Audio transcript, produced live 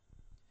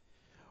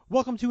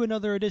Welcome to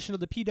another edition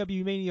of the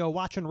PWMania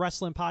Watching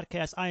Wrestling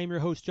podcast. I am your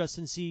host,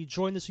 Justin C.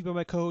 Joined this week by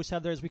my co-host,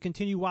 Heather, as we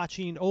continue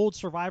watching old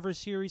Survivor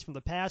Series from the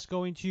past,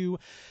 going to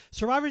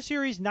Survivor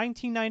Series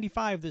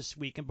 1995 this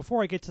week. And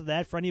before I get to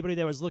that, for anybody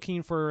that was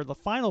looking for the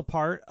final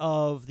part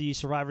of the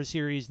Survivor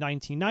Series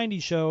 1990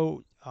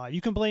 show,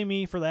 you can blame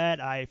me for that.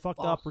 I fucked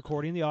up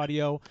recording the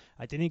audio.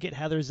 I didn't get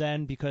Heather's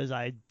end because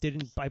I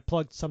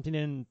plugged something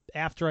in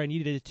after I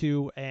needed it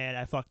to, and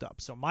I fucked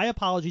up. So my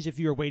apologies if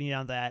you were waiting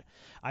on that.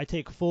 I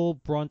take full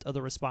brunt of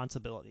the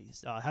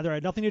responsibilities. Heather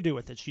had nothing to do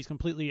with it. She's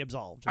completely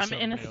absolved. I'm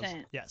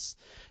innocent. Yes.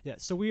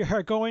 So we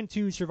are going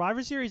to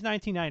Survivor Series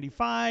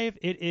 1995.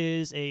 It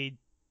is a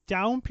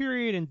down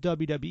period in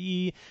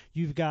WWE.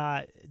 You've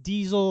got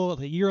Diesel,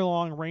 the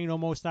year-long reign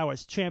almost now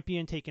as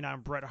champion, taking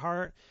on Bret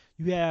Hart.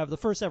 You have the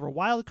first ever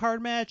wild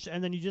card match,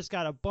 and then you just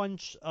got a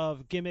bunch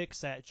of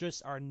gimmicks that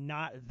just are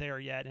not there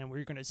yet, and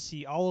we're going to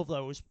see all of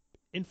those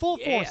in full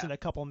force in a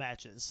couple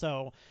matches.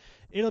 So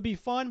it'll be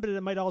fun, but it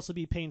might also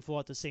be painful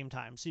at the same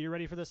time. So you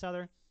ready for this,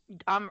 Heather?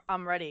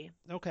 I'm ready.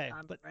 Okay.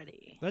 I'm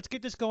ready. Let's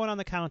get this going on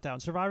the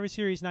countdown. Survivor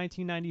Series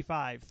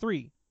 1995.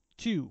 3,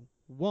 2,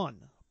 1,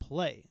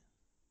 play.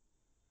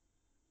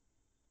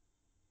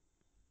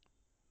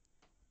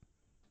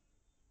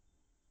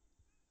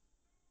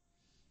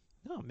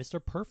 No,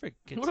 Mr. Perfect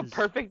gets What a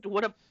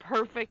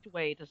perfect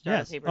way to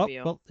start a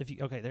pay-per-view. Well,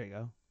 okay, there you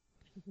go.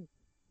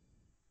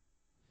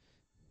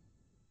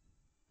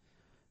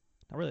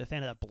 Not really a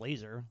fan of that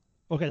blazer.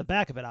 Okay, the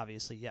back of it,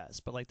 obviously, yes,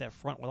 but like that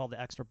front with all the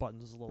extra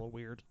buttons is a little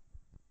weird.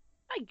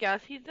 I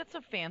guess that's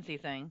a fancy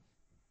thing.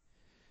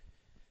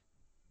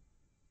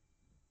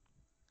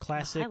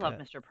 Classic. I love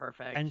Mr.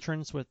 Perfect.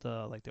 Entrance with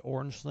the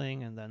orange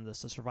thing, and then the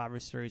Survivor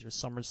Series or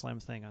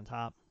SummerSlam thing on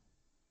top.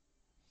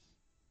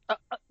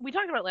 We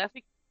talked about it last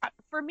week.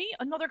 For me,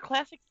 another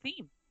classic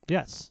theme.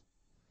 Yes.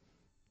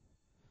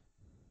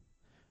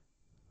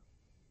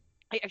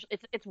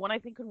 It's one I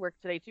think could work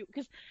today too,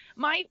 because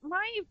my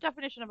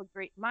definition of a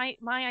great my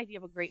idea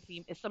of a great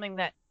theme is something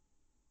that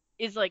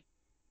is like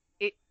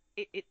it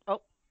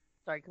oh,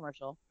 sorry,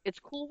 commercial. It's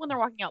cool when they're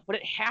walking out, but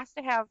it has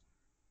to have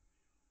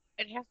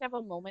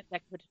a moment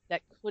that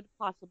could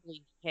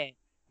possibly hit.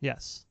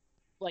 Yes.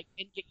 Like,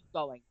 and get you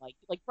going, like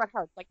Bret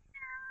Hart, like.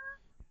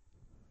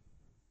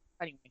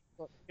 Anyway,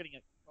 we're getting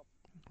it.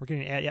 We're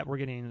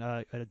getting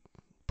a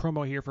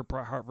promo here for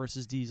Bret Hart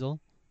versus Diesel.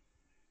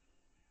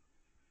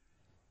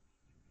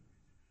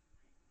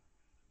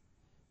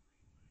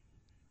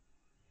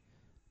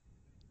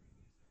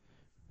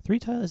 Three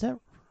titles, is that?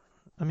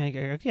 I mean,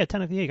 yeah,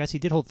 technically, I guess he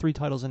did hold 3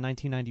 titles in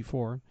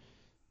 1994.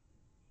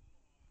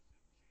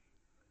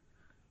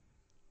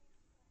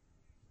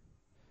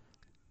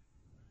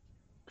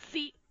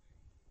 See,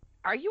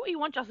 argue what you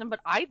want, Justin, but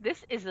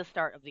this is the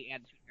start of the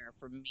Attitude Era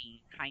for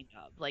me, kind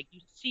of. Like,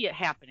 you see it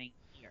happening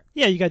here.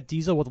 Yeah, you got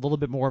Diesel with a little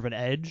bit more of an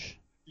edge.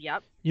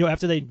 Yep. You know,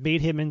 after they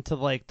made him into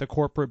like the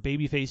corporate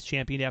babyface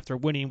champion after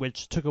winning,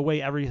 which took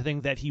away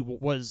everything that he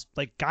was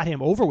like, got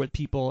him over with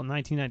people in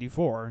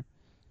 1994.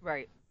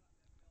 Right.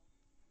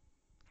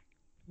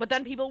 But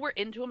then people were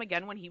into him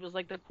again when he was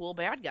like the cool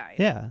bad guy.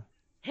 Yeah.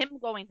 Him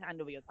going to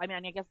NWO. I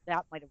mean, I guess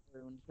that might have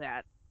ruined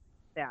that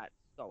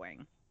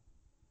going.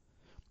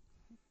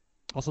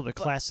 Also, the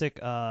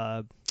classic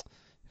voiceover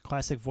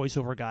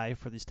guy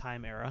for this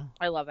time era.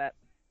 I love it.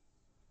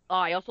 Oh,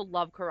 I also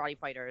love Karate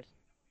Fighters.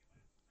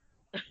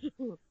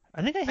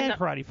 I think I had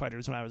Karate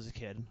Fighters when I was a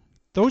kid.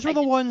 Those were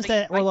the ones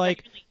that were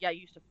like, yeah,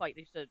 you used to fight.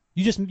 They used to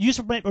you just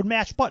would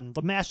match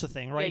the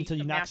thing, right, until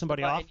you knock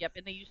somebody off. Yep,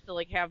 and they used to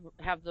like have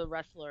the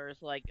wrestlers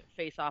like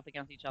face off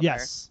against each other.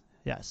 Yes.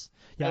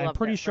 Yeah, I'm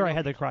pretty sure I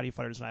had the Karate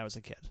Fighters when I was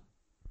a kid.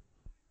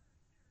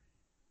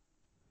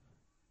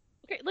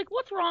 Okay, like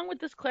what's wrong with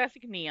this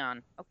classic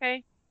neon?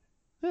 Okay.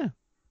 Yeah.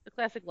 The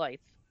classic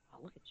lights. Oh,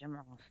 look at Jim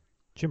Ross.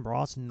 Jim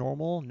Ross,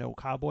 normal, no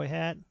cowboy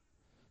hat.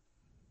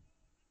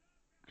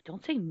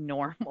 Don't say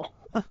normal.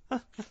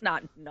 It's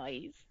not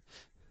nice.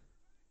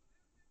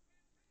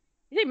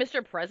 You say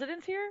Mr.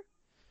 President's here?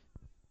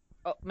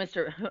 Oh,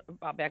 Mr.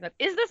 Bob Backlund.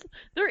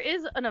 There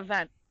is an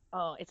event.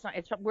 Oh, it's not.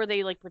 It's where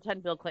they like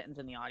pretend Bill Clinton's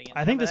in the audience.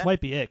 I think this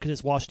might be it because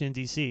it's Washington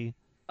D.C.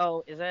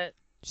 Oh, is it?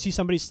 See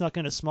somebody snuck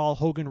in a small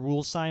Hogan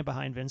Rules sign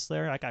behind Vince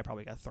there. That guy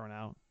probably got thrown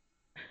out.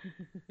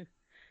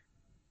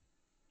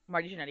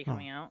 Marty Jannetty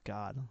coming out.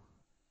 God.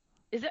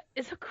 Is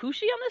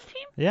Hakushi on this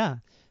team? Yeah.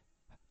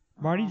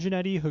 Marty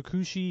Jannetty,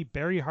 Hakushi,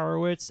 Barry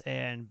Horowitz,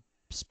 and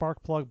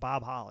Sparkplug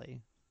Bob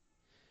Holly.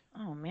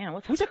 Oh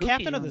man, who's the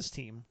captain of this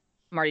team?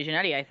 Marty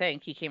Jannetty, I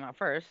think. He came out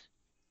first.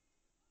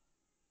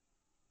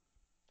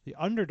 The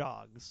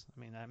Underdogs.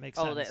 I mean, that makes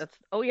sense.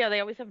 Yeah, they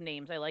always have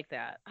names. I like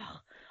that. Oh,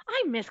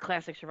 I miss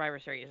classic Survivor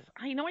Series.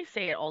 I know I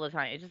say it all the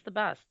time. It's just the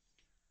best.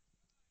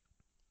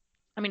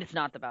 I mean, it's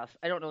not the best.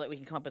 I don't know that we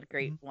can come up with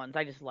great ones.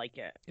 I just like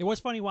it. It was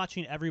funny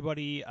watching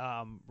everybody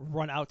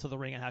run out to the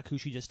ring and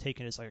Hakushi just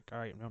taking his like, all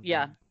right.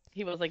 Yeah,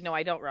 he was like, no,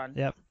 I don't run.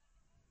 Yep.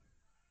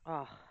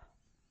 Oh.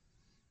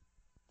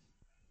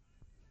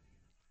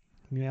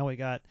 Meanwhile, we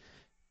got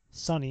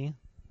Sonny.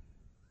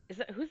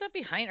 Who's that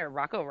behind her?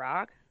 Rocco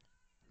Rock?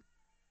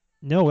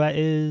 No,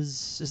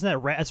 isn't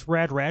that that's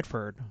Rad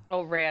Radford?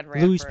 Oh, Rad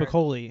Louis Radford.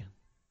 Spicoli.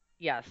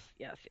 Yes,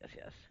 yes, yes,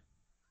 yes.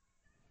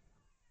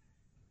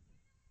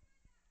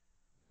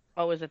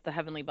 Oh, is it the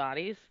Heavenly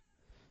Bodies?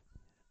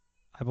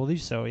 I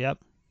believe so. Yep,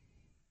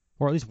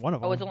 or at least one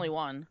of Oh, it's them. only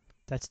one.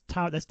 That's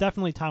Tom. That's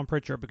definitely Tom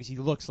Pritchard because he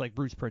looks like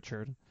Bruce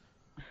Pritchard.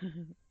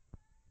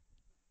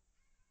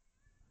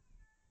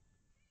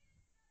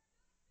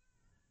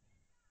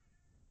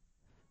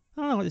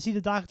 I don't know. Is he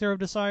the Doctor of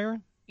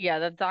Desire? Yeah,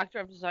 the Doctor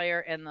of Desire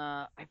and the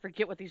I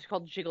forget what these are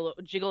called,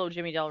 Gigolo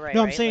Jimmy Del Rey,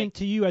 No, I'm right? saying Like,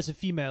 to you as a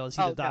female, is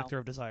he the oh no, Doctor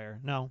of Desire?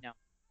 No. no,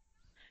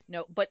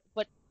 no. But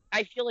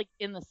I feel like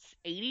in the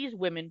 '80s,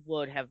 women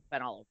would have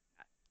been all over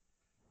that.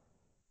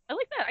 I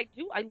like that. I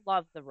do. I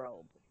love the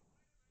robe.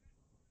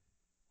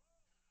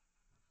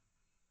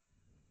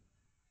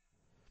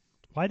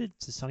 Why did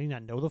Sonny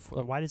not know the?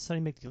 Why did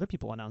Sonny make the other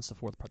people announce the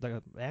fourth part?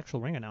 The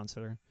actual ring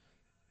announcer.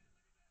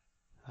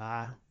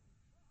 Ah,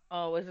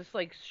 Oh, is this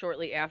like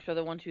shortly after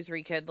the 1, 2,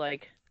 3 Kid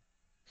like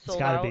it's sold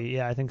got to out? be.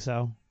 Yeah, I think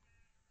so.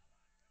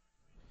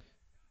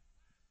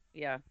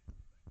 Yeah.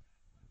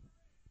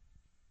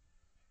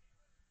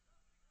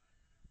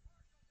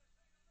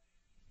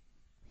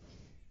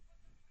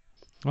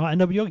 Well,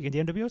 NWO, you get the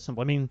NWO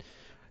symbol. I mean,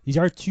 these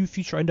are two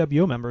future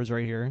NWO members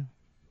right here.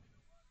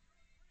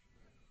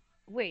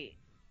 Wait.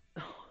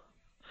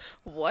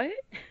 What?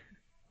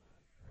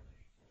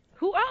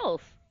 Who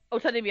else? Oh,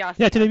 Ted Yeah, DiBiase.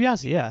 Ted I'm DiBiase.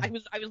 sorry. Yeah.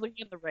 I was looking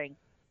in the ring.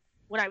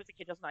 When I was a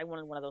kid, Justin, I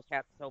wanted one of those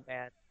hats so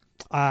bad.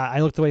 I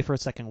looked away for a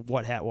second.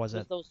 What hat was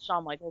it? Those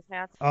Shawn Michaels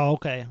hats. Oh,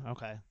 okay,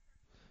 okay.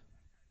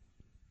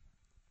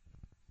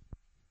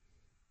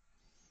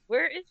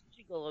 Where is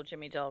Gigolo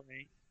Jimmy Del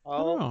Rey? I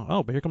don't Oh, know.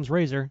 Oh, but here comes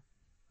Razor.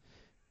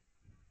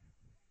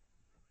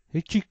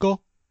 Hey,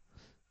 Chico.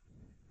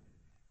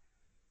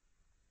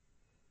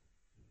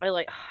 I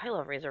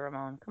love Razor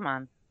Ramon. Come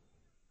on.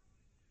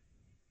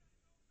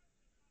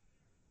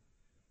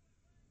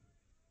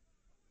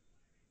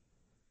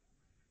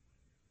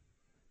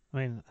 I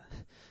mean,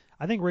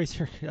 I think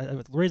Razor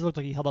Razor looked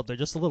like he held up there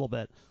just a little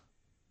bit.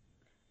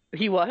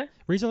 He what?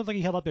 Razor looked like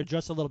he held up there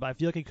just a little bit. I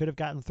feel like he could have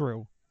gotten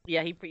through.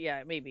 Yeah,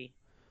 maybe.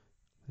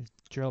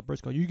 Gerald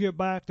Briscoe, you get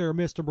back there,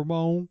 Mr.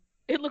 Ramon.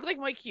 It looked like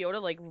Mike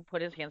Chioda like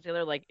put his hands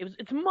together like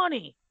it's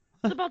money.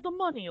 It's about the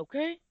money,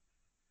 okay?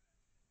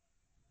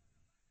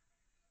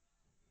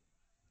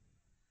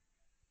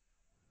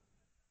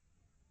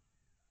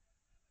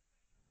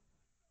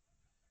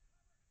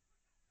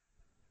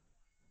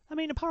 I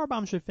mean, a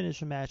powerbomb should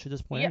finish a match at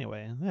this point Yeah,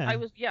 anyway.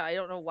 Yeah. I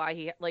don't know why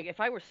he like if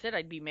I were Sid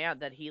I'd be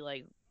mad that he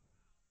like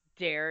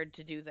dared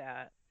to do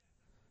that.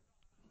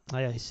 Oh,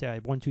 yeah, he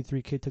said 1, 2,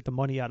 3 Kid took the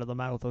money out of the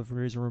mouth of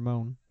Razor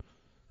Ramon.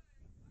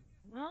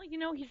 Well,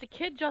 he's a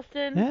kid,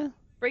 Justin, Yeah.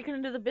 breaking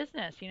into the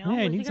business, Yeah, he What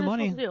is he needs the gonna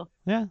supposed money. to do?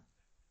 Yeah.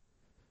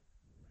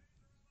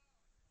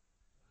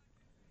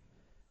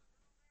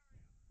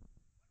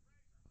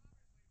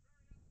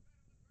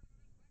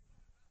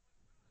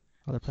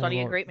 Oh, they're playing a Sonny, a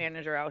little. great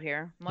manager out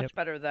here. Yep. Much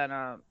better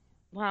than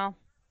well,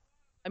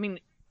 I mean,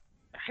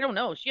 I don't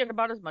know. She had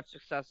about as much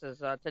success as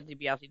Ted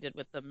DiBiase did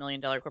with the Million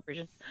Dollar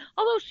Corporation.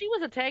 Although she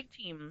was a tag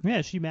team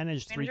Yeah, she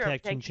managed three manager of a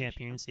tag team tag team champ.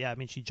 champions. Yeah, I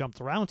mean, she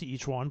jumped around to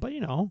each one, but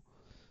you know,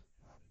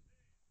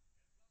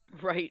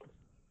 Right.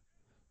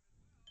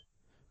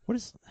 what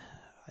is.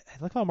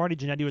 I like how Marty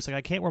Jannetty was like,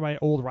 I can't wear my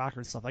old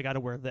rocker stuff. I got to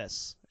wear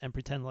this and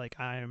pretend like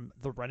I'm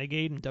the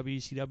Renegade in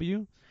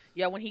WCW.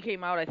 Yeah, when he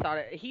came out, I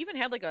thought he even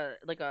had like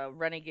a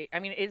renegade. I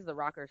mean, it is the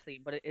Rockers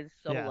theme, but it is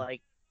so Yeah.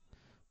 like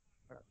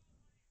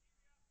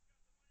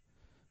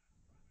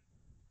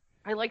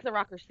I like the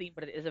Rockers theme,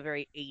 but it is a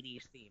very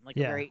 '80s theme, like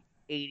a Yeah. very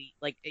 '80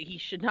 like he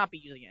should not be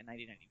using it in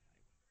 1995.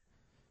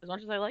 As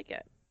much as I like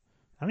it.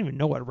 I don't even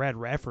know what Rad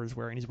Radford's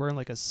wearing. He's wearing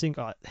like a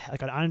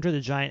like an Andre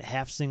the Giant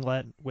half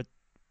singlet with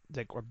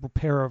like a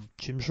pair of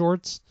gym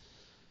shorts.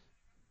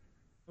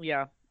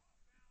 Yeah,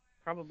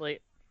 probably.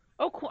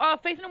 Oh, cool.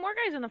 Faith No More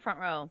guys in the front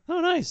row. Oh,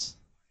 nice.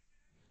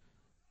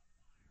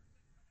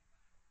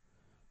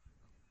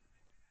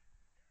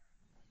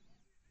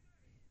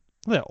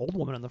 Look at that old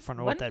woman in the front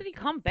row with When that did he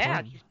come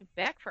back? drum. He's been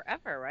back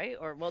forever, right?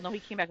 Or well, no, he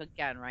came back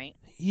again, right?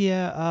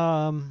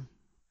 Yeah.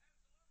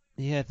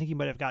 Yeah, I think he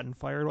might have gotten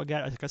fired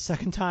again like a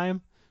second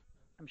time.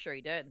 I'm sure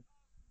he did.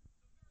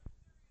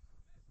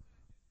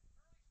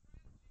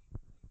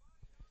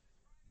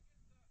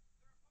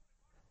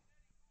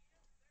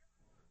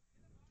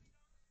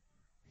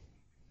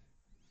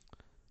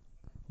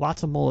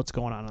 Lots of mullets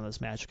going on in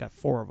this match. Got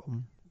 4 of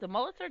them. The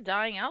mullets are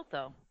dying out,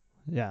 though.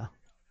 Yeah.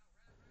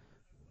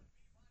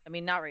 I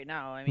mean, not right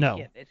now. I mean,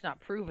 No. it's not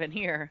proven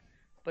here,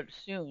 but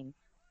soon.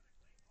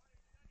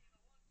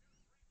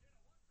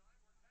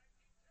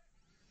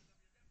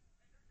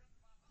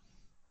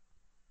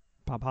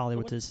 Bob Holly So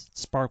with when, his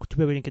spark. Too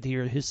bad we didn't get to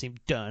hear his theme.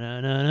 I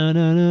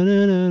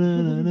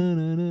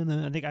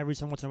think every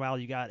once in a while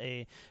you got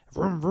a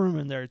vroom vroom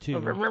in there too.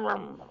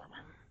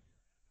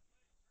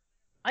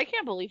 I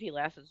can't believe he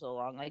lasted so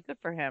long. Like, good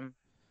for him.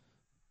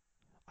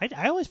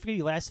 I always forget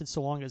he lasted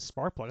so long as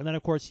Sparkplug, and then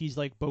of course he's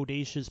like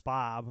Bodacious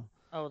Bob.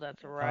 Oh,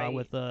 that's right.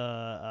 With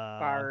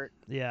Bart.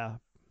 yeah.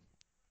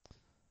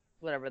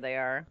 whatever they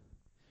are.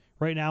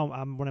 Right now,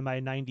 I'm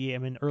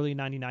in early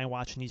 '99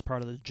 watching. He's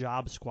part of the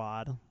Job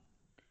Squad.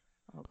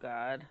 Oh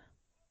God,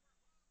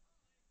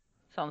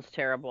 sounds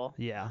terrible.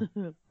 Yeah.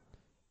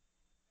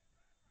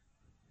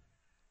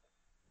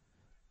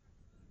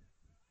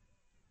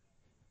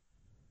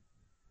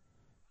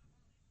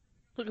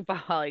 Look at Bob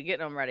Holly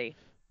getting them ready.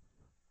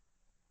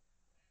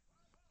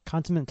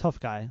 Consummate tough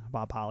guy,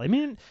 Bob Holly. I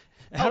mean,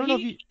 I Oh, don't know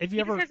he if you he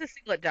just ever. has a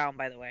singlet down,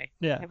 by the way.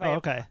 Yeah. Have Oh, I?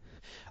 okay.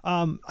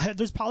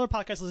 There's other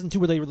podcasts I listen to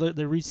where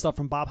they read stuff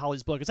from Bob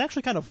Holly's book. It's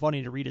actually kind of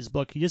funny to read his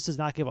book. He just does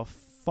not give a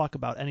fuck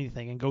about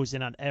anything and goes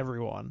in on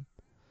everyone.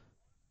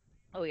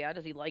 Oh yeah,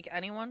 does he like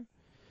anyone?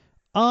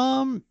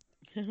 Um,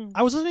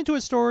 I was listening to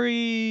a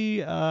story.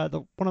 One of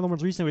the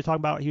ones recently we were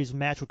talking about. He was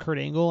matched with Kurt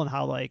Angle and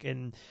how like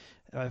in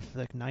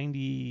like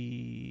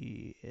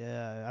 90. I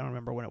don't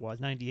remember when it was.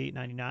 98,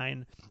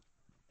 99.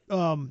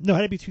 No, it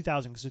had to be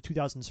 2000 because the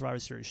 2000 Survivor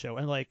Series show.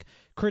 And like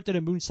Kurt did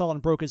a moonsault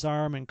and broke his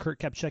arm, and Kurt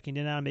kept checking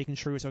in on him, making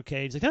sure he was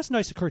okay. He's like, that's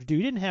nice of Kurt to do.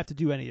 He didn't have to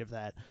do any of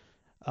that.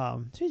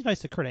 So he's nice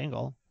to Kurt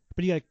Angle,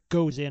 but he like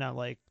goes in on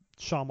like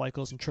Shawn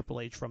Michaels and Triple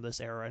H from this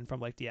era and from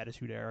like the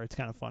Attitude Era. It's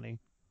kind of funny.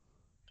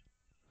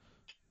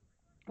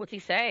 What's he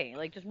say?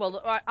 Like, just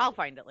well, I'll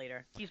find it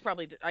later. He's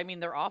probably. I mean,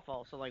 they're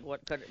awful. So like,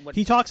 what could what?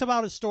 He talks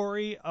about a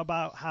story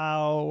about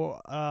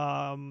how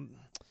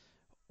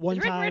one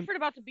Is Rick time. Redford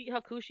about to beat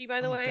Hakushi?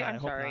 By the Oh way, God, I I'm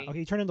hope sorry. not. Okay,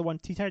 he turned into one.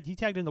 He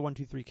tagged in the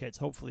 1-2-3 kids.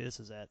 Hopefully this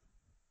is it.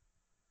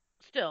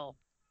 Still,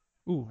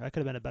 Ooh, that could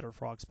have been a better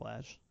frog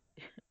splash.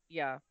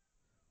 yeah.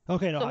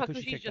 Okay, no, So Hakushi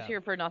Hakushi's kicked just out.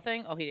 here for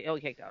nothing. Oh, he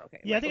kicked out. Okay.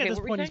 Yeah, I Right. think Okay. at this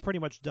What were you point he's saying? pretty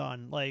much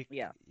done. Like,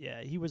 Yeah.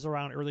 yeah, he was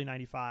around early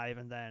 '95,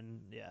 and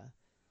then yeah.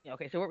 Yeah.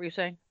 Okay. So what were you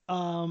saying?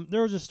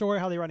 There was a story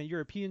how they were on a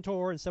European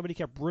tour, and somebody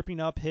kept ripping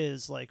up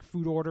his like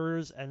food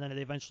orders, and then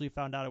they eventually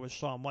found out it was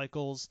Shawn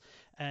Michaels.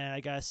 And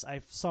I guess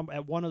at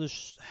one of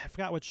I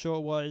forgot what show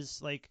it was.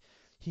 Like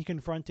he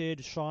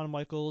confronted Shawn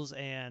Michaels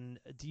and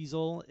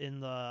Diesel in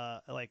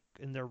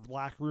their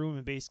locker room,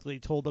 and basically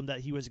told them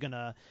that he was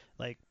gonna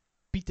like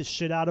beat the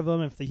shit out of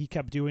him if he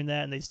kept doing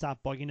that, and they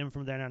stopped bugging him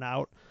from then on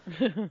out.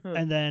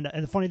 And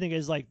the funny thing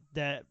is like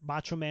that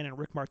Macho Man and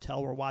Rick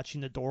Martel were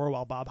watching the door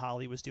while Bob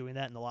Holly was doing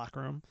that in the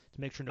locker room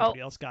to make sure Oh, nobody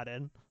else got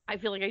in. I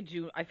feel like I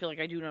do. I feel like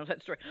I do know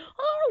that story.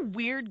 Oh, a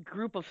weird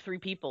group of three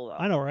people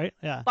I though. know, right?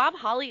 Yeah. Bob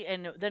Holly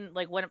and then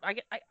like when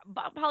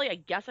Bob Holly, I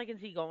guess I can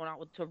see going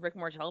out to Rick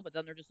Martel, but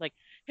then they're just like,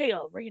 hey,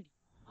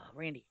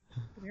 Randy,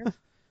 come here.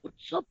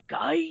 What's up,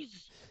 guys?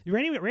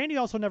 Randy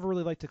also never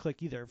really liked to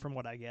click either, from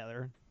what I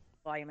gather.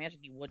 Well, I imagine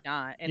he would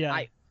not, and Yeah.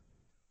 I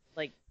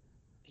like,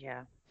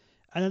 yeah.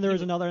 And then He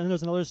would,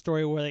 there's another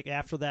story where like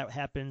after that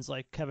happens,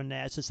 like Kevin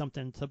Nash says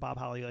something to Bob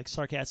Holly like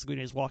sarcastically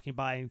when he's walking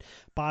by, and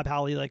Bob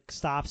Holly like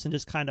stops and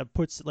just kind of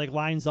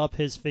lines up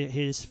his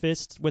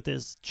fist with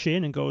his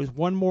chin and goes,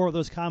 "One more of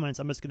those comments,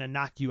 I'm just gonna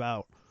knock you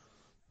out."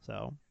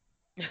 So.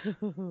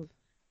 so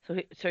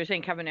you're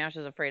saying Kevin Nash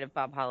is afraid of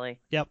Bob Holly?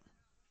 Yep.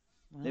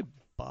 Well, Hey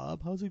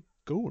Bob, how's it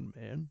going,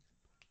 man?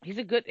 he's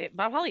a good.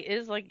 Bob Holly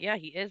is like, yeah,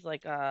 he is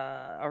like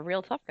a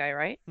real tough guy,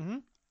 right? Mm-hmm.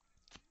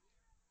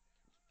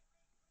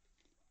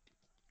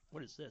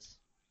 What is this?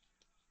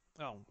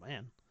 Oh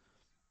man.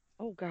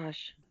 Oh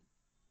gosh,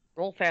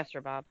 roll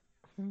faster, Bob.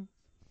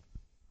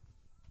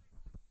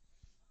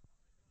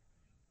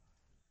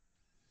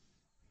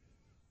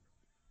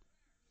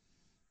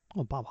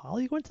 Oh, Bob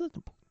Holly went to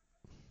the.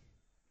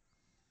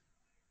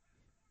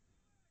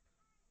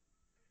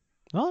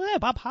 Oh yeah,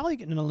 Bob Holly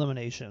getting an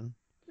elimination.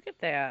 Look at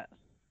that.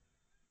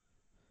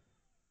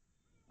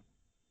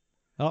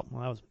 Oh,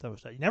 well, that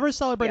was that. You never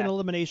celebrate an Yeah.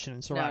 elimination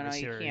in Survivor No,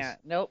 Series. you can't.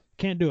 Nope.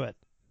 Can't do it.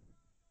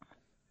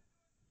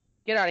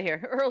 Get out of here.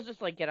 Earl's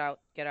just like, get out,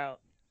 get out.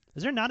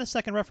 Is there not a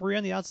second referee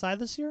on the outside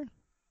this year?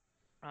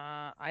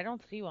 I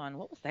don't see one.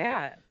 What was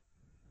that?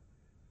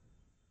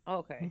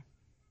 Okay.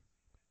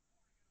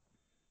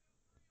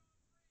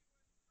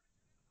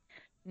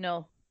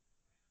 No.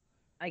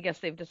 I guess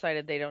they've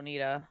decided they don't need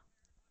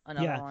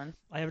another Yeah. one.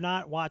 I have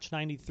not watched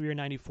 93 or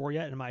 94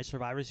 yet in my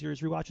Survivor Series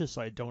rewatches,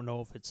 so I don't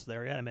know if it's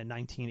there yet. I'm at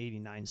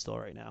 1989 still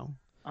right now.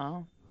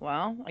 Oh,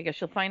 well, I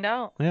guess you'll find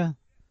out. Yeah.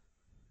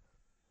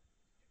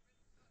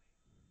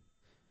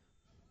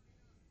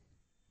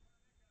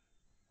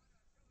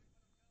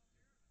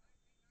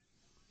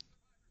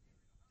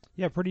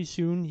 Yeah, pretty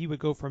soon he would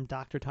go from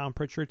Dr. Tom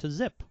Pritchard to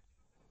Zip.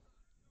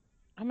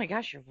 Oh my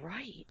gosh, you're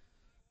right.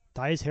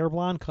 Dye his hair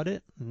blonde, cut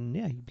it, and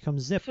yeah, he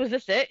becomes Zip. So is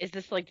this it? Is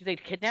this like, do they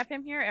kidnap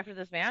him here after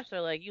this match?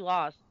 They're like, you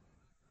lost.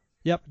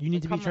 Yep, you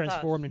need to be come with us.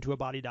 transformed into a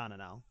body Donna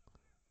now.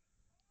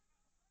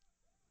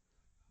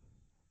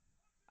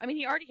 I mean,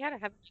 he already had a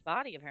heavy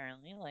body,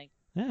 apparently. Like,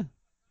 Yeah.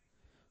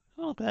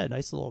 Oh, look at that.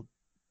 Nice little.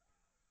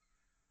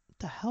 What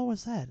the hell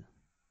was that?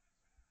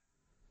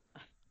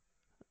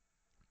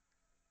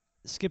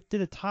 Skip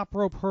did a top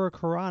rope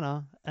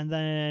hurricanrana and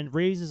then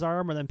raised his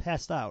arm and then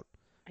passed out.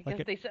 I Like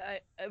guess they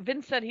said,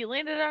 Vince said he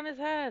landed on his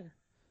head.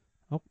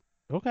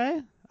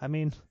 Okay. I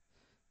mean,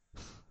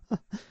 it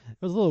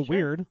was a little Sure.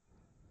 weird.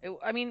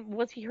 I mean,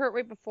 was he hurt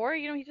right before?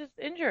 You know, he's just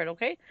injured,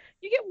 okay?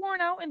 You get worn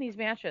out in these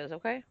matches,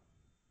 okay?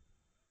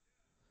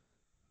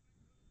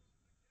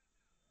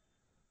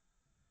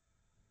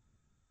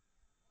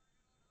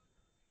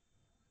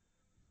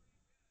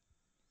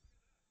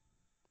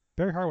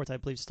 Barry Horowitz, I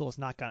believe, still has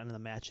not gotten in the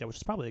match yet, which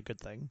is probably a good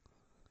thing.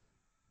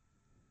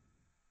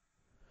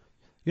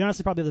 You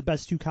honestly probably have the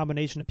best 2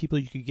 combination of people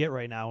you could get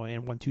right now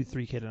in 1, 2,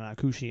 3 Kid and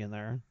Hakushi in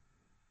there.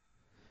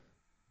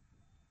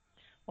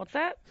 What's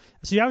that?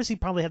 So you obviously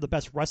probably have the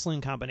best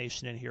wrestling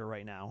combination in here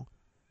right now.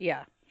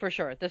 Yeah, for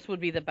sure. This would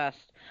be the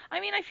best.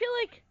 I mean, I feel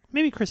like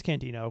maybe Chris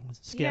Candido.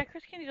 Skip. Yeah,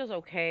 Chris Candido's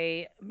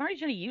okay. Marty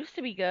Jannetty used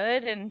to be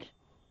good, and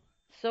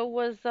so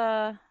was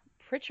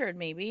Pritchard,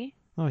 maybe.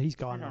 Oh, he's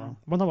gone now.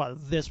 Well, not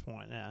about this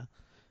point, yeah.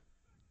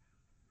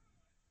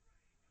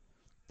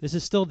 This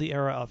is still the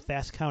era of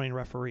fast counting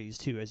referees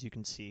too, as you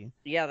can see.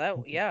 Yeah,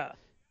 yeah.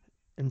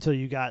 Until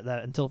you got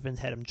that, until Vince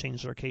had them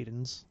change their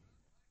cadence.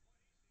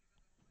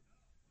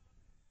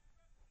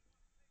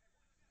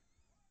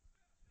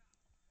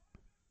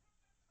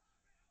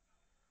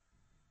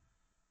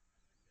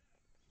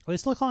 Are they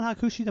still calling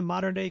Hakushi the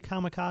modern day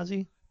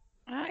kamikaze?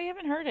 I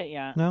haven't heard it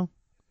yet. No?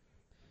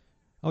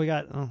 Oh, we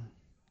got...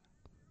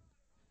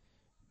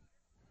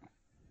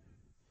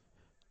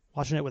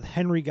 Watching it with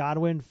Henry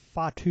Godwin,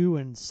 Fatu,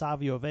 and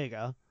Savio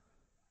Vega.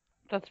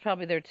 That's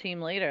probably their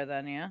team later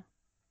then, yeah?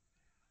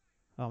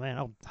 Oh, man.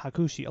 Oh,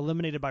 Hakushi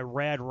eliminated by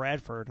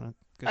Radford.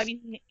 I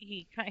mean,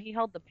 he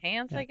held the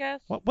pants, yeah. I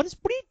guess. What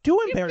are you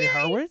doing, Barry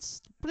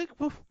Horowitz? Why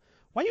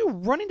are you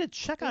running to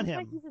check on him?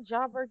 Like he's a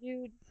jobber,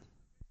 dude.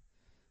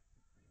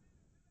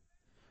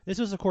 This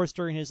was, of course,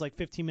 during his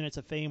 15 minutes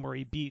of fame where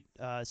he beat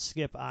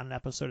Skip on an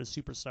episode of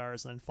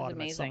Superstars and then fought him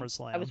at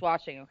SummerSlam. I was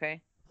watching,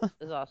 okay? It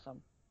was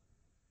awesome.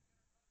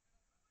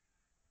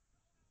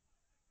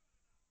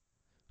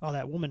 Oh,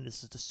 that woman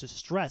is just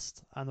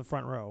distressed on the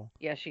front row.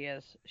 Yeah, she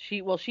is.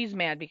 She's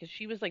mad because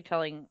she was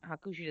telling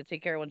Hakushi to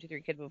take care of 1, 2,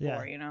 3 Kid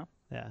before, you know?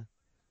 Yeah.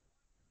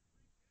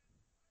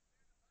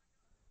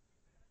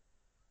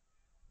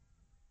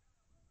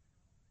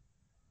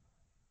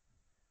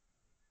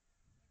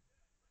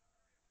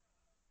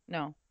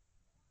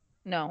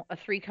 No, a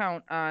 3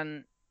 count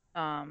on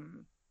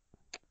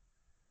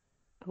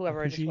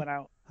whoever Hakushi? Just went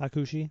out.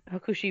 Hakushi.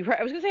 Right.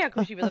 I was gonna say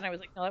Hakushi, but then I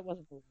was like, no, that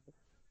wasn't.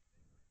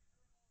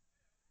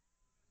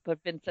 But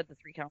Vince said the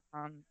 3 count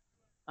on.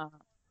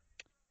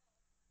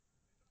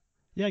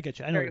 Yeah, I get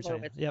you. I know what you're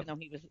saying. Yep.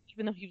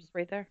 Even though he was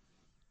right there.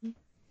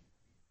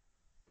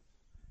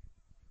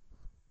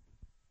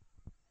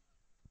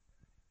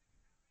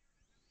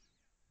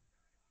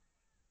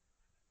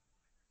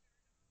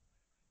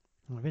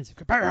 Vince,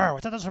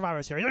 what's at the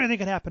Survivor Series? Anything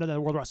can happen in the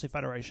World Wrestling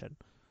Federation.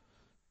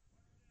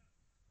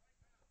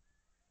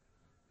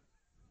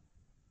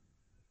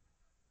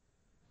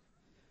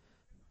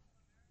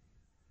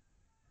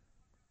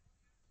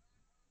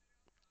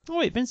 Oh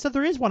wait, Vince said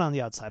there is one on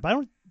the outside, but I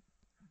don't.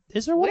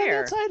 Is there one on the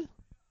outside?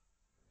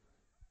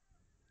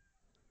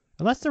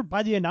 Unless they're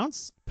by the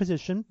announce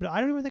position, but I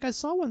don't even think I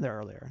saw one there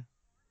earlier.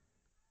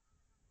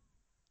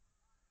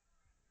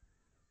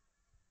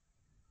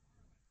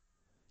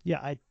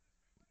 Yeah,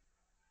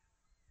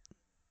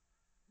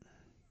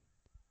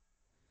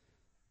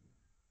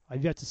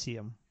 I've yet to see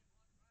him.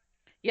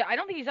 Yeah, I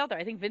don't think he's out there.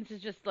 I think Vince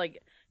is just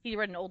he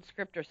read an old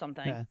script or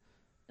something. Yeah.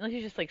 Unless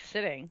he's just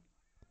sitting.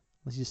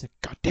 Unless he's just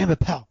God damn it,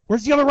 pal.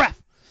 Where's the other ref?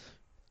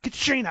 Get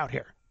Shane out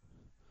here.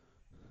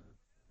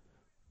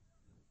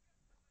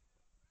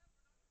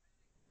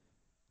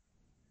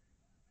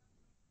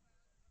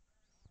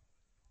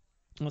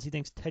 Unless he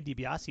thinks Ted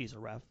DiBiase is a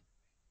ref.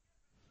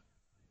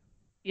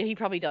 Yeah, he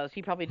probably does.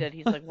 He probably did.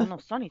 He's like, well, no,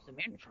 Sonny's the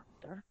manager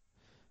there.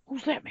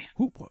 Who's that man?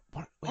 Who?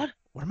 What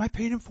am I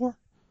paying him for?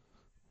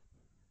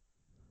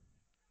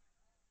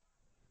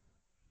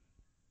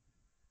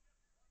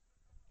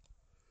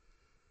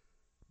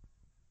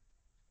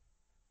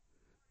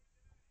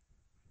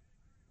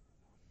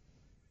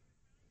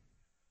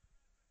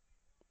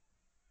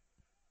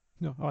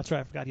 No, oh, that's right.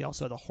 I forgot he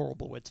also had a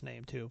Horriblewitz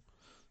name too.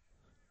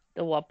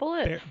 The what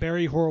bullet?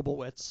 Barry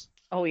Horriblewitz.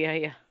 Oh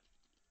yeah.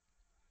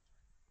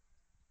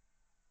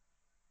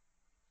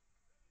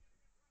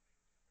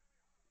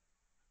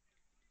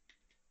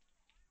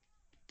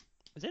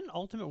 Is it an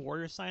Ultimate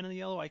Warrior sign in the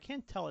yellow? I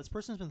can't tell. This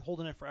person's been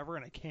holding it forever,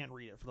 and I can't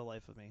read it for the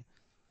life of me.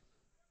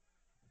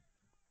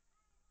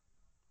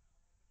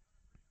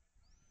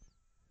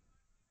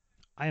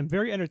 I am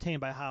very entertained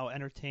by how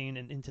entertained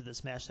and into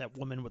this match that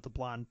woman with the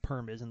blonde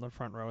perm is in the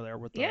front row there.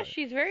 Yeah,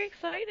 she's very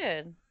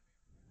excited.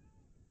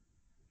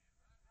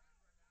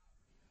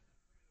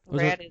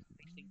 Rad is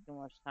wasting too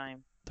much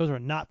time. Those are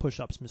not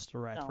push-ups,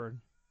 Mr. Radford.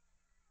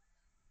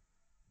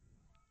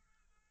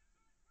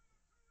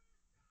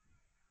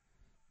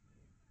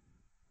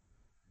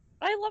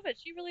 No. I love it.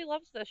 She really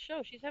loves this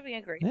show. She's having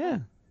a great time. Yeah.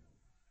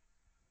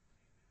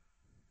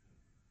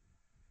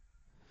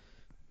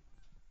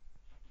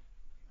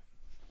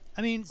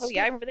 I mean,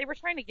 I remember they were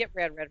trying to get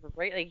Radford,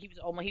 right? He was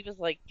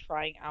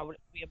trying out to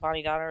be a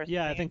Bonnie Donner or something.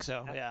 Yeah, I think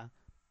so. Yeah. And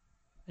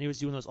he was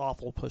doing those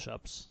awful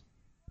push-ups.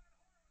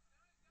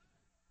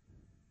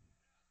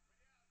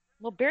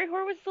 Well, Barry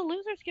Horowitz is a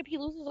loser, Skip. He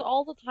loses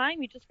all the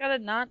time. You just gotta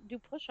not do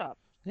push-ups.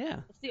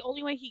 Yeah. It's the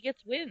only way he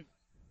gets wins.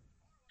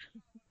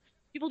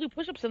 People do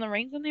push-ups in the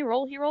rings and he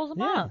rolls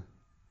them up.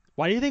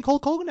 Why do you think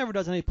Hulk Hogan never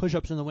does any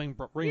push-ups in the ring,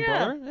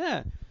 brother?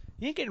 Yeah.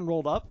 He ain't getting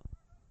rolled up.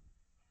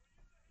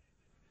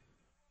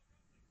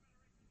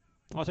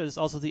 Also, it's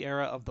also the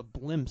era of the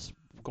blimps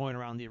going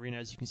around the arena.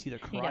 As you can see, the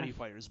karate Yes.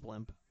 fighters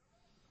blimp.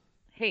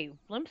 Hey,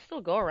 blimps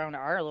still go around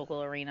our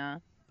local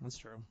arena. That's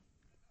true.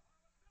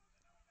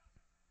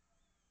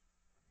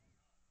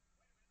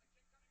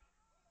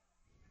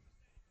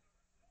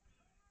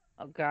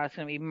 Oh god, it's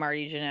gonna be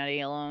Marty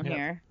Jannetty alone Yep.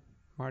 here.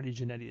 Marty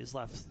Jannetty is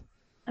left.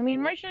 I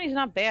mean, Marty Jannetty's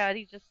not bad.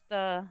 He's just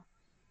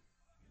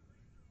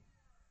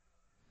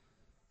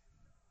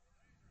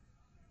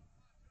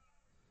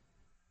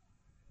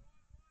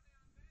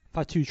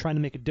 2 trying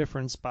to make a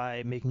difference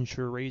by making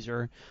sure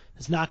Razor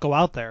does not go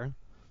out there.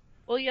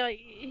 well, yeah,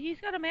 he's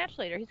got a match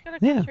later. He's got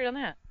to Yeah. concentrate on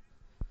that.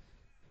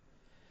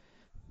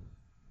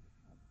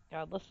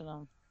 God, listen to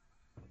him.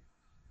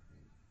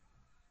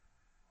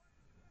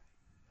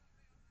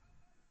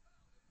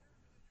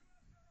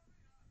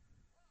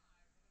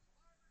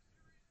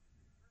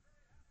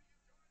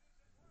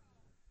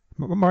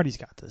 Marty's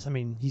got this. I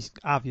mean, he's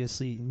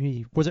obviously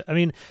was it. I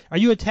mean, are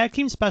you a tag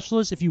team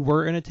specialist if you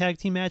were in a tag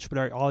team match,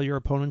 but all your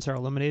opponents are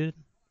eliminated?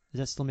 Does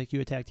that still make you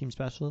a tag team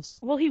specialist?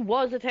 Well, he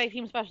was a tag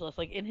team specialist,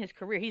 like in his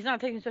career. He's not a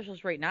tag team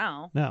specialist right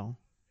now, No,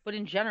 but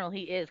in general,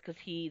 he is because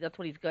that's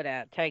what he's good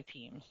at, tag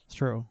teams. it's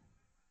true.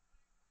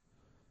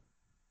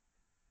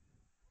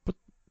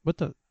 What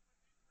the?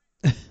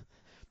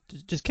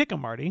 Just kick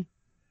him, Marty.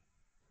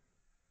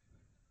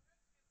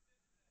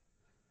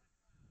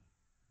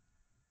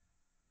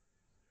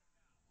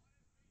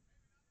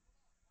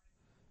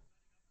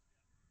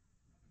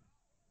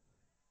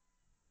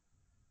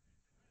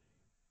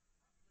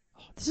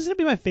 This is gonna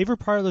be my favorite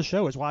part of the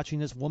show is watching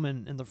this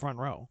woman in the front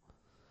row.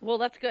 Well,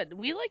 that's good.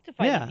 We like to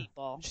fight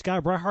people. She's got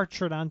a Bret Hart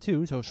shirt on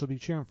too, so she'll be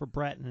cheering for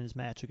Bret in his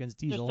match against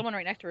Diesel. There's someone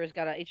right next to her who's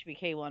got a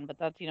HBK one, but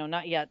that's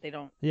not yet. They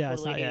don't Yeah, totally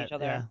it's not hate yet. each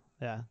other.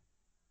 Yeah.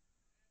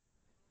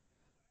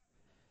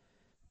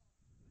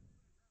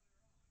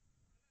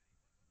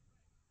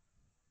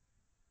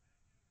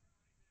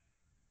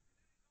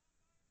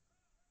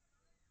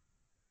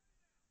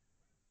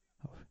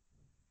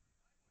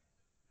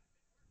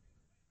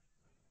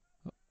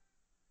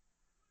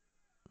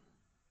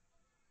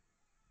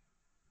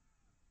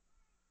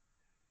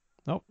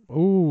 Oh,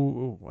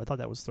 ooh, I thought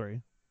that was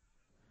 3.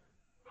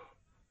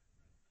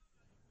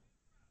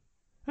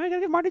 I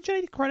gotta give Marty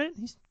Jannetty credit.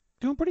 He's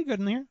doing pretty good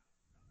in here.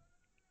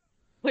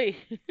 Wait,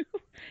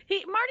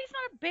 Marty's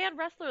not a bad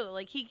wrestler.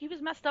 Like he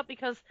was messed up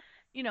because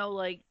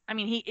like I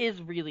mean he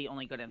is really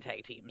only good in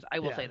tag teams. I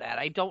will say that.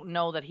 I don't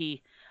know that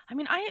he. I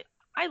mean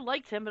I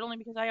liked him, but only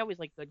because I always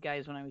liked good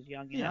guys when I was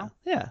young. You know.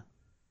 Yeah.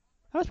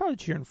 I was probably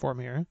cheering for him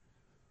here.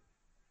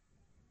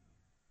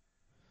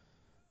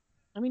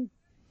 I mean,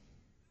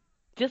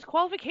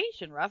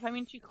 disqualification, ref. I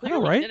mean, she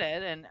clearly right? did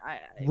it, and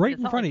Right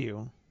in front of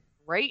you.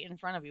 Right in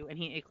front of you,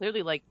 and it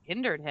clearly like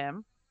hindered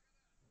him.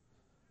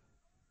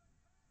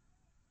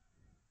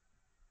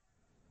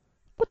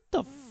 What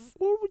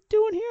are we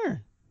doing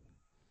here?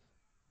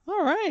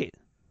 All right.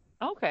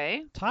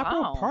 Okay. Top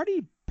wow. rope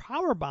party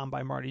power bomb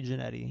by Marty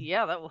Jannetty.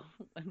 Yeah, that was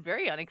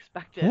very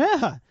unexpected.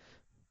 Yeah.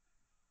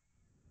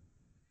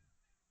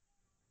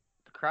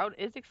 The crowd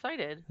is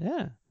excited.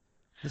 Yeah.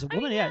 There's a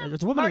woman. I mean,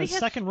 There's a woman in the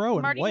second row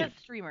in Marty white. has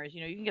streamers.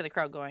 You can get the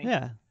crowd going.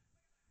 Yeah.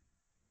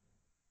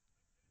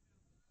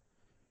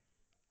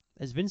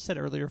 As Vince said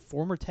earlier,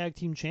 former tag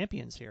team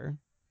champions here.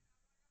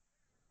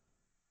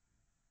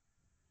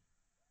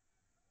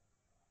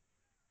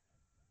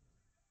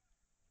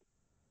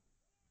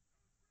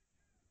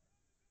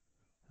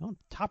 Oh,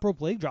 top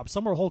rope leg drop.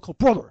 Somewhere Hulk Hogan.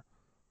 Brother.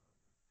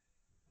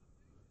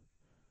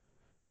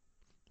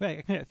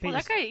 Wait, well,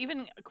 that guy,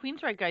 even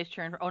Queensrÿche guy's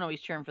cheering for. Oh no,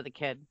 he's cheering for the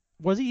kid.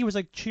 Was he? He was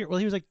like cheer. Well,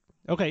 he was like,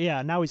 okay,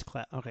 yeah. Now he's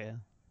clap. Okay.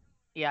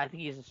 Yeah, I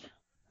think he's.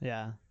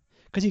 Yeah,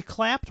 because he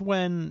clapped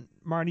when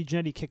Marty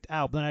Jannetty kicked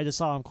out, but then I just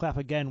saw him clap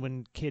again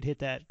when Kid hit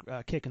that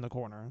kick in the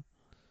corner.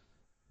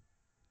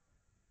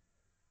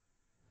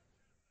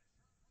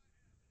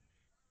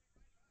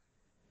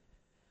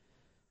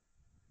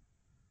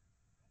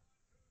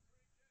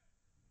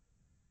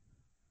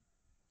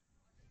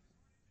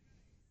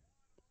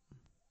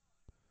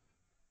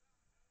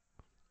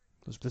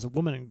 There's a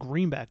woman in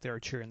green back there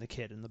cheering the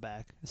kid in the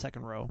back, the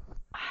second row.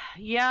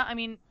 Yeah, I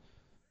mean,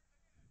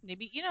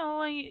 maybe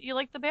you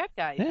like the bad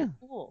guys. Yeah.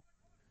 Cool.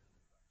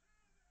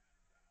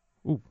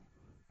 Ooh.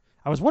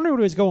 I was wondering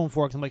what he was going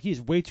for because I'm like,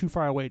 he's way too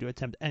far away to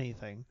attempt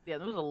anything. Yeah,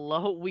 that was a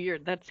low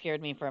weird. That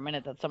scared me for a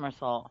minute. That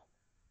somersault.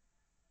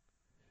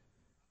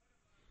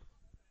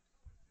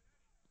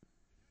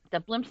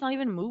 That blimp's not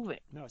even moving.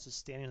 No, it's just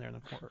standing there in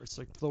the corner. It's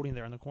like floating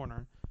there in the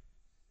corner.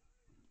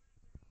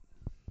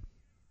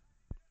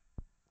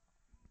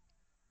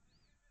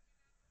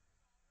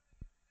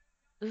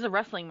 This is a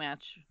wrestling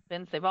match,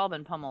 Vince. They've all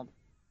been pummeled.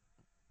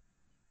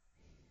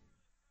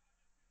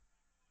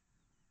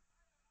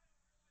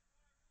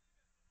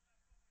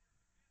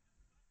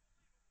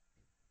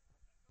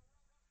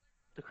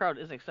 The crowd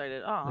is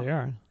excited. Oh, They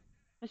are.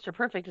 Mr.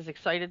 Perfect is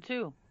excited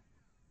too.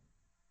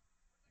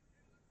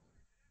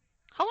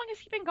 How long has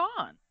he been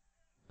gone?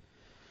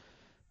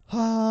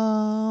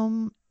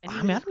 and he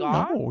I was mean, I just don't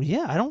gone. know.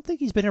 Yeah, I don't think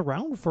he's been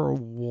around for a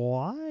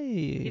while.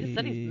 He just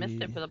said he's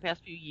missed it for the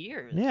past few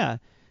years. Yeah,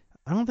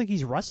 I don't think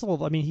he's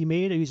wrestled. I mean,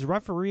 he's a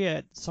referee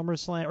at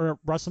SummerSlam or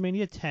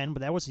WrestleMania 10,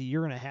 but that was a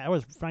year and a half. That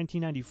was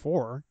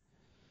 1994.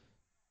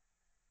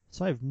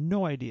 So I have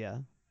no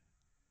idea.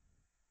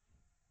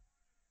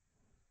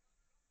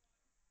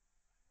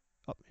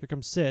 Oh, here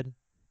comes Sid.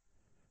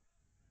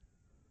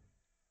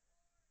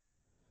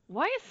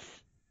 Why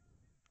is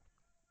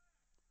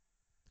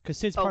Because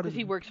Sid's Oh, part because of.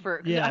 he works for.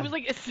 Because I Yeah. was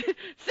like, does Sid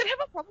have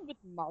a problem with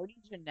Marty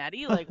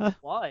Jannetty? Like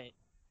what?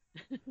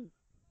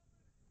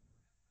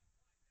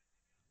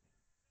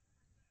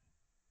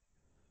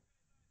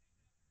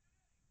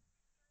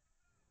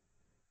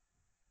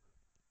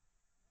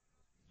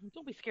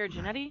 Don't be scared,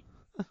 Jannetty.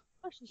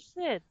 Oh, she's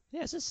Sid.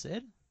 Yeah, it's just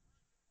Sid.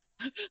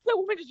 That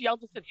woman just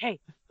yelled to Sid, "Hey!"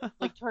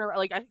 Like turn around.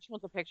 Like I think she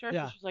wants a picture, so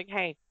Yeah. she's like,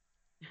 "Hey."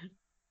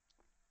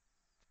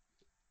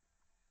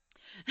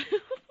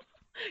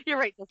 You're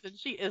right, Justin.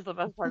 She is the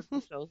best part of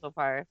the show so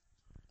far.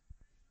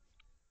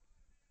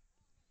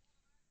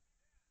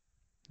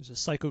 There's a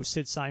Psycho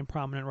Sid sign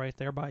prominent right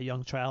there by a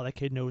young child. That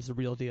kid knows the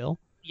real deal.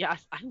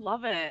 Yes, I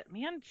love it,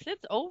 man.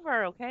 Sid's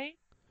over, okay?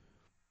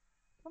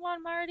 Come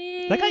on,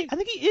 That guy, Marty. I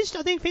think he is.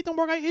 I think Faith No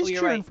More guy Oh, is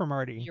you're cheering right. for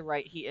Marty. You're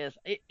right. He is.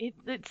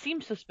 It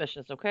seems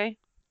suspicious, okay?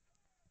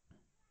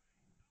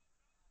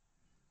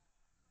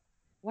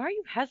 Why are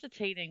you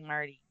hesitating,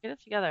 Marty? Get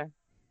it together.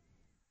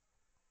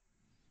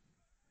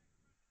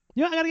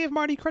 Yeah, I gotta give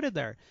Marty credit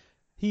there.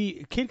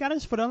 Kid got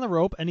his foot on the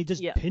rope and he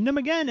just Yeah, pinned him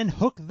again and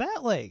hooked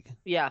that leg.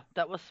 yeah,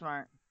 that was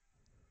smart.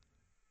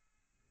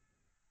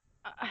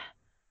 Uh,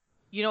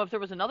 if there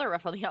was another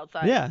ref on the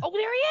outside. Yeah. Oh,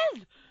 there he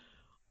is.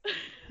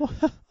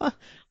 Where's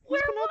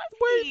Where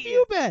was he?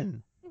 you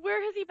been?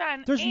 Where has he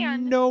been? There's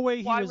And no way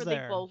he why was were they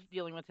there. both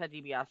dealing with Ted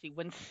DiBiase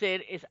when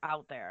Sid is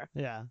out there?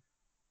 Yeah.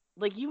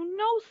 Like,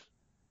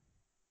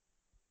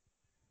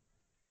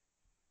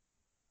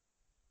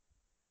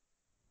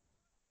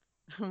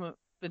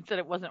 Vince said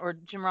it wasn't, or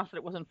Jim Ross said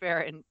it wasn't fair,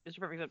 and Mr.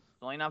 Perfect said,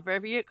 it's only not fair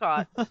if you get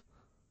caught.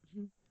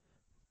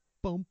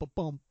 Bum bum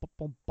bum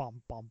bum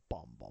bum bum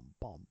bum bum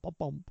bum bum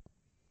bum.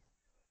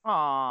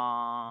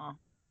 Aww.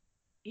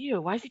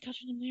 Ew, why is he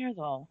touching him there,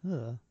 though?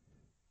 Ugh.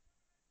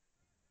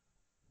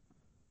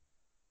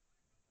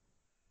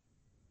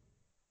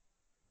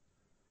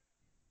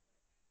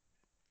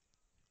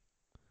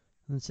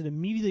 And Sid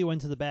immediately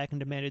went to the back and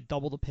demanded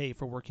double the pay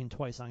for working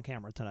twice on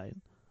camera tonight.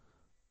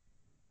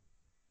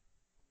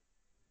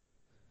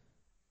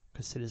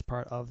 Because Sid is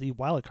part of the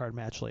wild card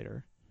match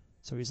later.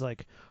 So he's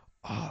like,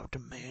 oh,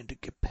 demand to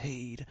get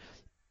paid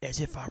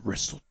as if I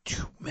wrestled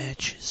 2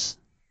 matches.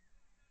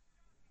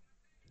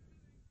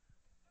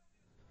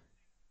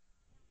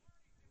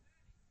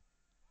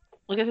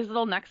 Look at his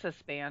little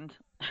Nexus band.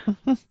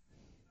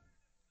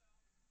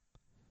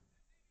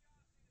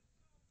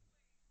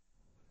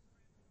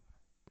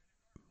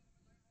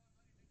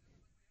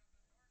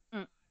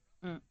 Mm,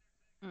 mm,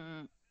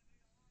 mm,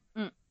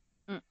 mm,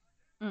 mm,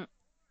 mm,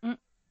 mm.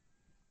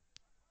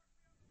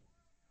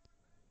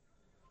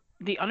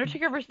 The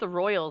Undertaker versus the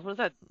Royals. What is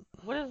that?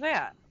 What is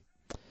that?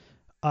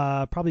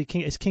 Probably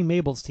it's King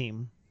Mabel's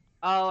team.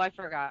 Oh, I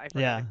forgot. I forgot.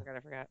 Yeah. I forgot. I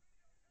forgot.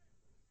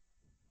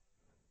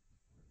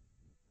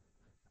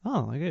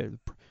 Oh, my God.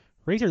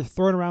 Razor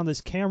throwing around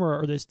this camera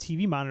or this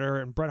TV monitor,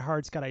 and Bret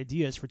Hart's got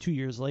ideas for 2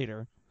 years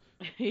later.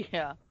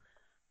 Yeah.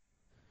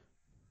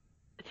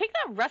 Take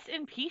that rest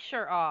in peace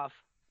shirt off.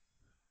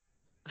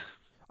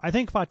 I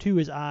think Fatu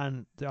is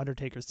on the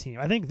Undertaker's team.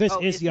 I think this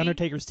is the he?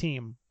 Undertaker's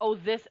team. Oh,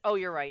 this. Oh,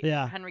 you're right.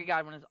 Yeah. Henry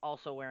Godwin is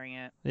also wearing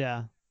it.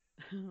 Yeah.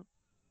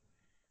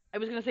 I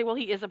was gonna say, well,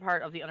 he is a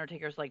part of the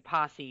Undertaker's like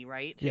posse,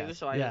 right? Too. Yes.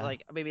 So I was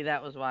like, maybe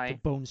that was The why.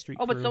 Bone Street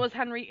Oh, but crew. so is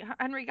Henry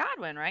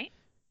Godwin, right?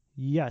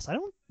 Yes. I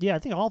don't. Yeah, I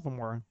think all of them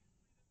were.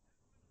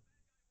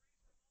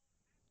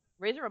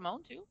 Razor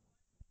Ramon too.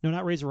 No,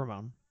 not Razor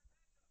Ramon.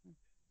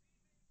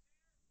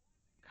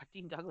 God,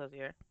 Dean Douglas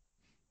here.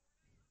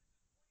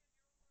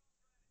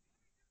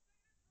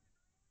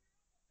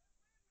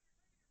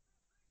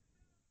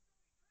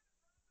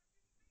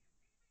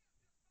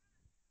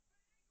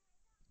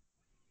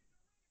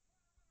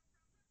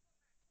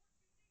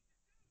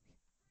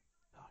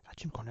 Oh, God,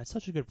 Jim Cornette's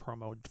such a good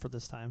promo for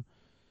this time.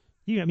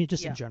 I mean,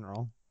 just in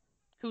general.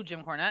 Who?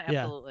 Jim Cornette?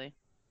 Yeah. Absolutely.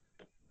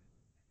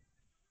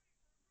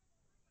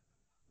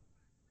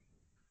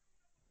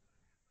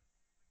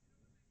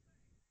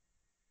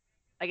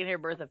 I can hear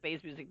Bertha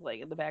Faye's music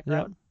playing in the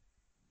background.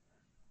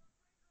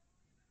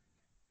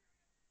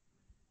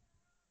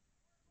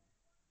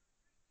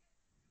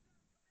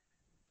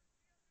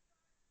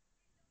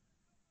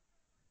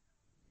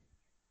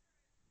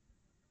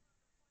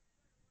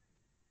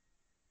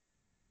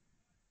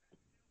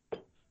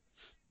 Yep.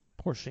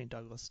 Poor Shane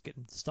Douglas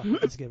getting stuck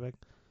with this gimmick.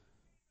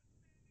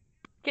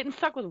 Getting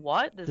stuck with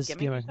what? This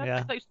gimmick? Yeah.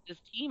 I thought you said this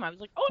team. I was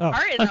like, oh,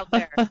 Hart is out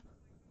there.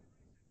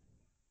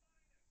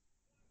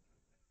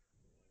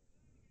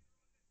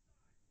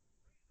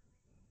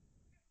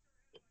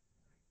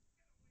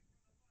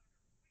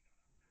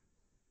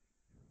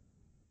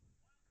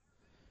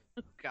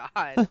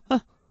 God.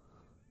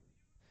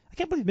 I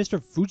can't believe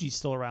Mr. Fuji's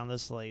still around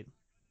this late.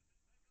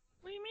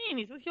 What do you mean?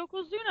 He's with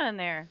Yokozuna in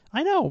there.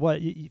 I know,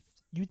 but you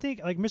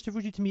think like Mr.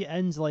 Fuji to me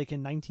ends like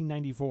in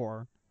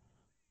 1994,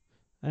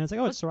 and it's like,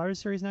 oh, it's Survivor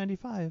Series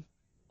 95.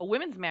 A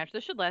women's match.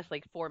 This should last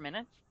like 4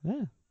 minutes.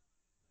 Yeah.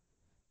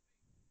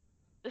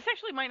 This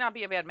actually might not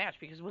be a bad match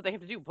because what they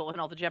have to do, pull in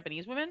all the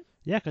Japanese women?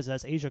 Yeah, because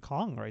that's Aja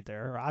Kong right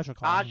there, or Aja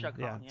Kong. Aja Kong,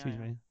 Yeah, yeah, excuse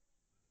yeah. me.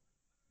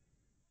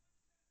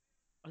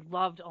 I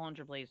loved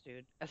Alundra Blaze,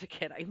 dude. As a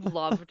kid, I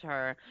loved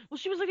her. Well,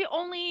 she was like the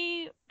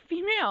only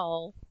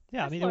female.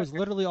 Yeah, I mean, it was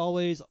literally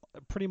always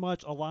pretty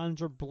much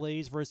Alundra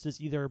Blaze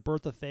versus either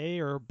Bertha Faye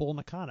or Bull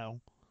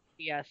Nakano.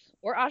 Yes,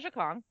 or Aja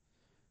Kong.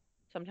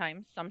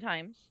 Sometimes.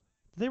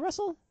 Did they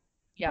wrestle?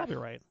 Yes. Probably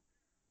right.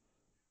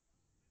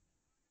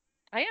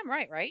 I am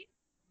right?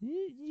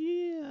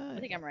 Yeah. I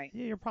think I'm right.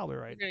 Yeah, you're probably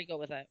right. We're gonna go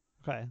with it.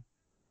 Okay.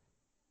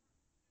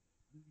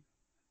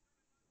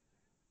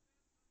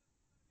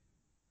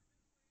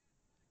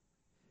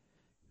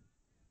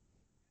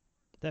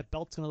 That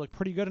belt's gonna look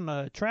pretty good in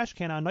a trash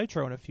can on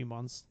Nitro in a few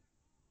months.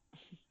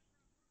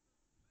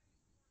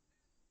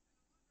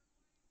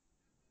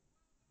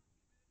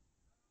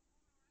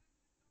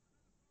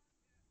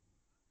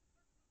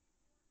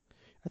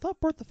 I thought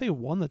Bertha Faye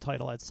won the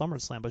title at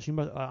SummerSlam,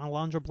 but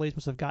Alundra Blaze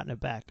must have gotten it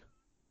back.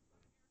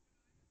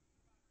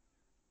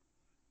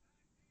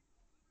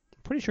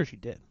 I'm pretty sure she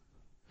did.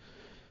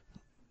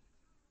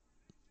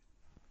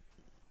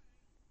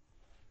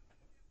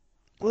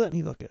 Let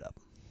me look it up.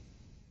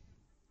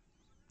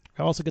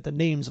 I also get the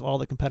names of all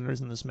the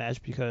competitors in this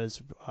match because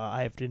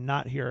I did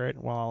not hear it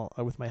while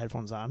with my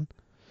headphones on.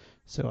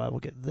 So I will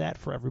get that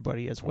for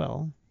everybody as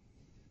well.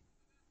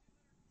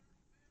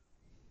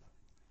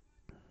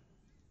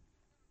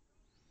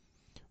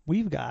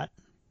 We've got...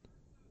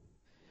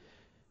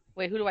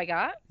 Wait, who do I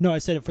got? No, I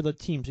said it for the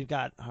teams. We've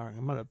got... Right,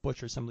 I'm going to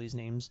butcher some of these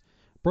names.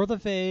 Bertha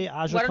Faye,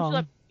 Aja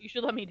Kong. You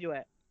should let me do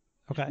it.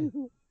 Okay.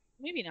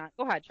 Maybe not.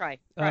 Go ahead, try.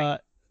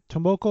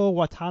 Tomoko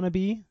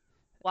Watanabe.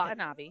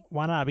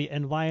 Watanabe.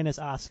 And Lioness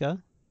Asuka.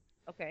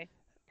 Okay.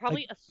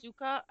 Probably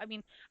Asuka. I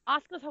mean,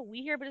 Asuka's how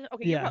we hear, but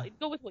okay. Yeah.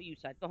 Go with what you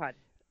said. Go ahead.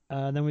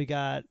 Then we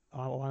got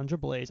Alundra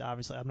Blaze.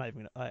 Obviously, I'm not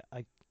even gonna.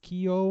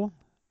 Kyo.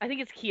 I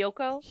think it's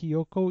Kyoko.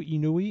 Kyoko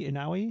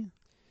Inaui.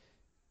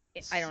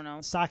 I don't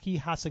know. Saki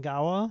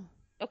Hasegawa.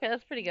 Okay,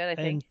 that's pretty good. I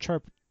think.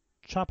 And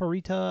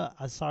Chaparita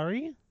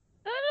Asari.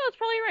 No, that's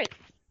probably right.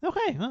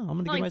 Okay, well, I'm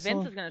gonna give myself.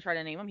 Vince is gonna try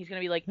to name him. He's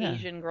gonna be like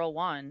Asian Girl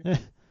 1.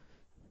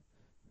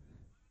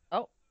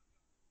 Oh,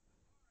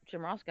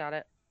 Jim Ross got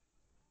it.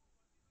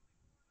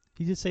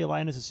 He did say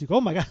Lioness Asuka.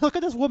 Oh my God! Look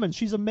at this woman.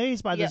 She's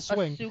amazed by this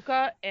swing.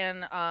 Asuka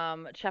and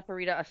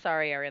Chaparita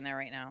Asari are in there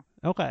right now.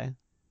 Okay.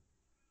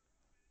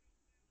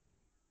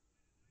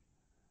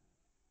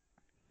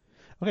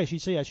 Okay,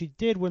 she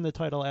did win the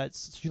title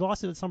she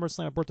lost it at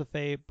SummerSlam at Bertha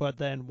Faye, but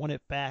then won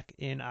it back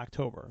in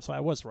October. So I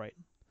was right.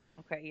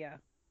 Okay, yeah.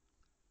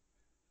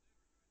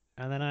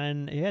 And then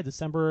on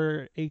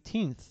December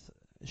 18th,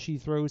 she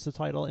throws the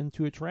title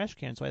into a trash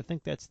can. So I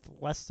think that's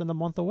less than a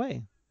month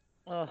away.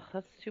 Oh,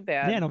 that's too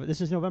bad. Yeah, no, but this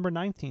is November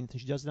 19th,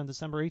 and she does it on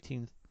December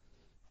 18th.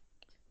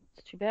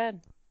 It's too bad.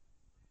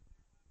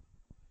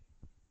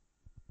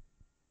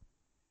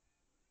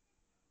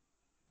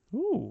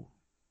 Ooh.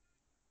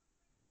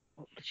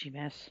 What did she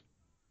miss?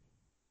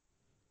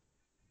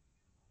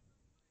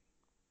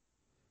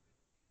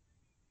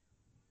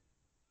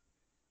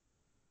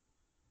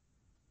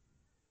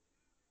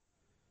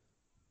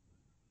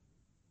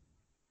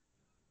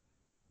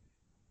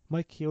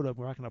 Mike Chioda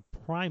rocking a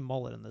prime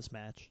mullet in this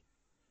match.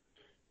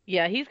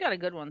 Yeah, he's got a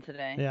good one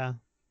today. Yeah.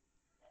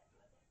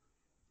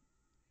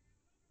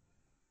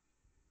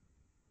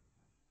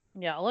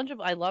 Yeah,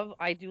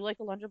 I do like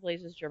Alundra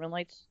Blaze's German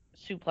Lights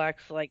suplex,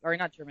 or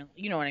not German,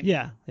 you know what I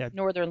mean? Yeah.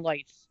 Northern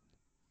Lights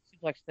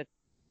suplex to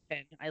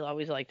 10. I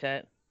always liked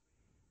it.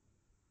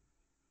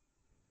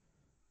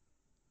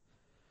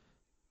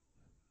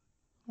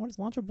 What is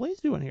Alundra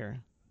Blaze doing here?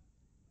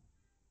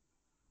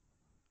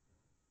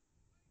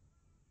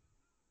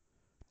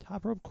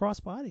 Top rope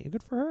crossbody.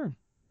 Good for her.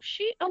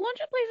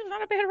 Alundra Blaze is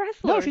not a bad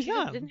wrestler. No, she's she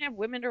not. Just didn't have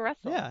women to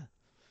wrestle. Yeah.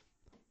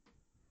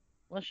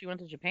 Unless she went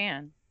to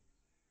Japan.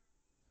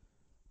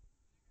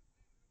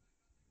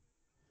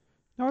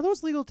 Now, are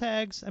those legal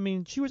tags? I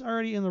mean, she was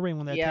already in the ring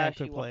when that tag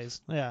took place.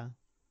 Yeah.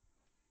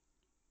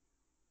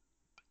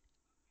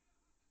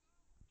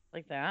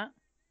 Like that?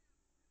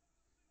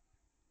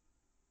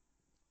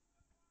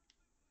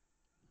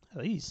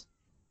 At least.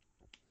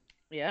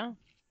 Yeah.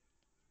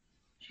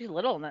 She's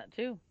little in that,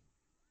 too.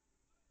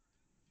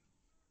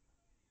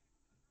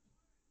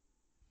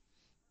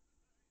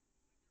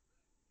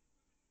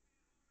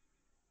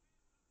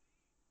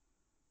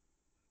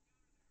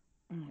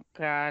 Oh,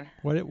 God.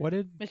 What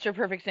did... Mr.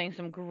 Perfect saying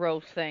some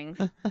gross things.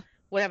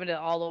 What happened to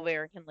All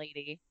American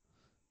Lady?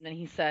 And then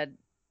he said,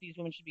 these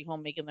women should be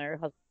home making their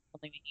husband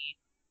something to eat.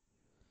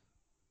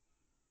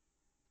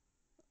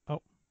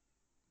 Oh.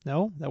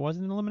 No? That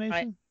wasn't an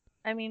elimination?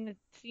 I mean, it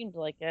seemed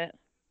like it.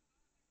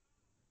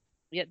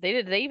 Yeah,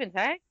 did they even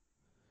tag?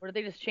 Or did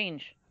they just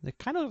change? They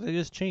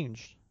just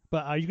changed.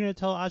 But are you going to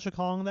tell Aja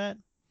Kong that?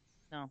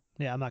 No.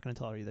 Yeah, I'm not going to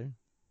tell her either.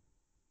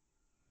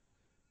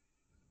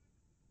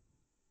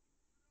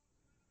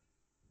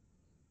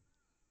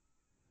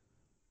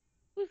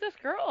 Who's this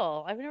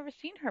girl? I've never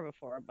seen her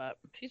before, but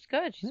she's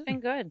good. She's Yeah. been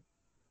good.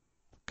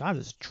 God,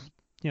 it's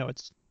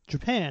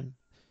Japan.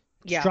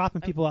 It's Yeah.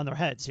 dropping people on their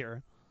heads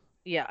here.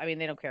 Yeah, I mean,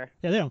 they don't care.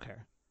 Yeah, they don't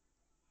care.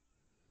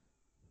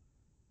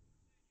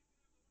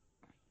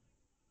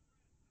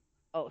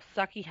 Oh,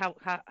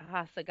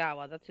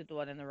 Hasagawa. That's who the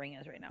one in the ring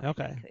is right now, I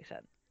Okay. think they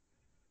said.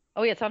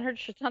 Oh, yeah, it's on her,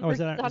 it's on Oh, her, is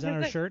that on on her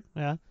her thing. shirt?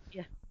 Yeah.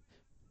 Yeah.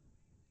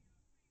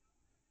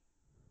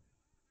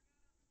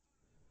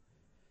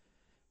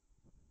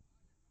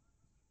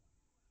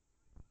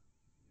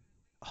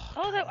 Oh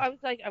Oh, that God. I was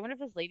like, I wonder if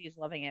this lady's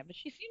loving it, but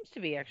she seems to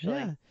be actually.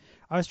 Yeah.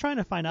 I was trying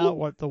to find out Ooh,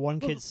 what the one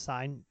ooh. kid's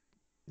sign.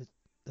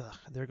 Ugh,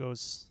 there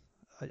goes.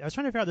 I was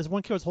trying to figure out this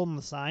one kid was holding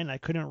the sign. I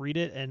couldn't read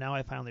it, and now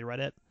I finally read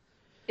it.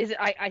 Is it?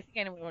 I think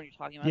I know what you're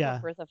talking about. Is that Yeah.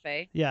 Bertha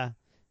Faye? Yeah.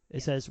 It Yeah.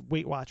 says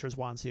Weight Watchers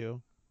wants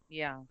you.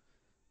 Yeah.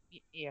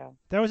 Yeah.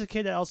 There was a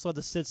kid that also had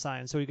the sit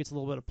sign, so he gets a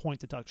little bit of point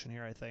deduction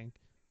here, I think.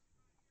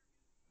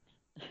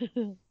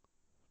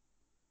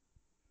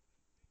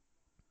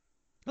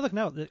 Oh, look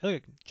now,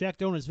 look, Jack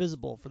Doan is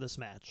visible for this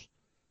match.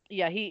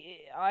 Yeah,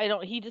 I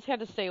don't, he just had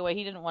to stay away.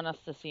 He didn't want us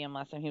to see him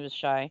last time. He was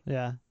shy.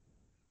 Yeah.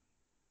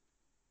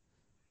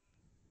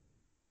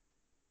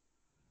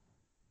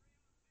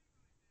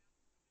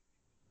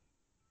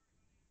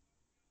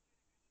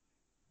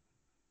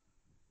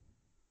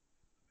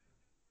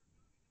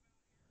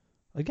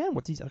 Again,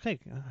 what these? Okay,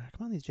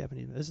 come on, these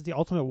Japanese. This is the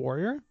Ultimate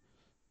Warrior.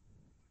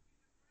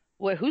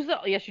 Wait, who's the,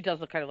 yeah, she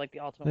does look kind of like the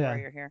Ultimate Yeah.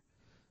 Warrior here.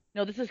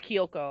 No, this is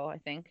Kyoko, I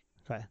think.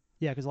 Okay.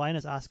 Yeah, because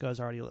Lioness Asuka is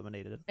already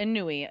eliminated.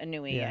 Anui,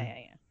 Yeah.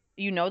 yeah.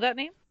 You know that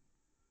name?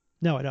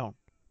 No, I don't.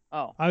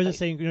 Oh, I was just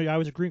saying. I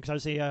was agreeing because I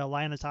was saying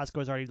Lioness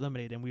Asuka is already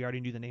eliminated, and we already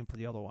knew the name for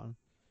the other one.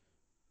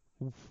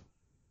 Oof.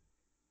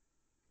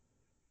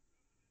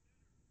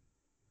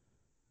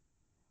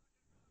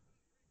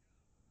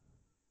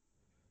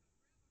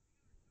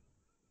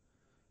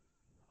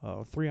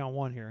 Oh,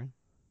 3-on-1 here.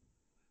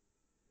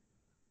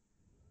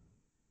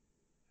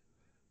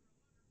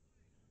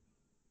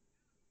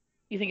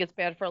 you think it's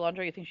bad for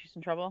Alundra? You think she's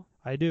in trouble?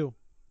 I do.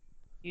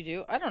 You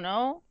do? I don't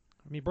know.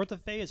 I mean, Bertha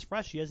Faye is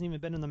fresh. She hasn't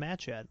even been in the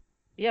match yet.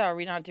 Yeah, are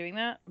we not doing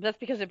that? That's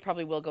because it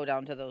probably will go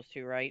down to those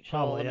two, right? She'll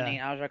Probably, yeah.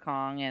 eliminate Aja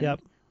Kong and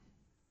Yep.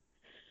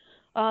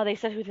 they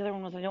said who the other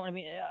one was. I don't want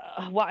to be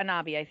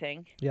Watanabe, I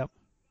think. Yep.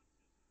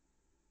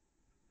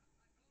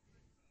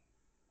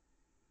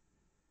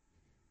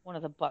 One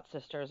of the butt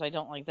sisters. I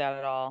don't like that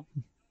at all.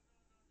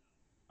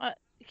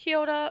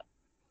 Kyoto.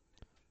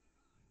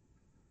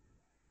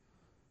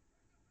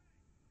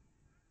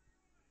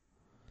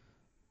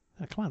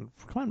 Come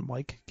on,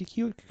 Mike. Get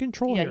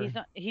control Yeah, here. he's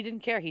not. He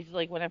didn't care. He's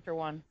like went after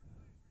one.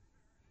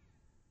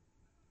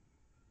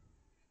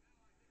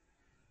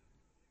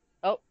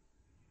 Oh,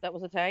 that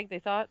was a tag. They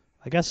thought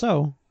I guess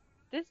so.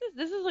 this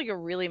is like a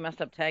really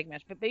messed up tag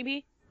match. But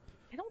baby,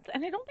 I don't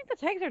think the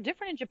tags are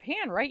different in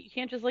Japan, right? You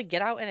can't just like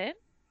get out and in.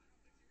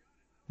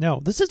 No,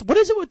 what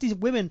is it with these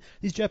women,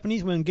 these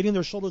Japanese women, getting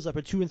their shoulders up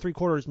at 2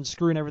 3/4 and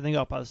screwing everything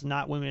up? Us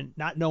not women,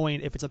 not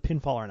knowing if it's a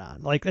pinfall or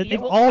not. Like Yeah, they've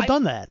well, all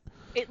done that.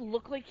 it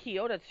looked like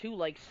Kyoto too,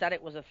 like said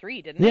it was a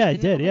 3, didn't it? Yeah, it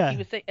Didn't did. look like Yeah, he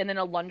was and then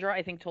Alundra,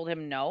 I think, told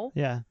him no.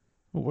 yeah.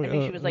 I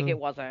think she was like, it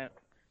wasn't.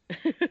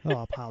 Oh,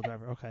 a pile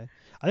driver. Okay.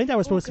 I think that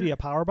was Oh, supposed to be a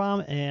power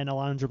bomb, and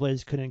Alondra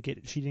Blaze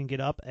she didn't get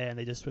up, and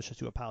they just switched it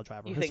to a pile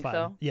driver. You It's think fine.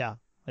 so? Yeah,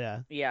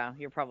 yeah. Yeah,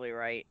 you're probably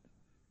right.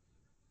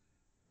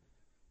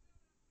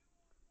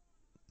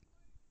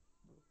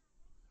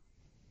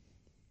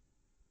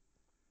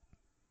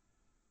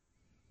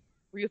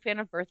 Were you a fan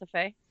of Bertha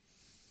Faye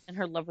and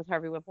her love with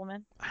Harvey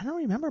Whippleman? I don't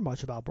remember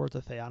much about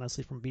Bertha Faye,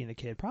 honestly, from being a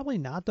kid. Probably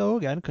not, though,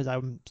 again, because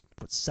I'm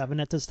 7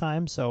 at this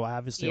time, so I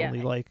obviously Yeah,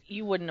 only like.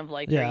 you wouldn't have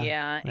liked her, Yeah,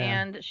 yeah. yeah.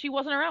 And she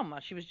wasn't around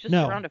much. She was just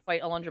No. around to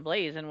fight Alundra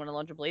Blaze, and when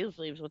Alundra Blaze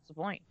leaves, what's the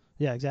point?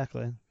 Yeah,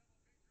 exactly.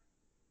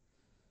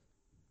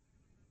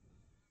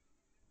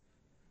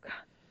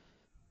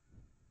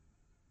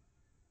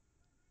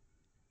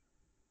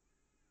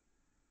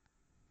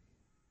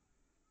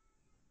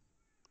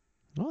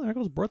 Oh, there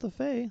goes Bertha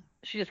Faye.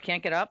 She just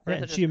can't get up. Yeah, Bertha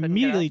and just she couldn't get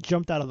immediately up.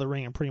 jumped out of the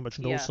ring and pretty much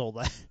Yeah. no-sold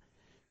that.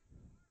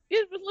 Yeah,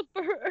 but look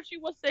for her. She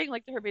was saying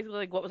like to her basically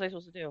like, what was I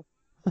supposed to do?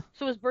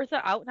 So is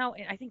Bertha out now?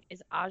 And I think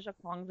is Aja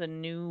Kong the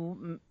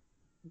new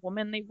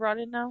woman they brought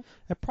in now?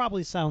 That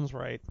probably sounds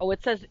right. Oh,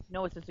 it says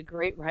no. It says a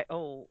great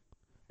Oh,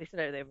 they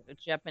said they have a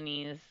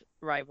Japanese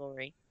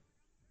rivalry.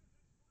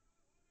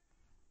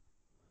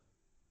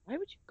 Why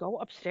would you go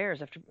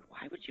upstairs after?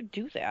 Why would you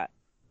do that?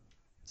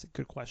 It's a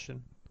good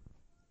question.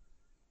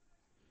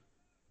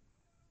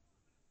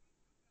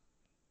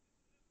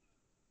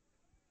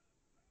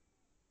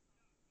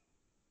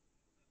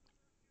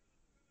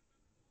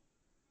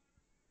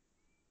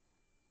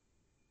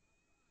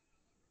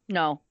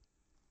 No.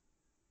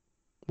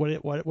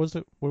 What was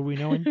it? What are we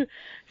knowing?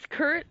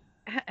 Kurt,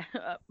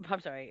 I'm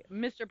sorry,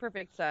 Mr.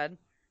 Perfect said,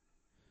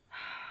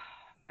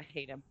 I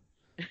hate him.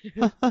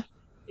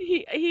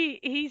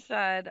 He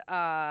said,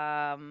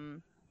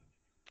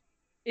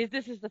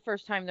 This is the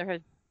first time there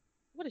has.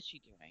 What is she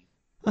doing?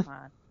 Come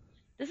on.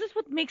 This is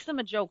what makes them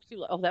a joke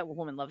too. Oh, that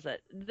woman loves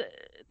it.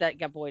 That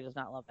guy boy does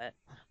not love it.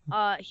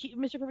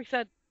 Mr. Perfect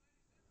said,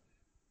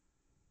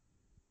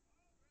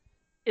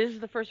 "This is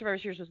the first Survivor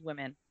Series with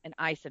women," and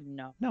I said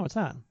no. No, it's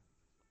not.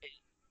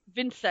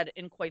 Vince said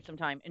in quite some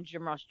time, and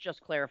Jim Ross just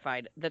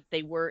clarified that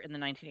they were in the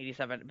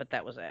 1987, but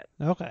that was it.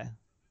 Okay.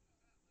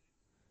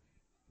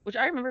 Which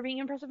I remember being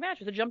an impressive match.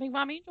 The Jumping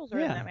Bomb Angels are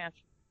in Yeah. that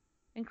match.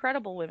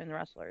 Incredible women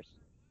wrestlers.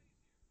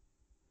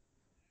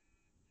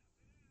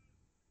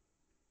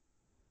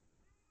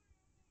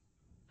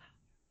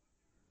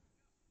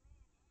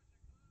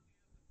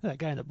 That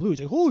guy in the blue is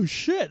like, holy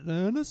shit,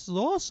 man, this is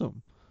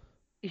awesome.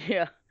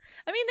 Yeah.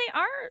 I mean, they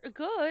are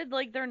good.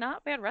 Like, they're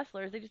not bad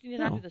wrestlers. They just need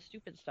to not do No. the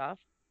stupid stuff.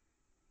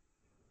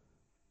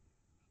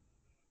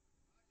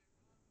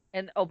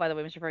 And, oh, by the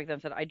way, Mr. Perfect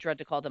then said, I dread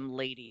to call them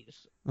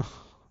ladies.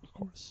 Of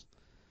course.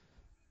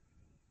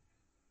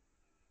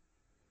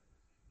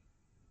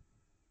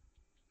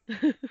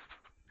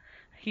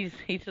 He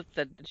just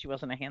said that she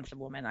wasn't a handsome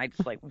woman. I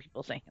just like when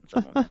people say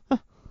handsome woman.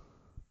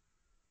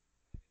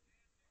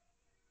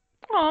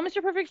 Oh,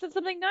 Mr. Perfect said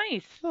something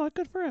nice. Oh,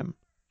 good for him.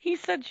 He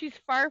said she's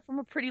far from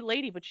a pretty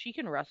lady, but she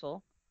can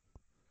wrestle.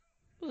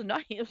 It was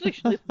nice. It was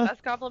actually the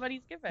best compliment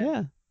he's given.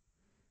 Yeah.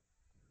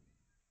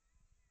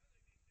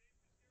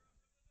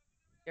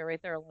 Yeah,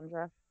 right there,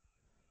 Alundra.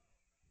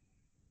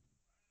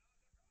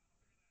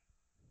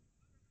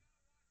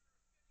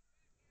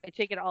 I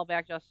take it all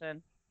back,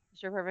 Justin.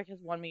 Mr. Perfect has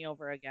won me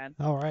over again.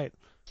 All right.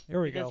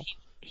 Here we Because go.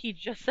 he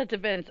just said to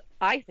Vince,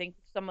 I think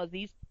some of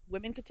these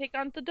women could take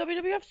on the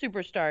WWF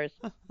superstars.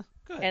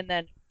 Good. And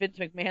then Vince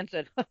McMahon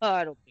said,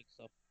 I don't think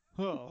so.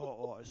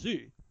 Oh, I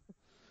see.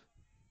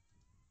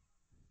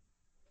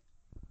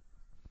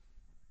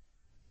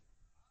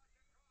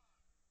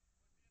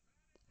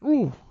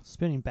 Ooh,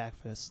 spinning back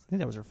fist. I think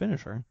that was her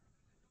finisher.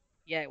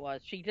 Yeah, it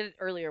was. She did it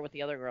earlier with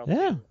the other girl,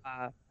 Yeah.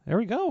 too. There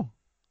we go.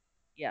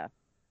 Yeah.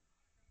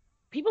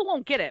 People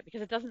won't get it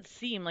because it doesn't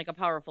seem like a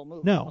powerful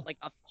move. No. But like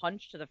a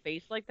punch to the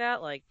face like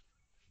that, like,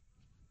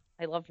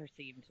 I loved her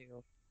theme,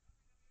 too.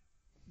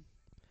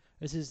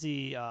 This is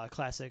the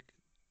classic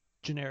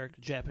generic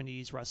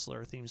Japanese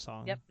wrestler theme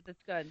song. Yep,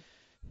 that's good.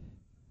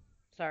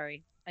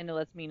 Sorry. I know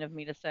that's mean of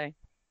me to say.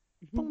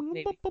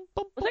 Maybe. What's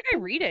that guy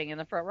reading in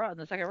the front row, in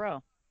the second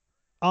row?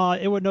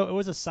 It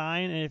was a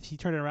sign, and if he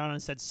turned it around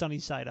and said "Sunny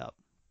Side Up,"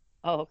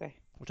 Oh, okay.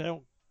 which I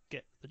don't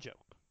get the joke.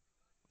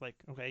 Like,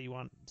 okay, you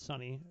want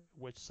sunny,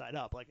 which side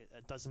up? Like,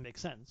 it doesn't make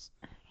sense.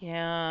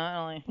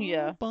 Yeah,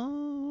 yeah.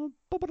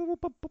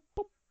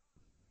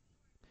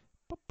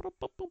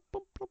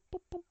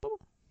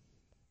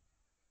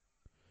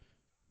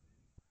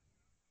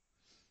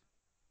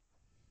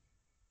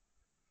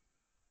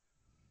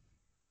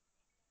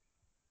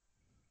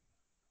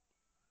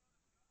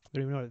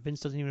 Don't even know. Vince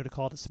doesn't even know to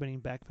call it a spinning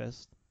back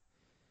fist.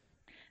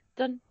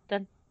 Dun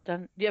dun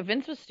dun. Yeah,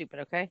 Vince was stupid.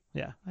 Okay.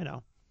 Yeah, I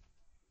know.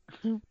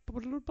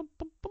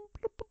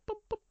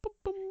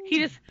 He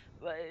just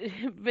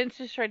Vince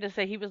just tried to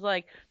say he was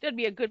like that'd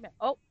be a good man.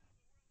 Oh,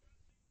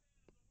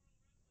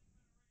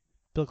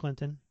 Bill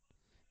Clinton.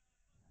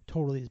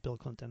 Totally is Bill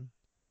Clinton.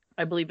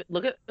 I believe it.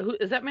 Look at who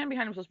is that man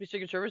behind him supposed to be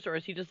Secret Service or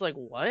is he just like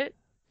what?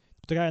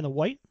 The guy in the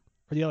white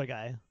or the other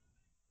guy?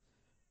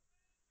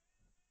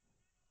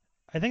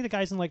 I think the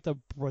guy's in like the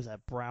was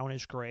that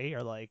brownish gray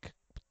or like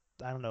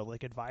I don't know,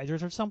 like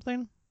advisors or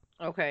something.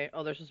 Okay.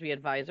 Oh, they're supposed to be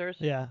advisors.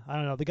 Yeah, I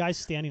don't know. The guy's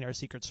standing there,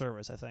 Secret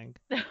Service, I think.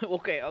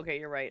 Okay. Okay.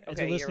 You're right. As Okay.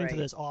 they're You're listening right.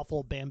 to this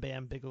awful Bam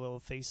Bam Bigelow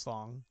face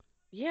song.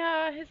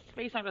 Yeah, his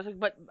face on doesn't.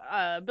 But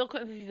Bill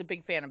Clinton says he's a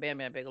big fan of Bam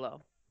Bam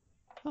Bigelow.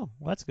 Oh,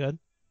 well, that's good.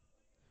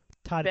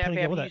 Todd Bam Pettigill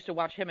Bam. with He that used to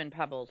watch him in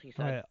Pebbles. He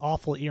said. right,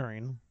 awful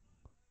earring.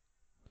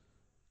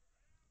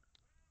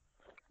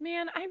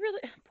 Man, I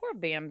really poor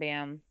Bam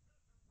Bam.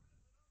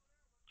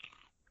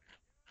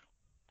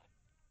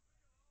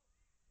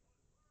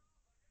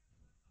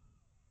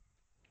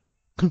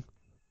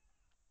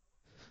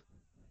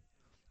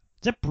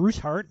 Is that Bruce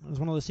Hart? Is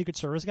one of the Secret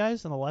Service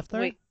guys on the left there?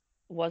 Wait,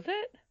 was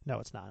it? No,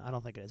 it's not. I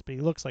don't think it is, but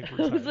he looks like I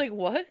Bruce was Hart. like,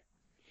 what?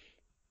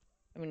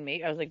 I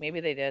mean, I was like, maybe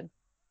they did.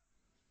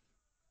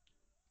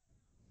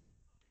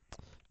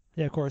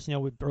 Yeah, of course,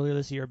 earlier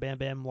this year, Bam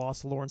Bam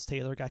lost to Lawrence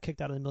Taylor, got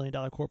kicked out of the $1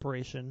 Million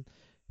Corporation,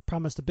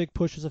 promised a big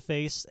push as a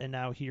face, and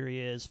now here he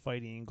is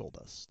fighting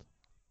Goldust.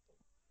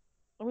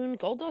 I mean,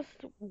 Goldust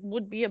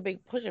would be a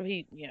big push if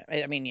he. Yeah,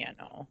 I mean, yeah,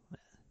 no.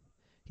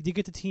 He did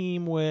get the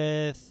team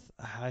with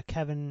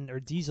Kevin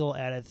or Diesel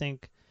at, I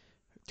think,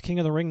 King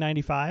of the Ring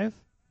 95.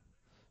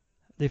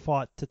 They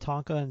fought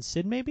Tatanka and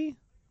Sid, maybe?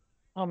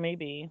 Oh,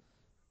 maybe.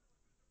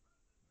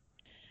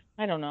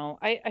 I don't know.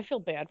 I feel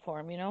bad for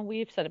him.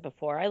 We've said it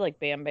before. I like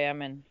Bam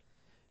Bam, and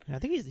And I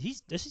think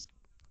he's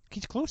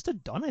close to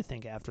done, I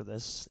think, after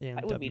this in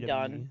I would be WWE.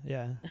 done.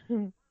 Yeah.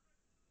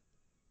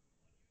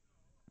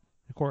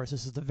 Of course,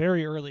 this is the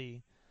very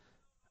early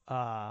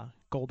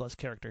Goldust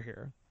character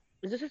here.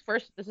 Is this his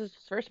first? This is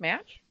his first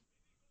match?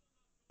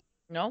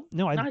 No,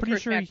 No, I'm not his pretty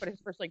first sure match, but his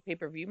first like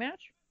pay-per-view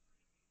match.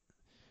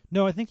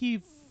 No, I think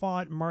he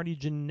fought Marty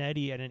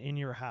Jannetty at an In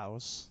Your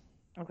House.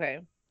 Okay.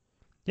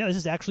 Yeah, this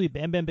is actually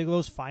Bam Bam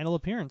Bigelow's final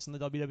appearance in the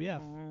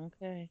WWF.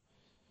 Okay.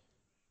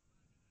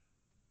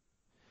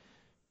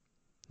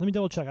 Let me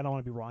double check. I don't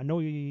want to be wrong. I know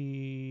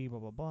he blah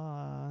blah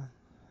blah.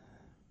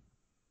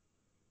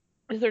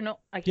 Is there no?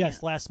 I can't.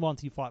 Yes, last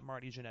month he fought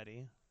Marty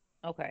Jannetty.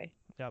 Okay.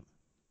 Yep.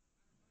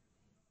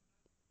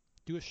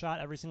 Do a shot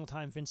every single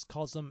time Vince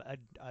calls them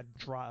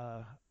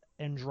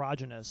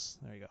androgynous.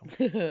 There you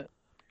go.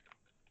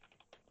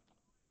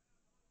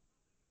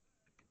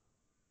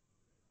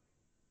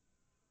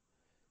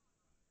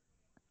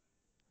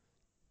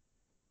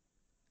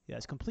 Yeah,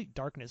 his complete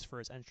darkness for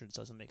his entrance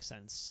doesn't make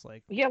sense.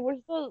 Like, yeah,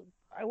 where's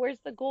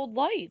the gold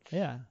lights?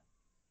 yeah.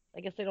 I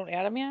guess they don't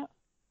add them yet.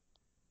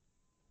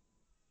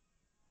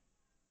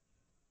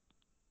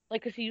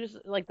 Like, 'cause he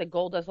uses like the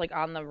Goldust like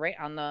on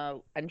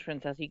the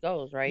entrance as he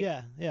goes, right?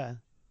 Yeah, yeah.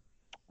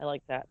 I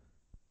like that.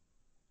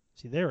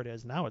 See, there it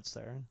is. Now it's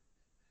there.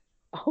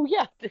 Oh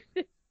yeah.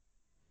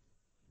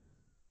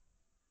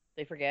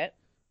 They forget.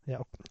 Yeah.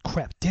 Oh,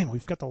 crap. Damn,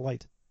 we've got the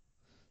light.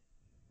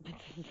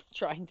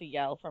 Trying to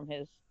yell from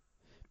his.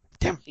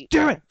 Damn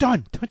it!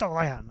 Done! Put the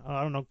light on.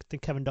 I don't know. I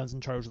think Kevin Dunn's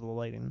in charge of the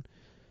lighting.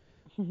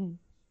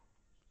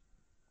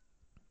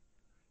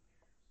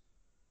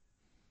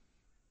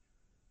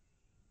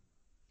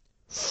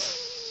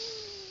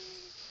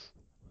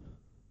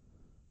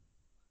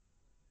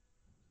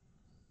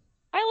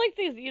 I like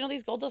these.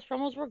 These Goldust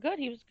promos were good.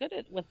 He was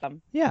good with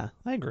them. Yeah,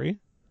 I agree.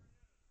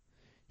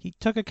 He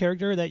took a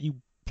character that you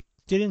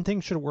didn't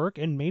think should work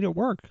and made it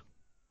work.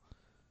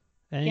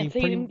 And Can't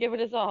say he didn't give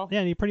it his all. Yeah,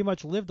 and he pretty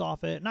much lived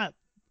off it.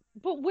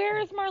 But where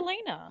is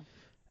Marlena?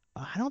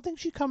 I don't think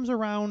she comes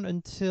around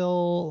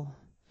until.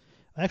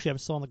 Actually, I'm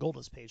still on the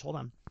Goldust page. Hold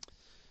on.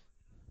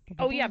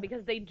 Oh yeah,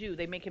 because they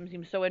make him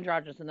seem so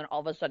androgynous, and then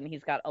all of a sudden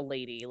he's got a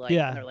lady. Like,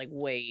 yeah. And they're like,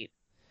 wait.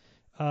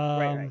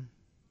 Right.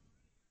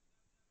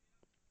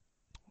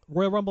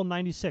 Royal Rumble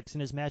 '96 in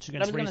his match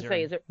against Razor. I was gonna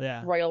say, is it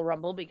Royal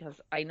Rumble? Because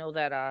I know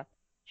that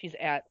she's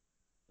at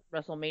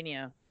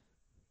WrestleMania.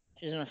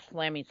 She's in a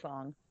Slammy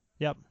song.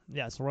 Yep.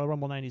 Yeah. So Royal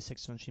Rumble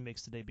 '96 when she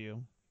makes the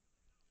debut.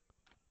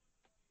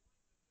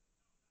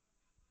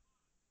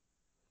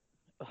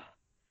 Of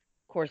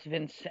course,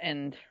 Vince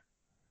and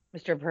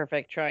Mr.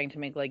 Perfect trying to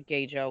make like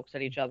gay jokes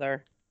at each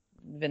other.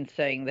 Vince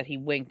saying that he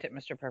winked at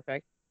Mr.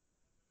 Perfect.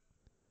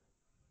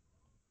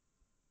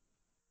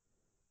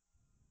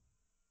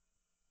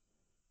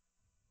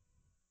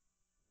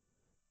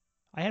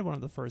 I had one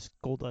of the first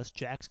Goldust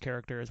Jax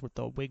characters with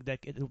the wig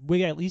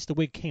at least the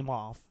wig came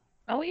off.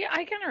 Oh yeah,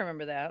 I kind of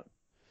remember that.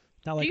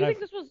 Not like Do you think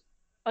this was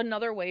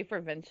another way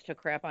for Vince to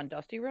crap on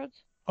Dusty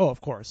Rhodes? Oh,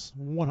 of course,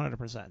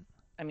 100%.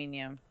 I mean,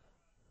 yeah.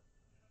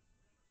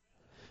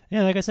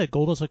 Yeah, like I said,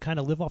 Goldust would kind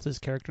of live off this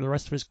character the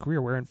rest of his career,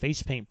 wearing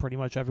face paint pretty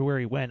much everywhere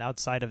he went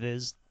outside of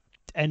his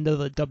end of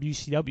the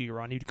WCW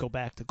run. He'd go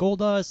back to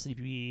Goldust. He'd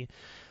be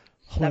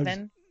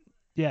 7.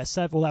 Yeah,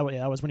 7. Well,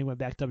 that was when he went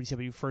back to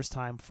WCW first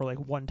time for like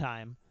one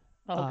time.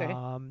 Oh, okay.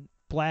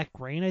 Black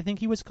Rain, I think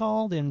he was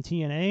called in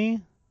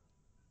TNA.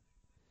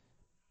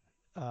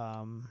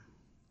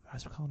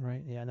 That's called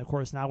right. Yeah, and of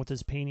course now with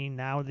his painting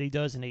now that he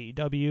does in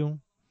AEW.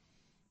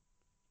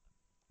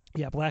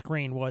 Yeah, Black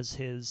Rain was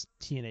his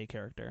TNA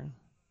character.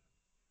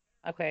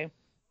 Okay.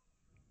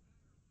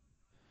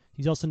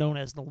 He's also known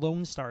as the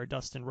Lone Star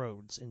Dustin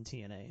Rhodes in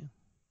TNA.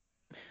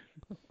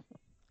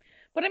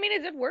 But I mean,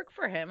 it did work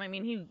for him. I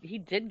mean, he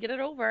did get it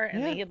over,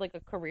 and he had like a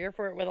career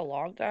for it with a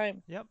long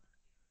time. Yep.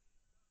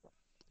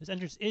 His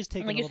entrance is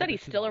taking. Like you said,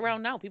 he's still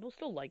around now. People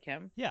still like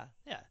him. Yeah,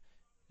 yeah.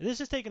 This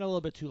is taking a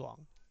little bit too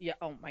long. Yeah.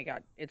 Oh my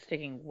God, it's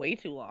taking way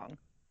too long.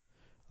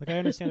 Like I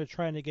understand they're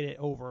trying to get it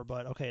over,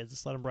 but okay,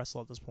 just let him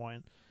wrestle at this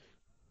point.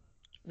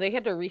 They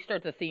had to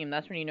restart the theme.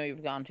 That's when you know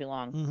you've gone too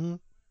long. Mm-hmm.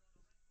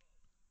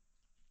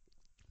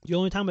 The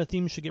only time a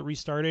theme should get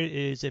restarted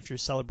is if you're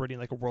celebrating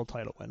like a world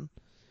title win.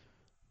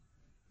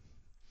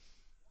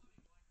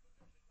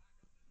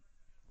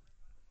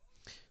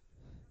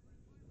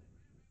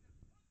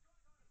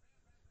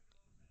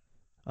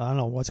 I don't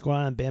know what's going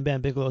on in Bam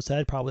Bam Bigelow's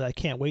head. Probably I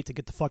can't wait to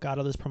get the fuck out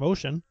of this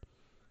promotion.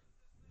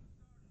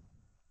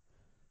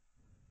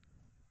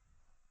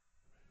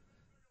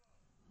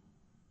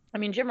 I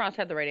mean, Jim Ross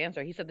had the right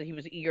answer. He said that he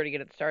was eager to get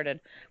it started,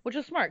 which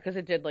is smart because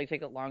it did like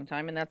take a long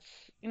time, and that's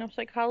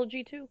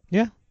psychology too.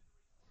 Yeah. Do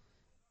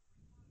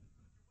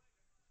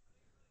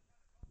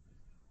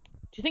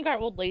you think our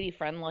old lady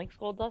friend likes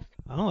Goldust?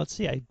 I don't know. Let's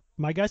see.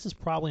 My guess is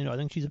probably no. I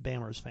think she's a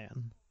Bammers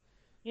fan.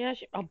 Yeah.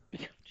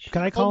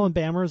 Can I call him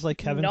Bammers like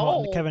Kevin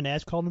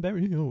Nash called him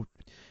Bammers?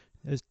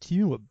 There's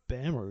team with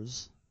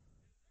Bammers.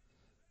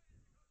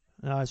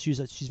 She's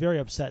very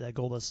upset that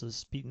Goldust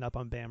is beating up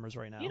on Bammers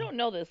right now. You don't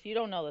know this.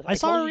 I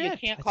saw her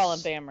react. You can't call him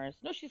Bammers.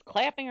 No, she's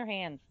clapping her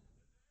hands.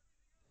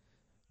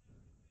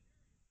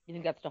 You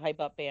think that's to hype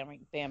up Bam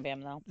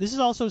Bam though? This is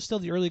also still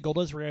the early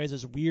Goldust where he has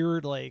this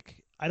weird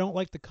I don't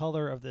like the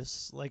color of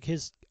this. Like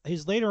his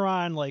later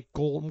on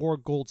more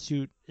gold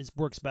suit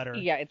works better.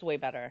 Yeah, it's way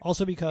better.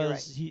 Also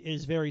because he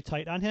is very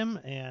tight on him,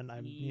 and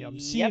I'm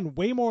seeing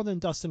way more than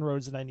Dustin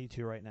Rhodes than I need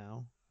to right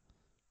now.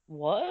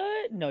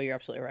 What? No, you're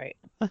absolutely right.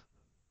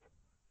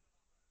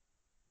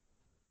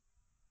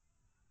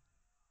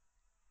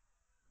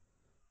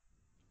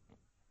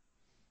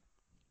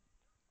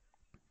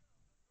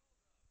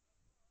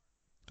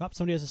 Oh,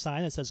 somebody has a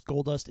sign that says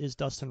Goldust is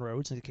Dustin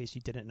Rhodes, in case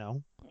you didn't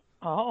know.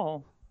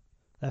 Oh.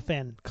 That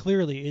fan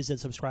clearly is a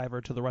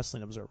subscriber to the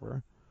Wrestling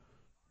Observer.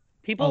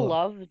 People Although,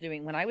 love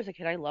doing. When I was a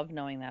kid, I loved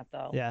knowing that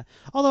though. yeah.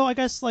 Although I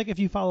guess like if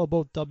you follow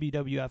both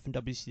WWF and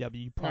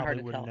WCW, you Not hard probably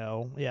to wouldn't tell.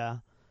 know. Yeah.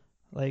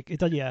 Like it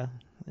does. Yeah.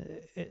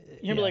 You'd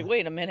be Yeah. like,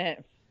 wait a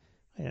minute.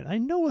 And I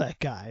know that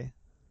guy.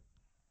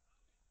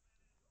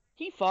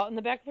 He fought in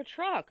the back of a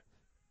truck.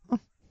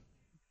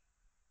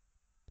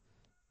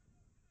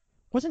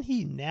 Wasn't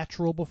he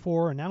natural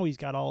before, and now he's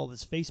got all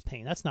this face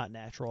paint? That's not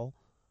natural.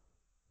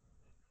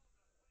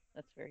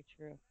 That's very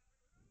true.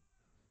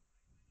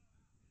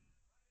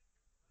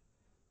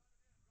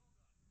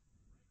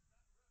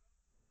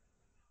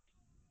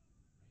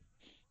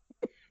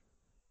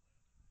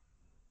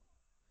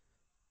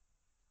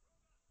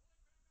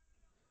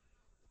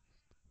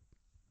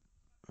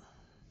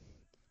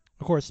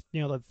 Of course,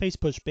 the face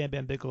push Bam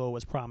Bam Bigelow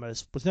was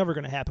promised was never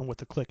going to happen with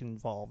the Click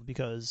involved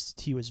because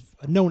he was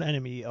a known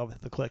enemy of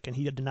the Click, and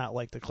he did not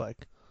like the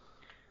Click.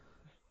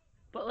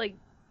 But like,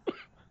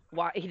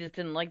 why he just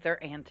didn't like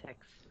their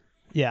antics.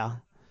 Yeah.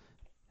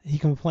 He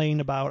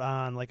complained about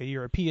on like a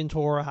European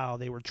tour how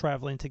they were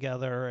traveling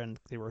together and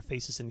they were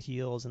faces and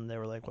heels, and they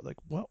were like,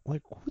 what,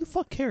 like who the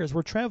fuck cares?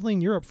 We're traveling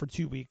Europe for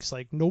 2 weeks.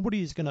 Like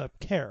nobody's gonna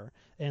care,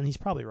 and he's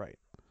probably right.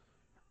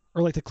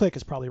 Or like the Click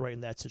is probably right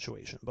in that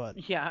situation,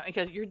 but Yeah,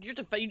 because you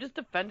just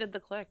defended the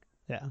click.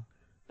 yeah,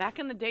 Back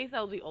in the day,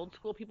 though, the old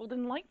school people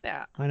didn't like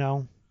that. I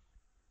know.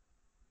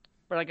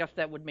 But I guess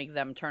that would make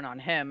them turn on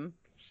him.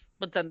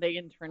 But then they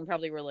in turn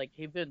probably were like,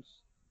 "Hey Vince,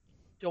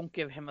 don't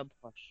give him a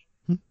push."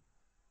 Hmm.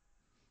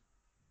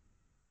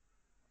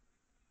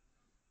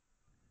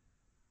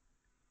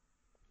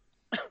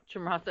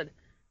 Jim Ross said,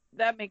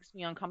 "That makes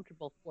me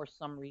uncomfortable for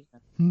some reason."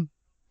 Hmm.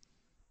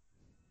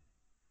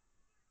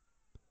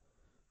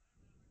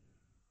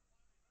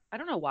 I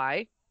don't know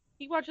why.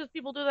 He watches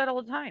people do that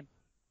all the time.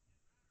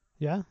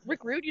 Yeah,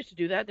 Rick Rude used to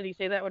do that. Did he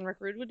say that when Rick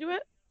Rude would do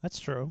it? that's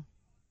true.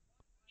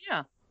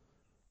 Yeah.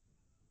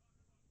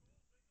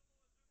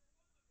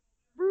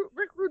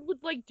 Rick Rude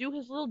would like do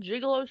his little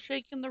gigolo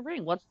shake in the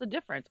ring. What's the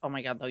difference? Oh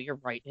my god, though, you're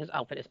right. His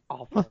outfit is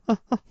awful.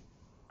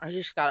 I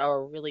just got a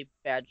really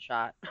bad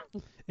shot.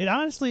 It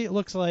honestly it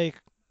looks like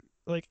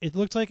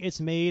it's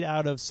made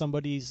out of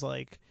somebody's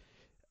like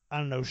I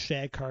don't know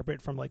shag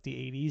carpet from like the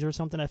 80s or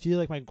something. I feel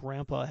like my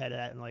grandpa had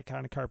that and like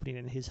kind of carpeting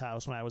in his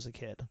house when I was a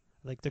kid,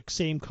 like the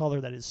same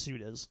color that his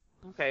suit is.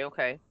 Okay,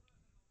 okay.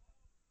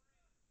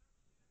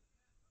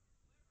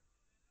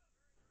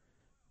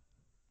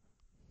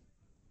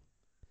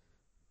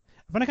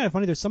 I find it kind of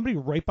funny. There's somebody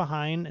right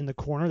behind in the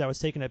corner that was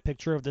taking a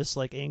picture of this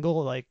like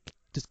angle, like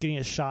just getting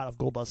a shot of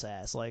Goldust's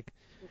ass. Like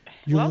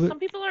you're, Well, li- some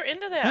people are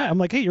into yeah, that. I'm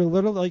like, hey, you're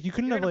literally like you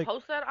couldn't You're have gonna like,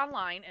 post that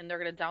online, and they're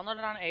gonna download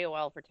it on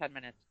AOL for 10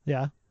 minutes.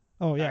 yeah,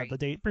 oh yeah, Sorry. the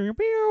date,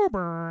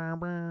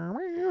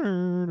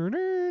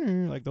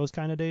 like those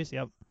kind of days.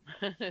 Yep.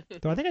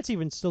 Though I think it's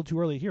even still too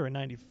early here in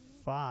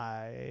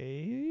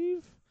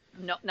 '95.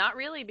 No, not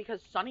really,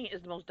 because Sunny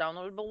is the most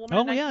downloadable woman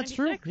in Oh yeah, it's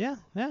true. 1996. Yeah,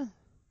 yeah.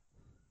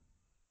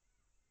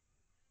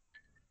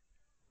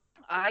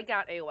 I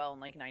got AOL in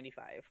like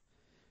 95.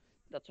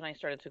 That's when I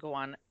started to go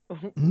on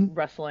Mhm.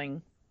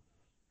 wrestling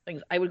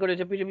things. I would go to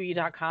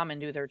WWE.com and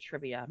do their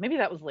trivia. Maybe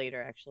that was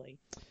later, actually.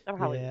 That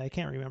probably was Yeah, I later.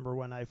 can't remember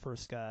when we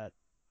first got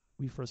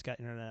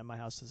internet at my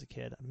house as a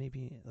kid.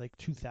 Maybe like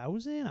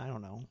 2000. I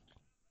don't know.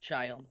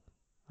 Child.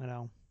 I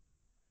know.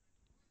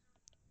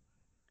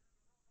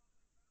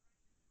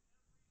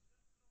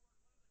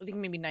 I think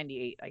maybe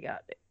 98 I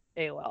got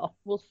AOL.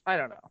 I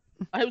don't know.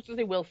 I was going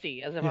to say we'll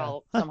see, as if Yeah.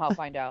 I'll somehow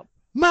find out.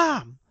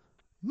 Mom,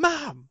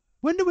 mom,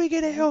 when do we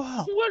get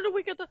AOL? Where do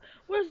we get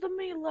where's the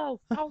meatloaf?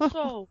 How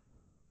so?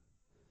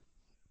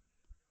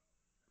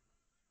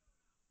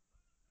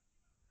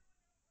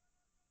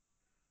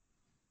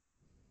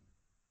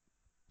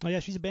 Oh yeah,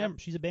 she's a Yep. bam.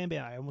 She's a bam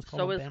bam. I almost called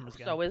So him is Bammers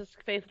again. so is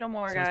Faith No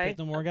More So is guy. Faith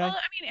No More Well, guy.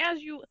 I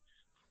mean,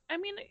 I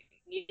mean,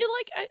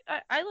 you like,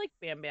 I like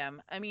Bam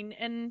Bam. I mean,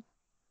 and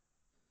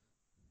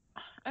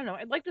I don't know.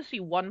 I'd like to see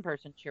one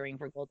person cheering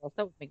for Goldust.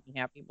 That would make me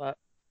happy. But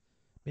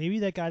Maybe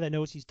that guy that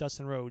knows he's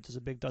Dustin Rhodes is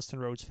a big Dustin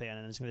Rhodes fan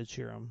and is going to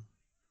cheer him.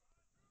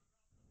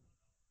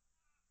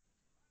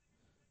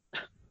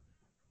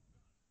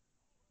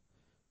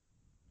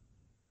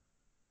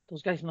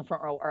 those guys in the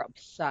front row are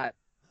upset.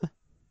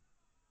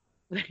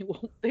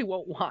 They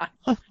won't watch.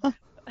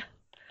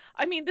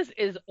 I mean, this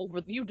is over.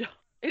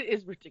 It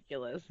is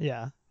ridiculous.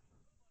 Yeah.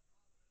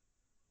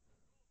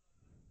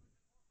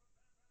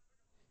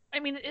 I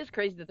mean, it is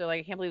crazy that they're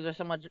like, I can't believe there's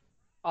so much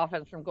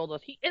offense from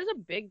Goldust. He is a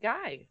big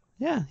guy.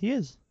 Yeah, he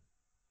is.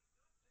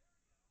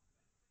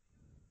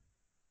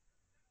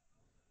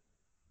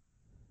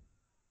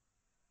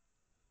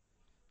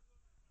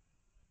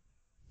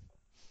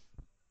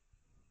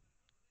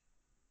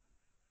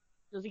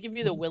 Does he give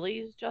you the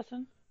willies,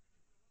 Justin?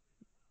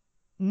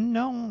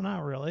 No,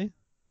 not really.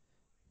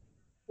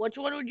 Which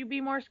one would you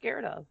be more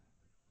scared of?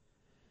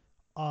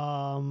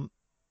 Um,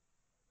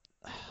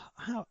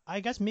 I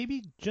guess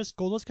maybe just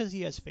Goldust because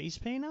he has face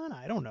paint on.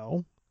 I don't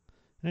know,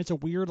 and it's a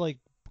weird like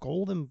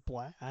gold and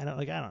black. I don't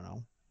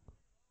know.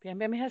 Bam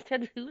Bam has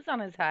tattoos on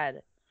his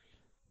head.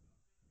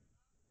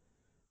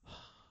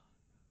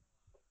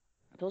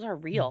 Those are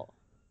real.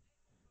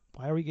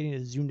 Why are we getting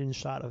a zoomed in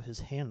shot of his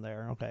hand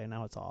there? Okay,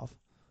 now it's off.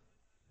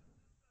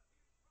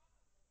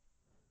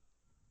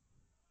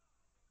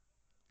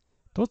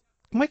 Those,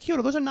 Mike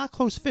Kyoto, those are not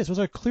closed fists. Those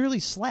are clearly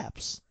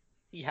slaps.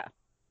 Yeah.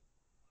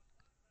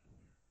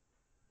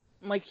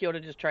 Mike Kyoto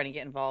just trying to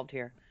get involved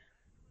here.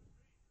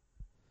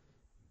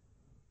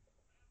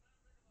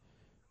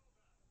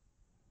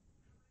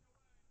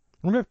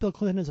 I wonder if Bill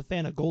Clinton is a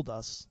fan of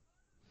Goldust.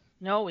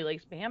 No, he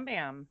likes Bam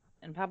Bam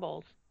and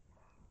Pebbles.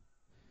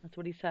 That's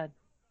what he said.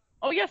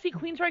 Oh, yeah, see,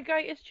 Queen's Right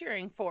Guy is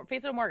cheering for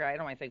Faith No More Guy. I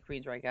don't want to say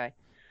Queen's Right Guy.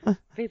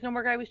 Faith No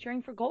More Guy was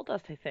cheering for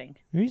Goldust, I think.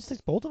 Maybe he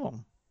sticks both of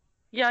them.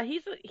 Yeah,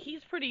 he's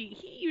pretty.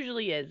 He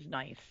usually is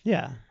nice.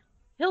 Yeah.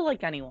 He'll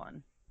like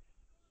anyone.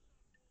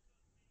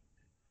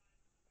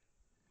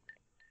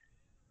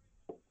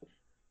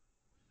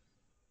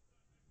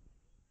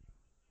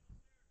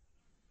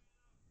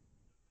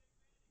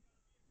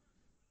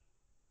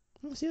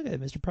 See, look at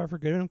Mr.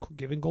 Perfect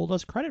giving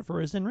Goldust credit for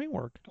his in-ring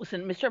work.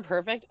 Listen, Mr.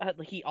 Perfect,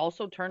 he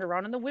also turned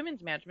around in the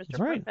women's match. Mr. That's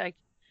right. Perfect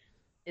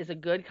is a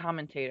good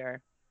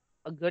commentator,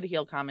 a good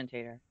heel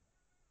commentator.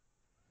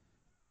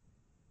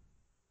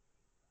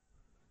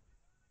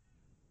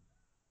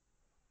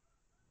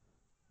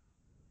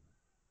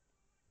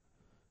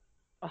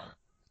 Ugh,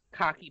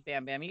 cocky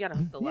Bam Bam. You gotta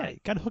hook the Yeah, leg.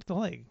 you gotta hook the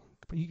leg.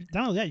 But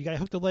not only that, you gotta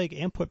hook the leg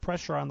and put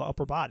pressure on the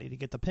upper body to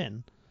get the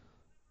pin.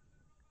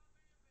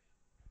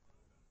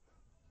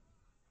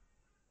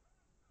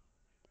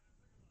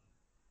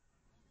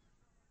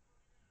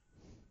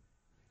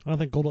 I don't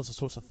think Goldust is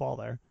supposed to fall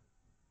there.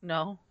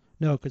 No.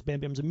 No, because Bam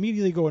Bam's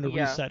immediately going to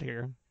Yeah. reset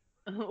here.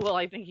 Well,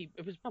 I think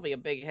it was probably a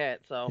big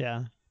hit, so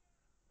Yeah.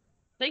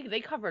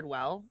 they covered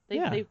well. They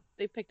Yeah.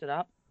 they picked it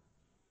up.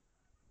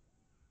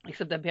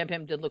 Except that Bam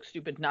Bam did look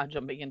stupid not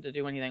jumping in to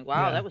do anything.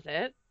 Wow, Yeah. that was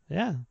it.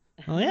 Yeah.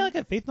 Oh yeah, look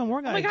at Faith No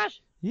More guy. Oh my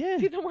gosh, Yeah.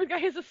 Faith No More Guy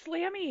has a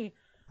slammy.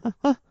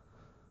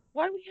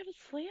 Why do we have a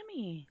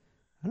slammy?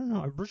 I don't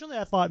know. Originally,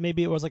 I thought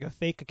maybe it was like a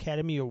fake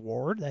Academy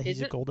Award that he's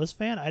Is a it? Goldust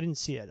fan. I didn't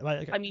see it.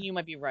 I mean, you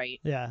might be right.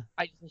 Yeah.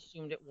 I just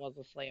assumed it was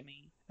a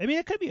slammy. I mean,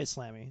 it could be a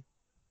Slammy.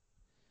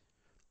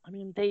 I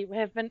mean, they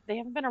haven't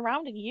been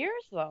around in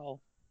years though,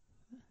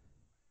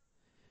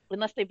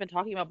 unless they've been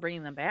talking about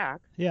bringing them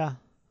back. Yeah.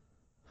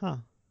 Huh.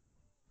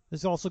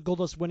 There's also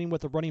Goldust winning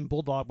with the running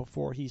bulldog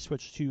before he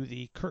switched to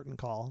the curtain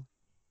call.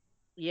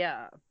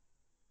 Yeah.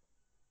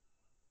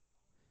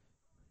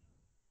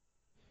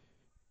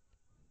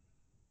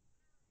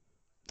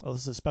 Oh,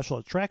 this is a special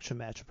attraction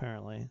match,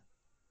 apparently.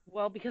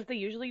 Well, because they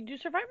usually do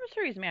Survivor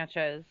Series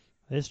matches.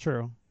 It's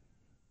true.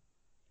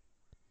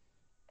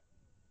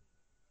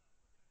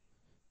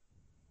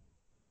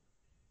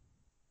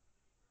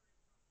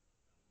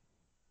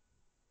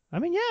 I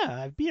mean,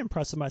 yeah, I'd be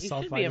impressed with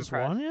myself if I just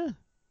won. Yeah.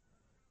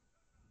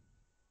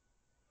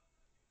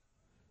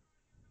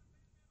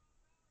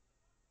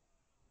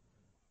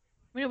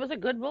 I mean, it was a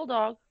good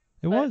bulldog.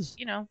 It but, was.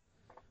 You know,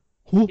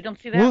 Who? you don't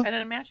see that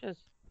in matches.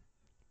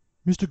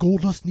 Mr.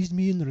 Goldust needs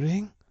me in the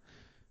ring.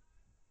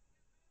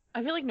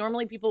 I feel like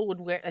normally people would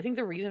wear. I think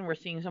the reason we're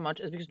seeing so much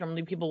is because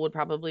normally people would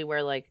probably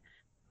wear like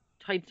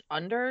tights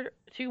under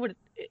too. But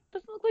it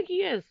doesn't look like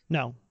he is.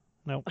 No.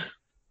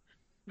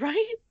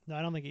 Right? No,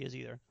 I don't think he is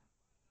either.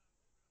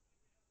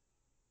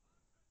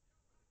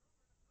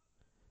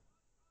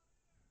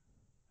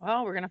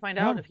 Well, we're gonna find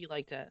out if he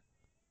liked it.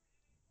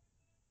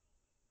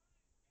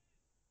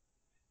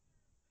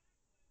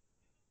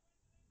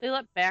 They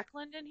let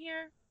Backlund in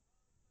here.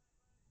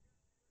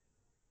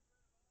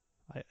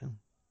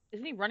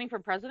 Isn't he running for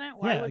president?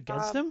 Why Yeah, would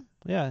against Bob... him?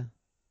 Yeah.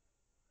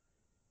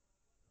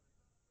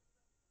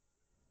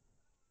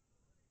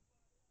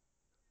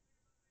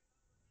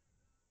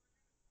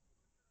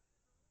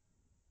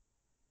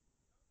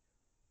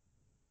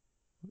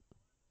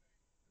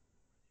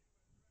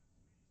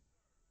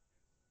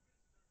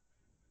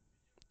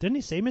 Didn't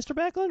he say Mr.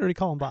 Backlund, or did he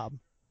call him Bob?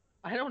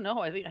 I don't know.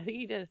 I think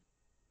he did.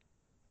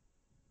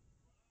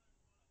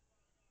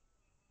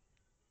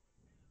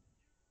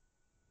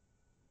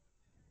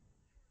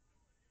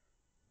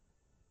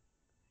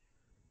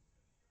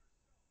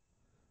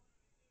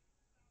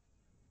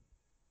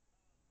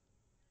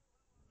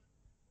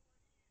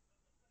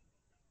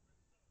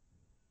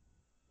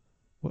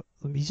 What?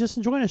 He's just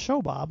enjoying a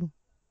show, Bob.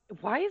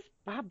 Why is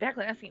Bob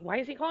Backlund asking? Why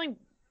is he calling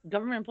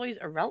government employees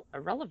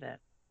irrelevant?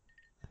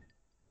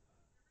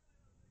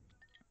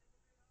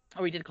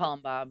 Oh, he did call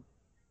him Bob.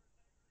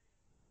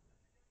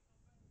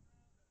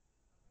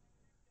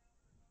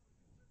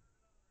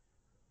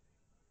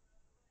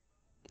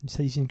 He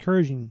said he's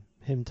encouraging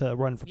him to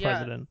run for Yeah.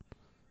 president.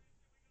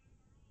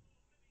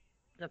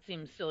 That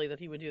seems silly that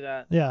he would do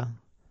that. Yeah.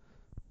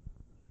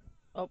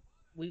 Oh,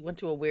 we went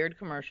to a weird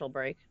commercial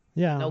break.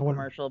 Yeah. No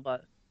commercial,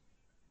 but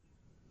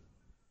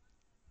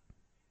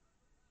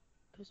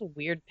That was a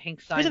weird pink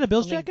Is sign. it a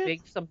Bills Something jacket?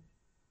 big.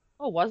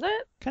 Oh, was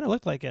it? Kind of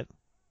looked like it.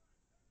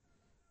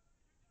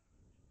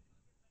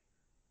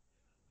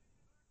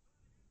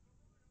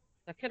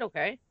 That kid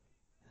okay?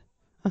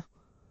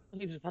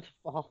 He was about to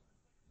fall.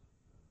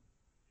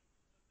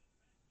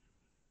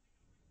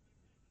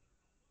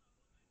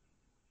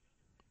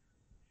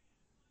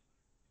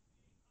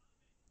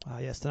 Ah,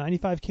 yes, the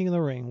 95 King of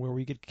the Ring, where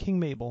we get King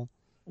Mabel.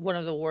 One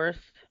of the worst,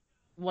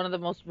 one of the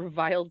most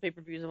reviled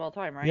pay-per-views of all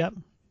time, right? Yep.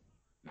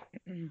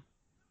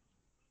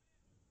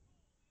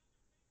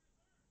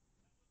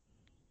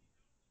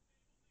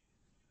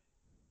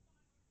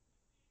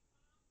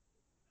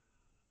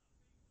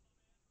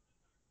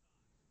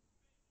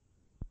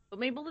 But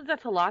Mabel did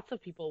that to lots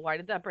of people. Why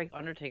did that break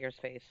Undertaker's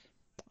face?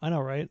 I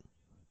know, right?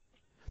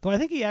 Though I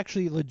think he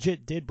actually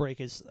legit did break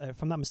his.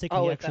 If I'm not mistaken,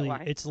 Oh, he is that actually.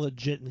 why? It's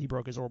legit. He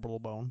broke his orbital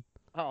bone.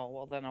 Oh,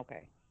 well then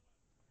okay.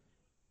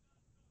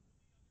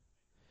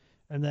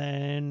 And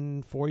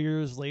then 4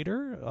 years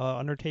later,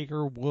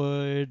 Undertaker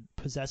would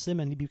possess him,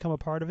 and he'd become a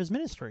part of his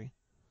ministry.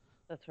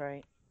 That's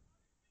right.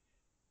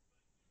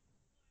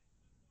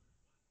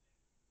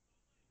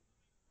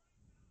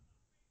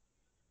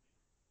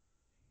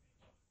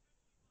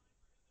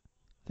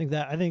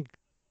 I think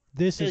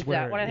this is Is that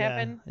where. what Yeah,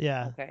 happened?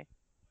 yeah. Okay.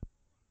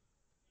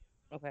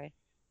 Okay.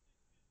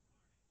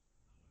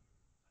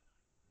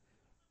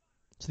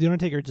 So the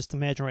Undertaker, just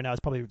imagine right now, is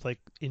probably like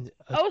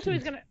Oh, so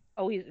he's gonna.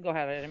 Oh, he's go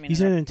ahead. I didn't mean to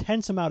he's in an interrupt.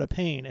 intense amount of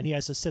pain, and he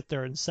has to sit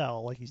there and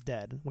sell like he's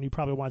dead when he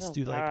probably wants Oh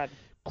to like God.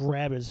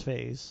 grab his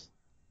face.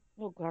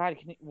 Oh God.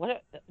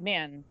 What a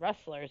man,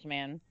 wrestlers,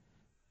 man.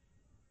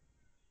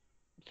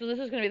 So this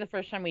is gonna be the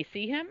first time we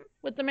see him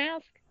with the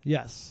mask.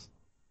 Yes.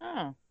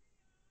 Oh,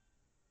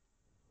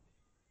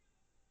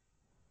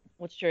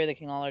 what's Jerry the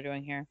King Lawler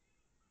doing here?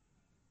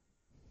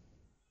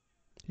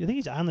 You think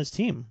he's on this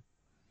team?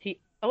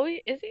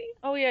 Is he?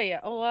 Oh yeah, yeah.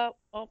 Oh,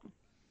 oh.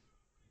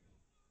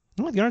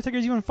 Oh, the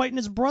Undertaker's even fighting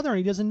his brother, and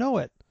he doesn't know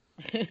it.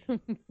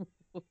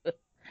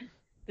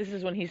 This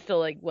is when he's still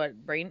like what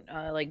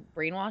like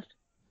brainwashed.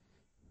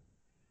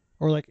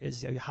 Or like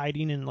is he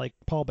hiding in like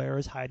Paul Bearer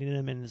is hiding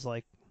him in his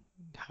like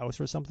house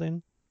or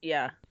something.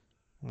 Yeah,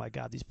 Oh my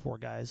God, these poor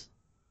guys.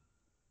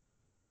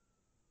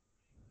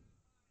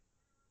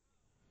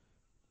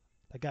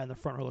 That guy in the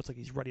front row looks like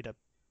he's ready to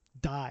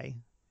die.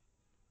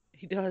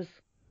 he does.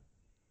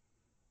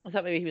 I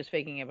thought maybe he was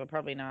faking it, but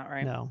probably not,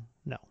 right? No,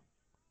 no.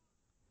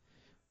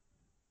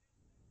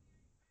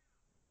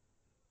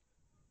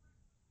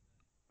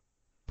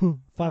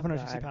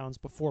 560 God. pounds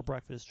before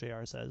breakfast,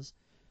 JR says.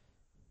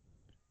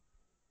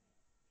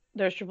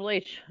 There's Triple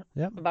H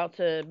Yep. about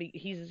to be.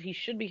 He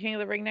should be King of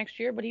the Ring next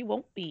year, but he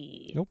won't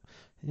be. Nope.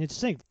 And it's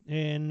sync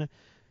in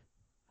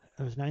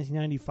it was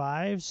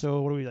 1995,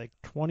 so what are we like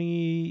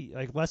 20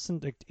 like less than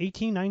like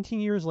 18 19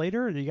 years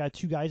later, you got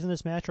two guys in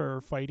this match are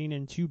fighting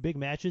in two big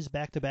matches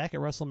back to back at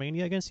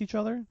WrestleMania against each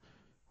other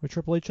with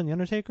Triple H and the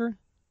Undertaker.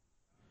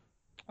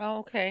 Oh,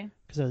 okay.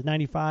 Because it was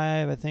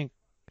 95, I think.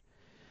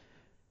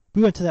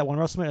 We went to that one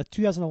WrestleMania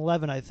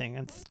 2011, I think,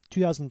 and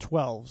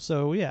 2012.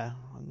 So yeah,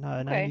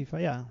 Okay.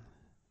 95, yeah.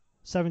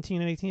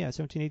 17 and 18, yeah,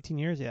 17, 18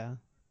 years, yeah.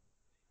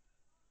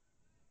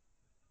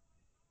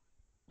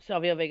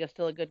 Salvio Vega's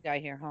still a good guy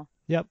here, huh?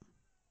 Yep.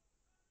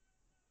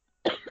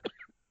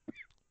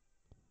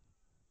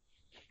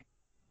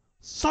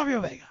 Savio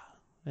Vega,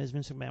 as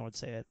Vince McMahon would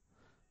say it.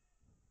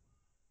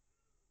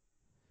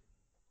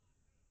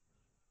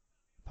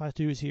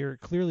 Fatu's here,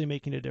 clearly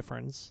making a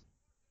difference.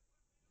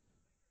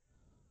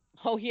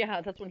 Oh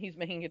yeah, that's when he's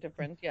making a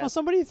difference. Well, Yes,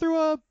 somebody threw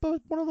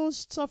one of those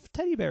stuffed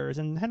teddy bears,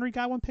 and Henry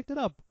got one, picked it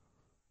up.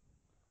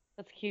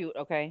 that's cute.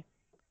 Okay.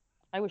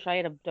 I wish I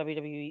had a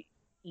WWE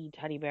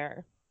teddy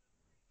bear.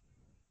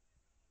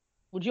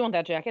 Would you want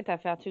that jacket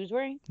that Fatu's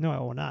wearing? No, I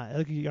will not.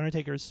 Look at the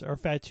Undertaker's or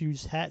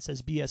Fatu's hat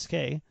says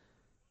BSK.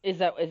 Is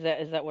that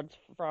what it's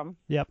from?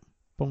 Yep.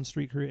 Bone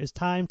Street Career. It's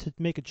time to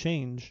make a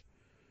change.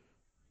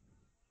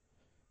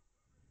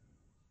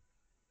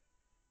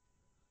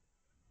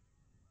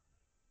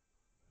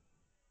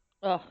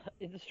 Ugh,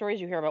 the stories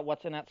you hear about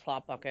what's in that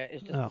slop bucket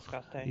is just Oh,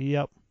 disgusting.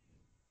 yep.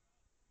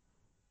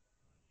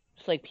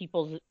 It's like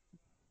people's.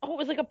 Oh, it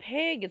was like a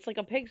pig. It's like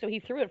a pig, so he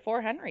threw it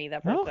for Henry.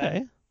 That person.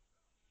 Okay.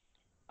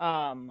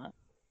 Um,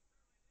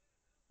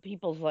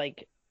 people's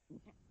like,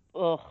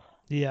 ugh,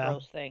 Yeah.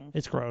 gross things.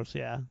 It's gross,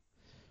 yeah.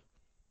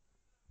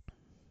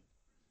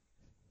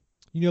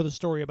 You know the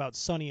story about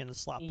Sonny and the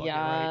slop bucket,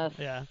 right?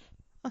 Yes.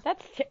 Yeah.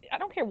 I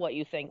don't care what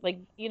you think. Like,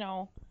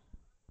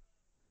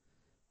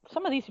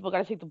 some of these people got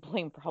to take the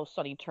blame for how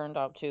Sonny turned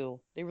out too.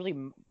 They really,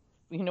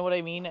 you know what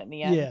I mean? In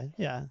the end, Yeah,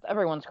 yeah.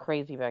 everyone's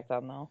crazy back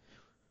then, though,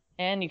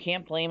 and you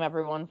can't blame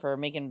everyone for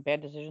making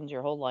bad decisions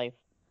your whole life.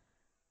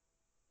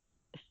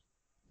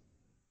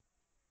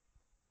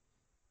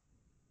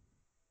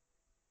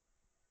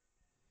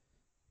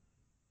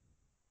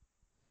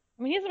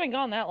 I mean, he hasn't been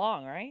gone that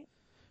long, right?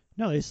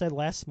 No, they said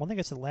last. I think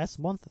I said last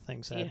month. The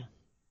thing said. Yeah.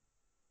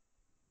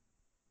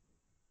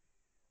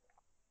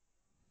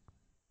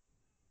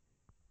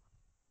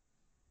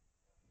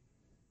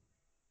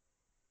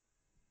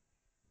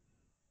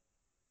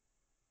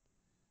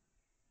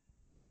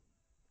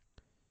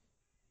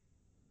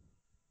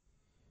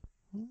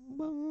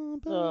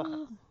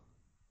 Ugh.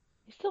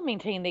 I still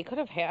maintain they could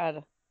have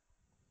had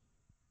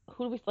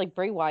who do we like?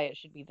 Bray Wyatt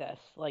should be this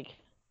like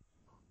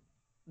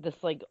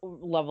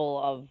level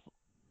of.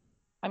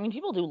 I mean,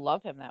 people do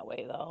love him that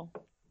way though.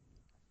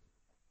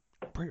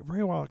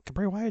 Bray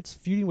Wyatt's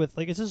feuding with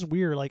like it's just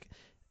weird. Like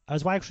I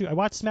watched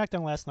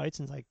SmackDown last night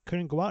since I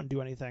couldn't go out and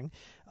do anything.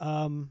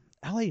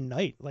 LA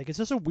Knight, like it's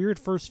just a weird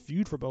first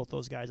feud for both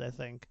those guys, I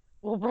think.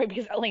 Well, right,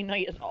 because LA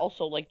Knight is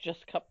also like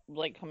just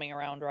coming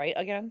around, right,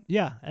 again.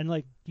 Yeah, and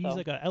like he's So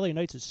like LA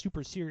Knight's a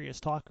super serious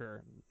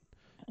talker.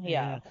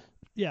 yeah, And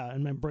yeah,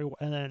 and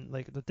then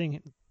like the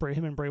thing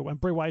him and Bray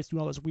Wyatt's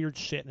doing all this weird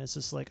shit, and it's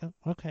just like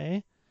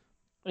okay.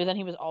 and then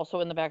he was also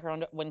in the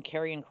background when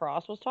Karrion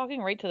Kross was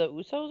talking, right, to the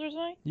Usos or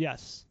something.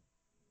 Yes.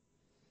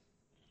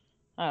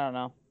 I don't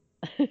know.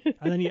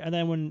 And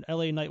then when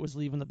LA Knight was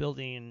leaving the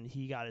building,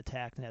 he got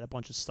attacked and had a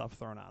bunch of stuff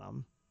thrown on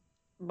him.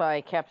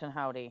 By Captain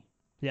Howdy.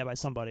 Yeah, by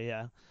somebody.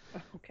 Yeah.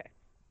 Okay.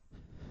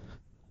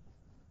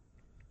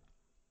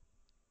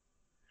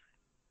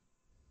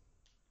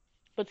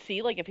 But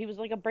see, like if he was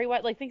like a Bray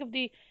Wyatt, like think of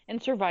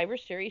in Survivor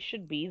Series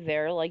should be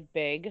their like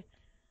big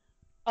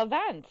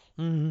event.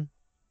 Mm-hmm.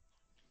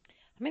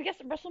 I mean, I guess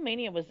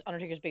WrestleMania was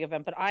Undertaker's big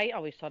event, but I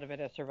always thought of it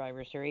as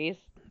Survivor Series.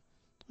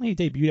 He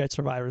debuted at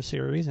Survivor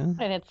Series, yeah.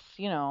 And it's,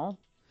 well,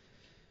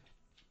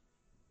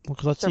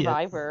 cause let's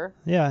Survivor.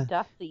 See it. Yeah.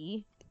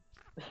 Deathy.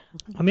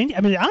 I mean,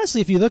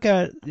 honestly, if you look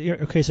at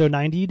okay, so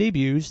 90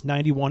 debuts,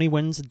 91 he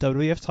wins the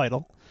WWF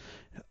title,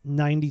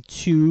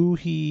 92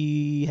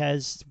 he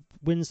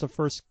wins the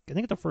first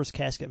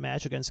casket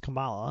match against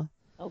Kamala.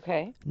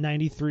 Okay.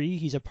 93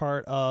 he's a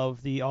part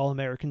of the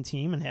All-American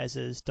team and has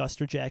his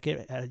duster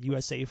jacket had a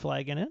USA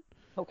flag in it.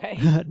 Okay.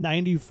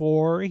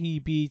 94 he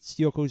beats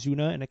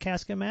Yokozuna in a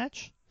casket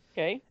match.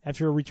 Okay.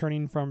 After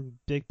returning from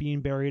being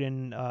buried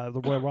in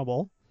the Royal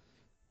Rumble.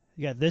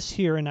 You got this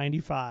here in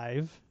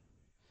 95.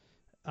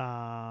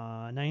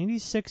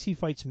 96 he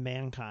fights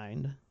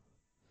Mankind.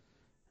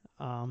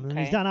 And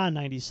he's not on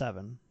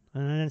 97.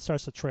 And then it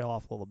starts to trail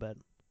off a little bit.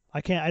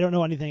 I don't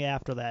know anything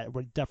after that.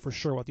 We're for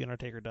sure what the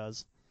Undertaker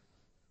does.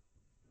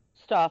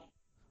 Stuff.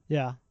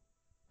 Yeah.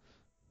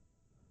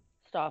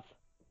 Stuff.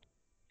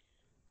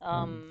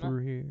 Through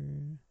here.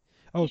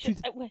 Oh,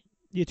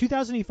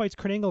 2000 he fights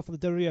Kurt Angle for the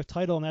WWF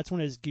title, and that's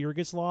when his gear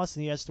gets lost,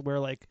 and he has to wear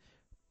like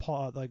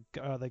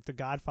the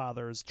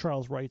Godfather's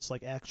Charles Wright's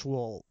like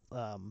actual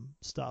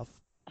stuff,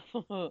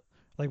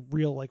 like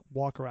real like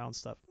walk around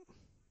stuff.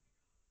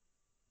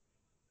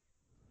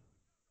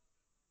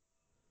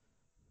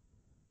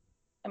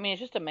 I mean,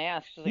 it's just a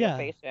mask, just like a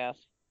face mask.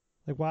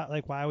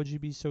 Why would you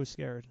be so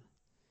scared?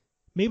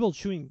 Mabel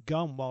chewing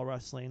gum while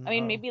wrestling. I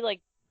mean, maybe like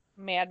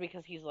mad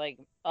because he's like,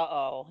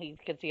 he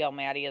can see how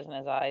mad he is in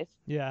his eyes.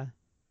 Yeah.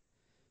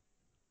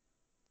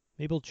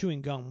 Mabel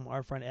chewing gum.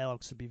 Our friend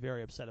Alex would be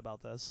very upset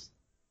about this.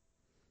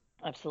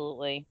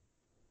 Absolutely.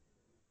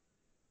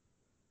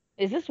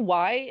 Is this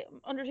why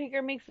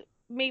Undertaker makes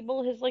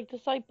Mabel his like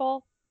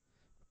disciple?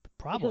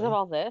 Probably because of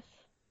all this.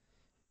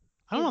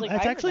 I don't know.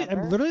 Like,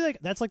 I'm literally like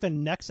that's like the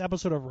next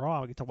episode of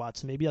Raw I get to watch.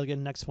 So maybe I'll get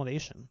an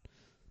explanation.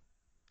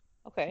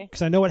 Okay.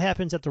 Because I know what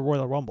happens at the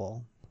Royal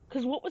Rumble.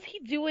 Because what was he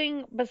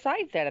doing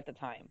besides that at the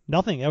time?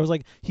 Nothing. I was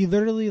like, he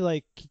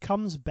literally he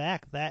comes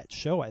back that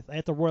show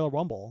at the Royal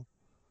Rumble.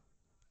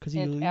 Because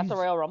at the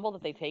Royal Rumble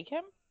that they take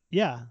him?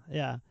 Yeah.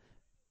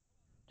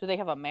 Do they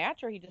have a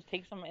match, or he just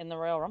takes him in the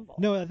Royal Rumble?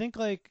 No, I think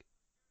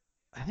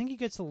he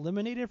gets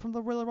eliminated from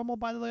the Royal Rumble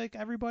by like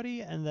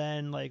everybody, and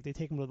then like they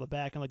take him to the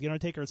back, and like the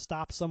Undertaker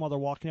stops them while they're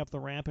walking up the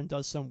ramp and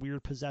does some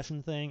weird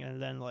possession thing, and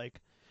then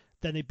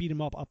they beat him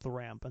up the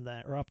ramp and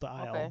then or up the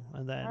aisle,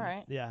 and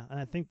then yeah, and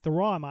I think the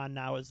Raw I'm on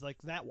now is like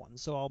that one,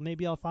 so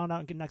maybe I'll find out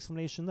and get an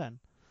explanation then.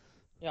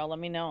 Yeah, let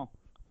me know.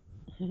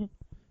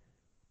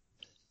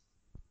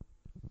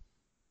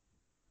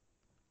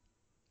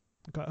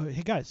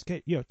 Hey guys,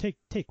 take,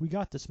 we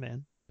got this,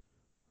 man.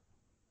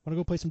 Want to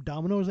go play some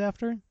dominoes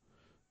after?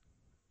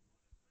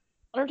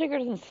 Undertaker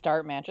doesn't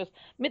start matches. I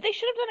mean, they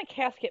should have done a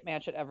casket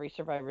match at every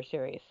Survivor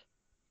Series.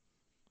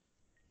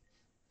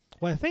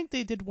 Well, I think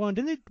they did one.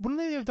 Wouldn't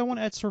they have done one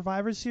at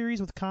Survivor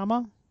Series with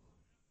Kama?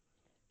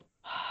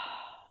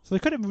 So they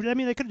could have. I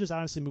mean, they could have just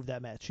honestly moved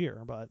that match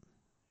here, but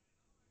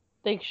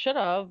they should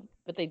have,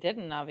 but they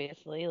didn't.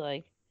 Obviously,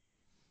 I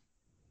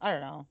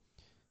don't know.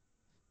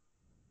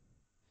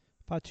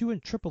 Fatu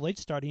and Triple H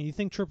starting. You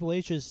think Triple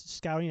H is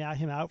scouting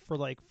him out for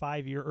like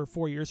 5 years or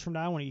 4 years from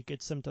now when he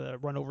gets him to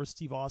run over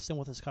Steve Austin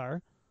with his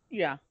car?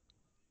 Yeah.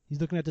 He's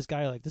looking at this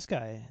guy like this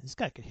guy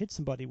could hit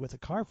somebody with a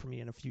car for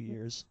me in a few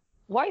years.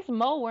 Why is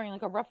Mo wearing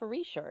like a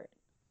referee shirt?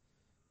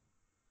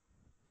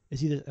 Is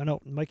he I know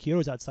Mike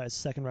Chiodo's outside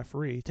second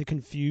referee to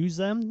confuse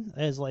them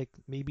as like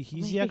maybe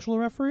he's the actual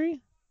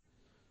referee?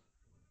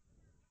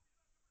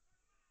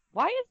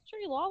 Why is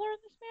Jerry Lawler in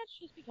this match?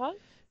 Just because?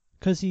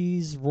 Because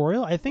he's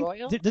royal, I think.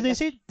 Royal? Did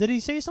he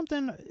say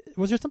something?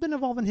 Was there something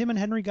involving him and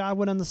Henry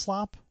Godwin on the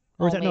slop?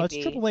 Or is that no? It's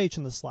Triple H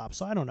in the slop.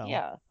 So I don't know.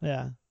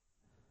 Yeah.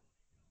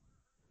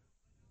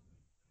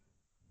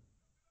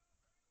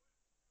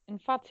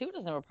 And Fatu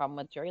doesn't have a problem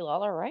with Jerry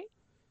Lawler, right?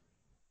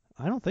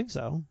 I don't think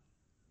so.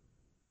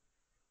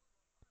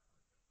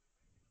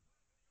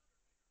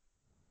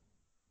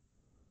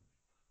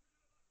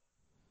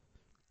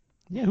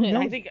 Yeah, who And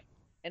I knows? think,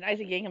 and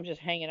Isaac Yangham's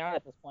just hanging out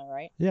at this point,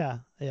 right? Yeah,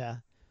 yeah.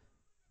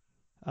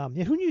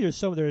 Yeah, who knew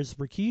there's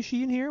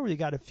Rikishi in here? We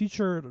got a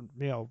future,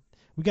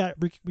 we got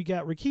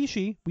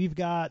Rikishi. We've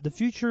got the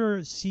future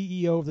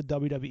CEO of the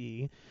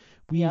WWE.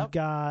 We've Yep.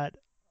 got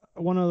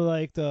one of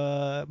like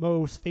the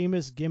most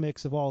famous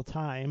gimmicks of all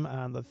time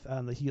on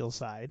the heel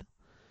side.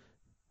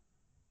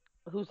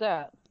 Who's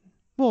that?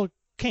 Well,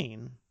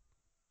 Kane.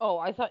 Oh,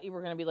 I thought you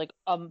were gonna be like,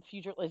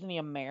 future. Isn't he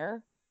a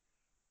mayor?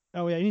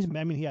 Oh yeah, he's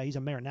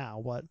a mayor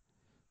now. But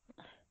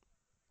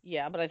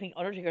Yeah, but I think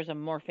Undertaker's a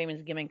more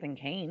famous gimmick than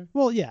Kane.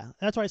 well, yeah,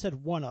 that's why I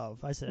said one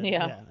of. I said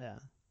Yeah. yeah, yeah.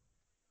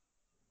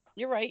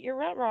 You're right. You're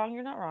not wrong.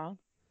 You're not wrong.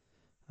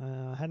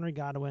 Henry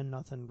Godwin,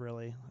 nothing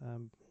really.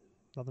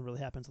 Nothing really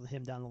happens with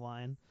him down the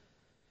line.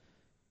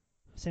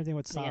 Same thing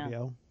with Yeah.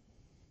 Savio.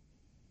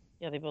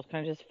 Yeah, they both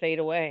kind of just fade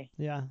away.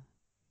 Yeah.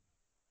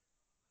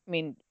 I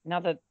mean,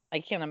 not that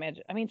I can't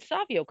imagine. I mean,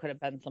 Savio could have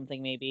been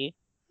something maybe.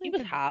 He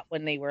was hot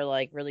when they were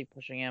like really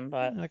pushing him,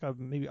 but Like a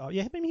maybe. Oh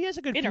yeah, I mean he has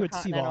a good feud with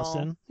Steve Intercontinental.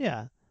 Austin.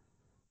 Yeah.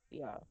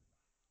 Yeah.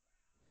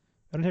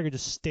 Undertaker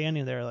just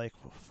standing there like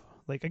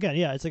again,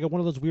 yeah, it's like one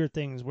of those weird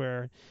things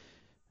where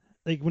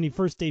like when he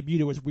first debuted,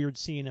 it was weird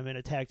seeing him in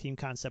a tag team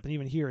concept, and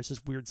even here it's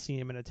just weird seeing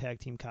him in a tag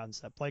team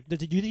concept. Like,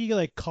 did you think he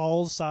like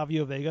calls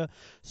Savio Vega,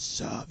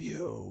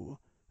 Savio,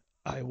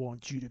 I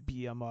want you to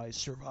be on my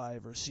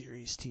Survivor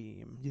Series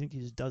team? Do you think he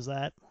just does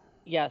that?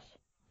 Yes.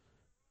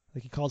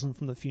 Like he calls him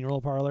from the funeral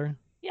parlor?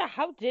 Yeah.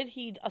 How did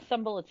he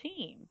assemble a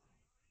team?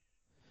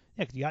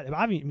 Yeah,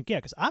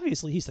 because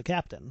obviously he's the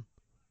captain.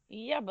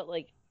 Yeah, but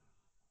like,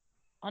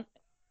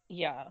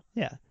 yeah,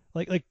 Yeah,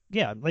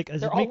 yeah, like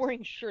as they're it all makes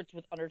wearing shirts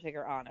with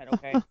Undertaker on it.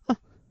 Okay.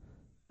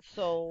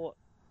 So,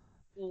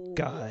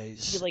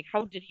 guys. like,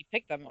 how did he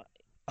pick them?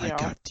 I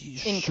got these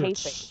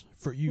shirts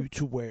for you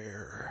to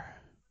wear.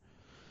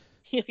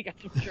 He got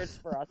some shirts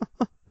for us,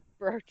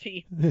 for our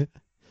team.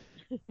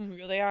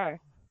 Here they are.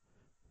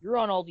 You're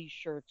on all these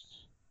shirts.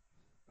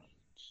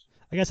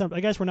 I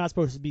guess we're not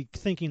supposed to be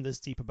thinking this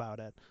deep about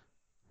it.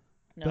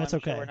 No, But that's I'm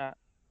okay. sure we're not.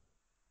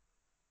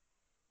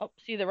 Oh,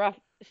 see the ref.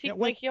 See Yeah,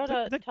 Mike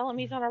Chioda. Tell him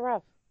he's not a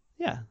ref.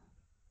 Yeah,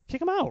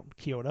 kick him out,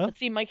 Chioda. But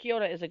see, Mike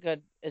Chioda is a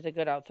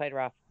good outside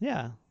ref.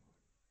 Yeah.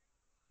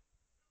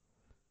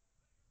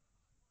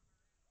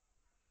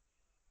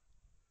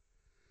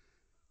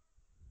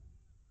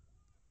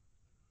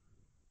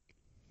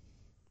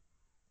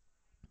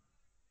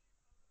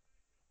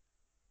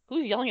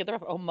 Who's yelling at the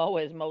ref? Oh, Mo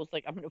is. Mo's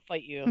like, I'm gonna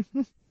fight you.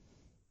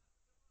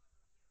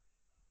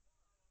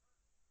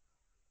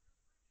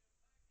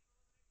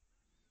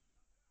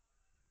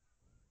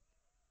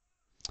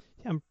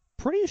 Yeah, I'm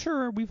pretty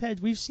sure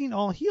we've seen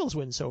all heels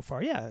win so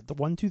far. Yeah, the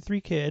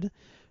 1-2-3 Kid,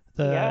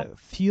 Yeah. the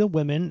heel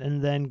women,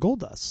 and then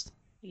Goldust.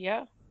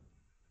 Yeah.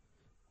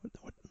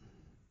 What?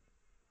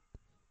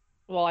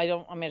 Well, I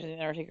don't imagine the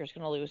Undertaker's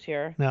gonna lose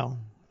here. No.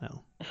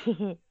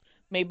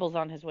 Mabel's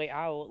on his way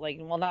out. Like,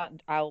 well, not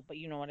out, but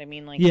you know what I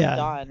mean. Like, Yeah, he's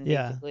done,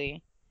 yeah.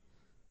 basically.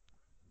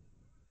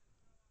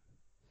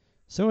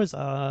 So is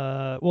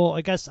well,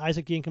 I guess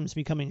Isaac Yankum's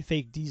becoming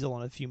fake Diesel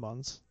in a few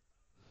months.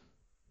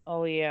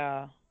 Oh,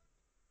 yeah.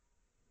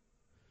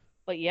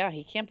 But yeah,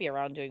 he can't be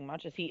around doing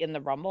much. Is he in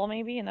the Rumble,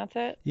 maybe, and that's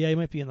it? Yeah, he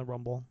might be in the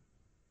Rumble.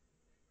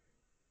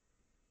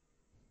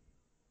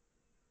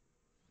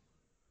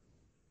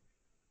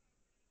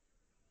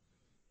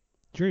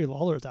 Jerry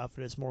Lawler's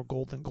outfit is more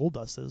gold than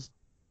Goldust is.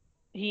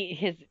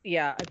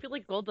 Yeah, I feel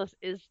like Goldust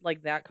is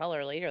like that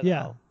color later,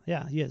 Yeah, though.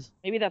 yeah, he is.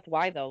 Maybe that's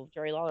why, though.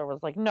 Jerry Lawler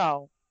was like,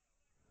 no.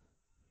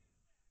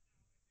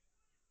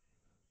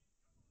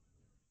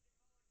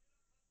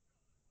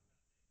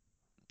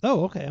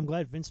 Oh, okay. I'm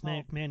glad Vince Oh.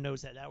 McMahon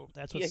knows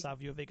that's what Yeah.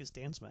 Savio Vega's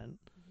dance meant.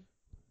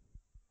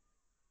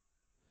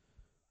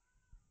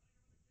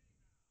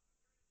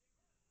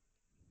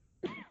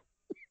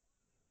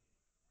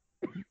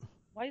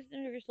 Why is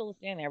Undertaker still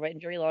standing there? But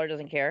Jerry Lawler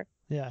doesn't care.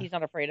 Yeah. He's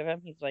not afraid of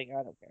him. He's like,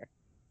 I don't care.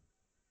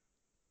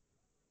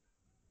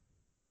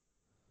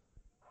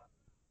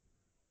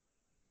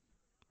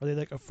 Are they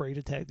like afraid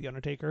to tag the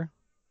Undertaker?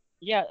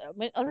 Yeah,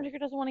 Undertaker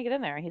doesn't want to get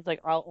in there. He's like,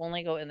 I'll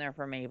only go in there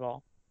for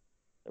Mabel.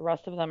 The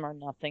rest of them are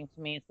nothing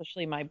to me,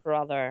 especially my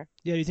brother.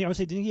 Yeah, you think I would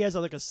say? Do you think he has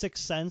like a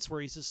sixth sense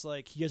where he's just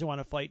like he doesn't want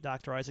to fight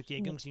Dr. Isaac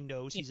Yankum because he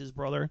knows he's his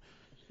brother?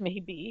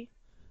 Maybe.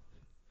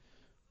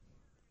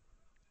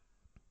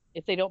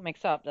 If they don't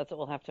mix up, that's what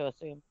we'll have to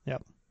assume.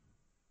 Yep.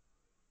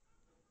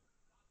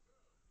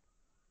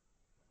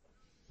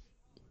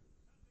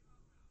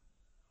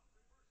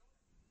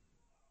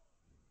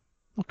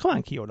 Well, come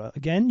on, Kyoto.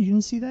 Again, you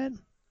didn't see that?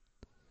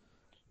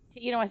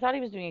 You know, I thought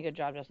he was doing a good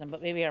job, Justin,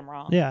 but maybe I'm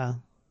wrong. Yeah.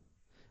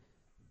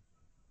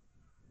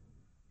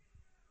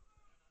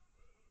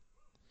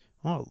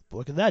 Oh,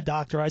 look at that.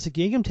 Dr. Isaac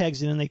Yankum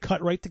tags in and they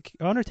cut right to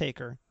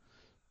Undertaker.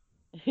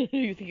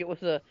 You think it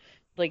was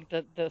like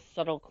the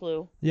subtle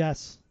clue?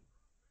 Yes.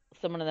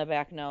 Someone in the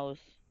back knows.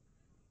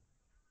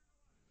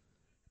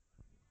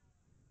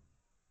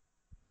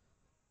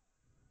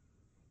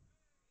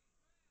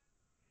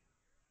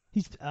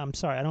 I'm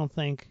sorry, I don't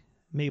think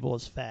Mabel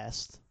is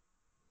fast.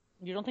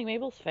 You don't think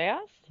Mabel's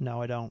fast?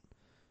 No, I don't.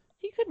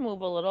 He could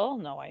move a little.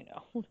 No, I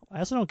know. I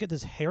also don't get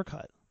this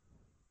haircut.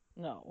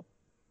 No.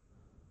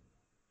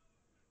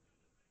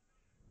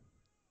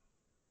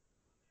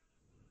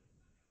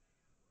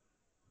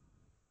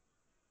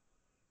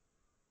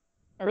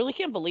 I really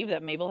can't believe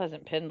that Mabel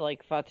hasn't pinned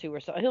like Fatu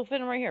or so. He'll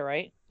pin him right here,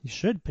 right? You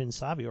should pin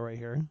Savio right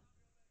here.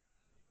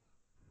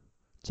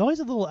 It's always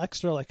a little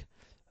extra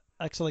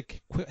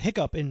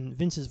hiccup in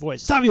Vince's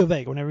voice. Savio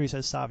Vega whenever he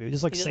says Savio, he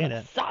just like saying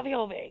it.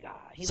 Savio Vega.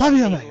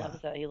 Savio He Vega.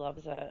 loves it. He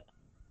loves it.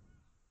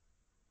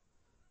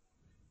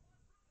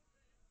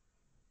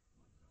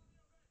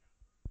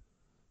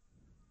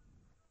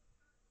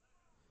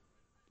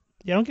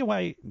 Yeah, I don't get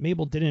why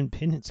Mabel didn't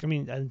pin it. I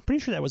mean, I'm pretty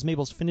sure that was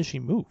Mabel's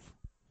finishing move.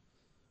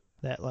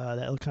 That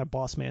kind of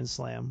boss man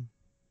slam.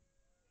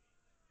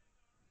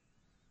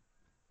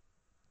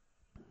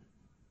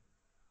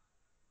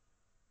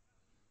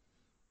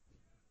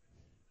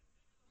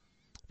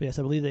 But yes,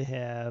 I believe they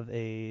have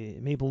a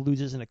Mabel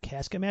loses in a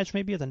casket match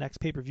maybe at the next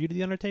pay-per-view to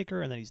the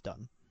Undertaker, and then he's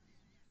done.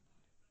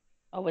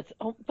 But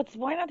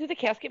why not do the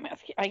casket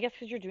match? I guess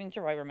because you're doing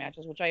Survivor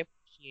matches, which I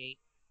appreciate.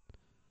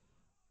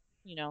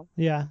 You know.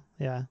 Yeah,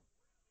 yeah.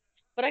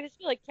 But I just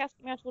feel like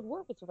casket match would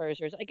work with Survivor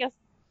Series. I guess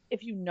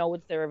if you know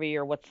it's there every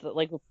year, what's the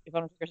like if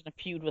Undertaker's in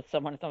a feud with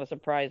someone, it's not a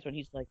surprise when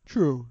he's like,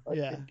 True. I've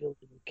Yeah. been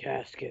building a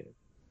casket.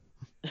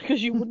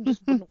 Because you wouldn't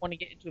want to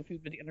get into a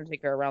feud with the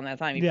Undertaker around that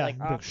time. You'd Yeah. be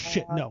like,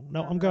 Shit. No,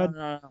 I'm good.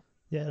 No.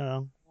 Yeah,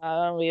 no.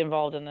 I don't be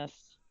involved in this.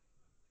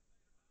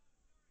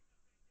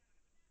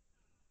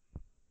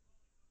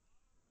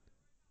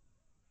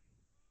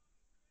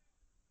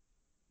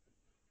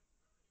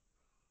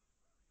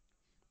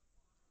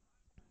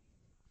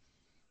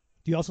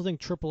 Do you also think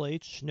Triple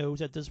H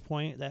knows at this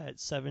point that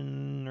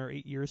 7 or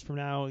 8 years from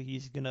now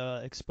he's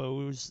gonna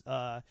expose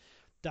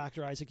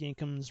Dr. Isaac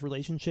Yankum's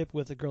relationship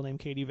with a girl named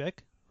Katie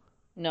Vick?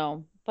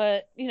 No,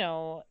 but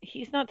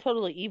he's not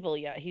totally evil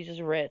yet. He's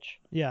just rich.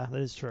 Yeah,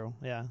 that is true.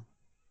 Yeah.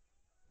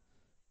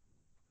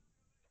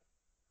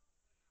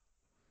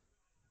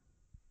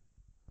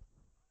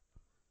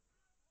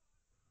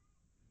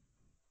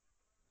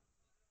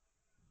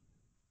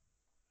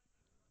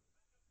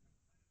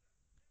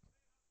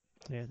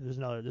 Yeah,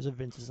 there's a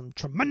Vince is a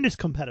tremendous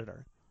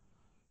competitor.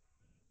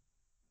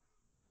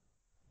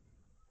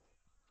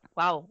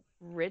 Wow,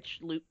 rich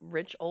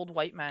old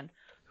white men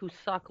who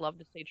suck love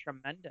to say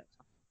tremendous.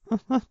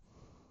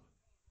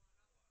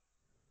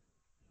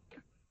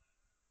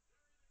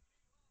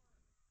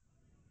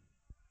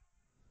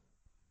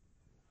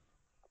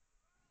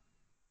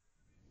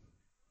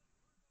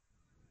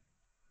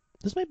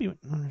 This might be.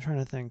 I'm trying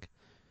to think.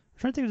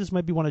 If this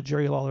might be one of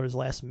Jerry Lawler's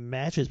last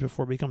matches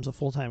before he becomes a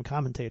full-time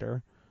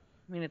commentator.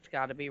 I mean, it's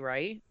got to be,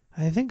 right?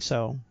 I think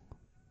so.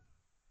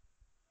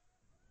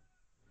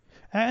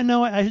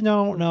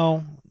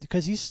 No,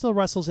 because he still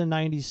wrestles in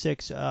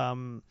 '96. He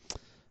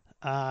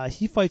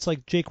fights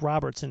like Jake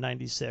Roberts in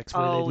 '96,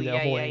 where they do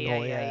that whole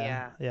angle.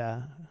 Yeah.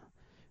 I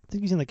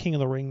think he's in the King of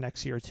the Ring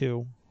next year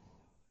too.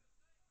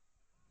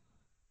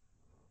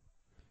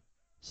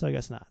 So I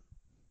guess not.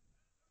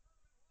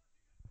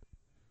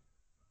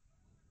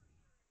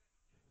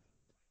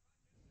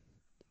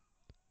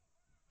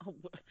 Oh,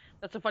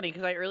 that's so funny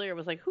because I earlier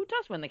was like, who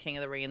does win the King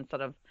of the Ring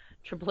instead of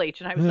Triple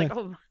H? And I was like,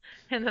 oh,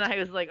 and then I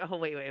was like, oh,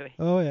 wait.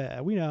 Oh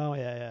yeah, we know.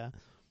 Yeah.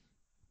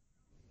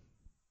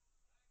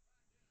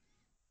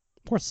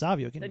 Poor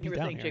Savio getting Then you beat were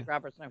down saying here. Jake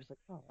Roberts, and I was like,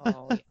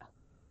 oh yeah.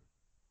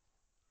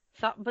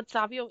 But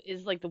Savio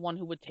is like the one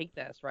who would take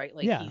this, right?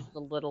 Like he's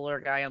the littler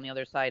guy on the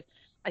other side.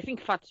 I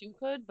think Fatu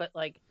could, but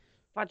like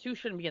Fatu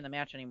shouldn't be in the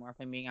match anymore, if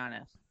I'm being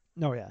honest.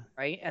 No, yeah.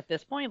 Right at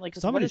this point, like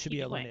somebody should be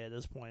eliminated at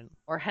this point.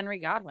 Or Henry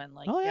Godwin,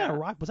 like. Oh yeah,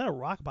 was that a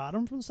rock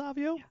bottom from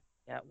Savio?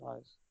 Yeah, it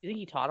was. You think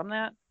he taught him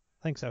that?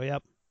 I think so.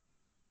 Yep.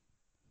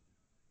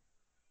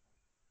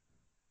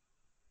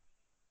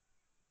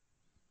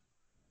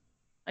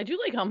 I do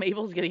like how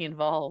Mabel's getting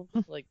involved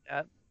like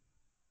that,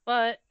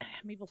 but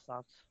Mabel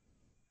sucks.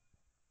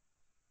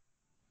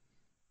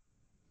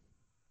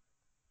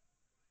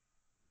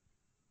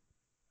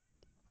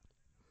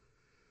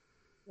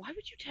 Why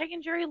would you tag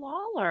in Jerry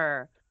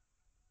Lawler?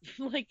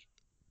 Like,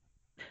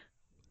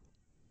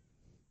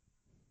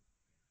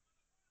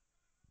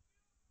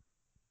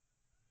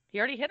 he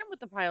already hit him with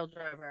the pile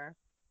driver.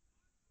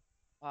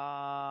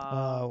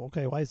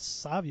 Okay. Why is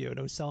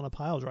Savio selling a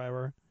pile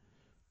driver?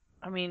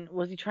 I mean,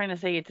 was he trying to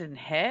say it didn't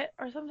hit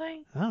or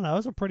something? I don't know. It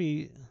was a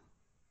pretty.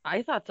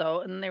 I thought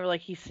so, and then they were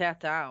like, he sat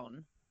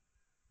down.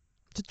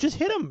 Just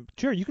hit him.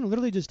 Sure, you can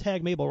literally just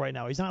tag Mabel right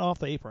now. He's not off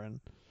the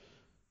apron.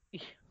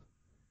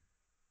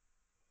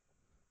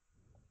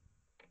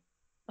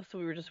 So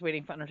we were just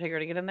waiting for Undertaker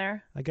to get in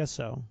there? I guess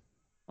so.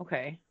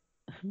 Okay.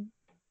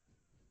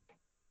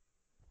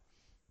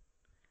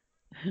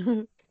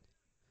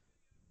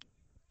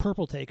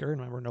 Purple Taker.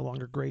 Remember, no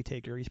longer Gray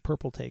Taker. He's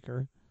Purple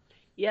Taker.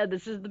 Yeah,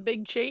 this is the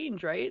big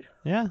change, right?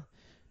 Yeah.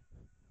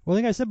 Well,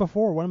 like I said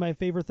before, one of my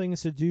favorite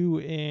things to do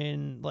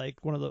in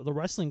like one of the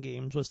wrestling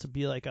games was to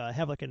be like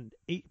have like an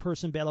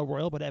 8-person battle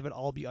royal, but have it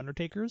all be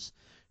Undertakers.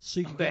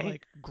 So you could get Okay.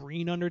 like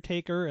green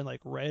Undertaker and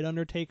like red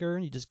Undertaker,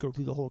 and you just go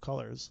through the whole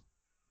colors.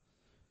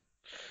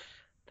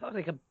 That looked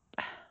like a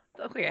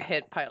that looked like a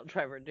hit pile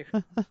driver, dude.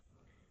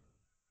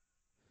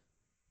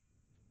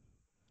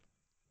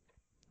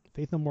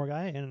 Faith No More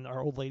guy and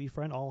our old lady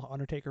friend, all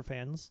Undertaker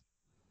fans.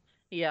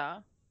 Yeah.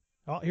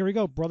 Oh, here we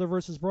go, brother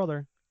versus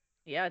brother.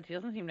 Yeah, he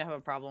doesn't seem to have a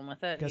problem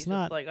with it. Guess He's just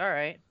not. like, all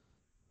right,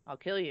 I'll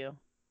kill you.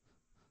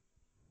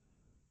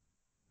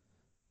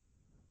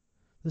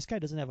 This guy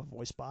doesn't have a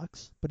voice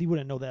box, but he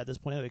wouldn't know that at this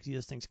point anyway because he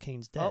just thinks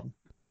Kane's Oh, dead.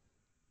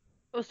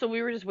 oh, so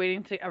we were just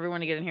waiting to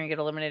everyone to get in here and get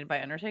eliminated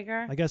by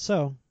Undertaker? I guess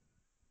so.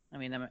 I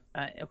mean,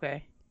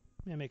 okay.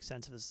 Yeah, it makes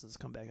sense if this is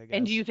comeback, I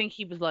And do guess. you think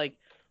he was like,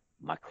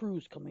 my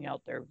crew's coming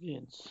out there,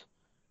 Vince?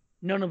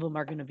 None of them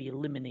are going to be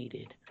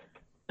eliminated.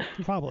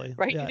 Probably.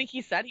 Right? Yeah. You think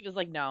he said? He was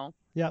like, no,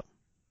 Yep.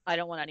 I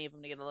don't want any of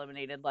them to get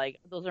eliminated. Like,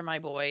 those are my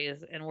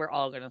boys, and we're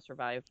all going to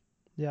survive.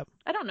 Yep.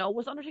 I don't know.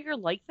 Was Undertaker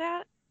like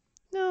that?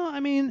 No, I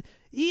mean,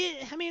 yeah,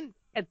 I mean,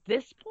 At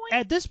this point?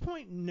 at this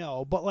point,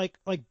 no, but like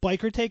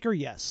Biker Taker,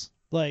 yes.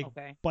 Like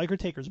Okay. Biker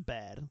Taker's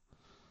bad.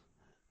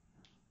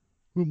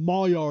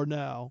 My yard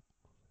now.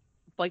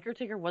 Biker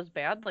Taker was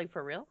bad? Like,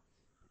 for real?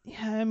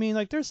 Yeah, I mean,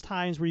 like there's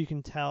times where you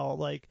can tell,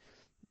 like,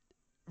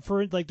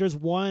 for like there's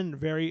one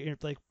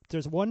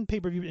there's one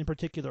pay-per-view in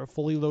particular,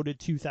 Fully Loaded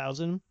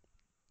 2000,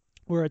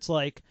 where it's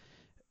like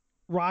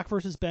Rock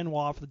versus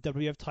Benoit for the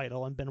WWF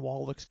title, and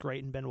Benoit looks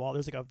great, and Benoit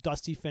there's like a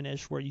dusty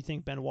finish where you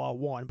think Benoit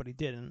won, but he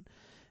didn't.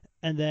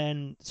 And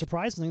then,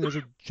 surprisingly, there's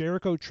a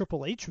Jericho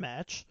Triple H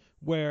match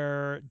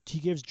where he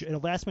gives a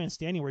last man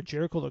standing where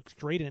Jericho looks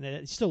great in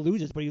it. He still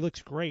loses, but he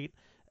looks great.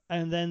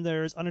 And then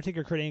there's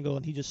Undertaker Kurt Angle,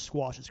 and he just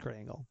squashes Kurt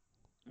Angle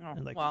Oh,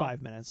 in like well.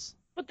 5 minutes.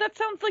 But that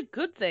sounds like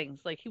good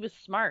things. Like, he was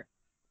smart.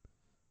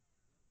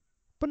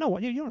 But no,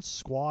 you don't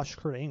squash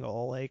Kurt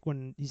Angle like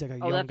when he's like a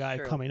Oh, young that's guy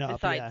true. coming up.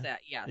 Besides Yeah, that,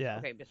 yes. yeah,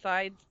 Okay,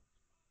 besides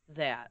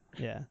that.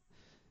 yeah.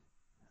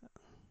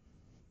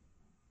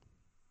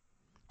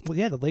 Well,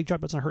 yeah, the leg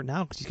drop doesn't hurt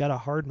now because he's got a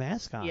hard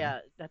mask on. Yeah,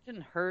 that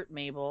didn't hurt,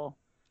 Mabel.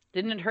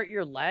 Didn't it hurt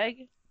your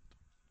leg?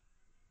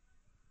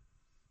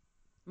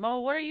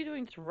 Mo, what are you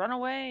doing to run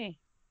away?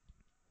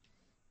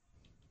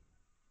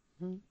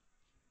 Hmm.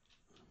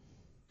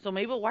 So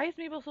Mabel, why is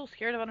Mabel so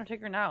scared of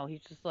Undertaker now?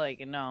 He's just like,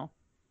 no.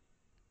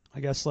 I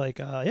guess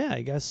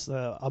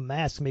a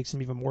mask makes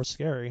him even more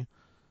scary.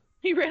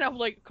 He ran up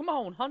like, come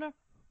on, Hunter.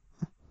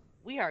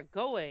 We are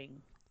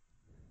going.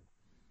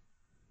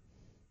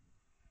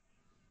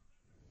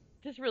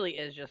 This really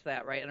is just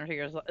that, right?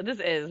 Undertaker's. This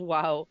is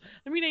wow.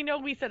 I mean, I know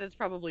we said it's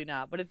probably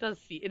not, but it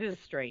is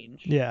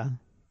strange. Yeah.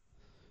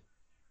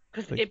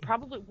 Because Like, it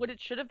probably what it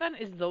should have been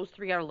is those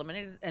three got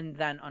eliminated, and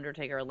then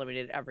Undertaker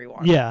eliminated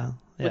everyone. yeah,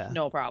 With yeah.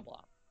 no problem.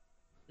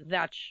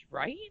 That's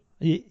right.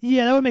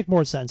 Yeah, that would make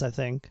more sense, I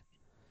think.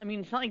 I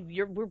mean, it's not like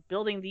we're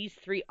building these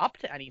three up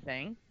to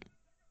anything.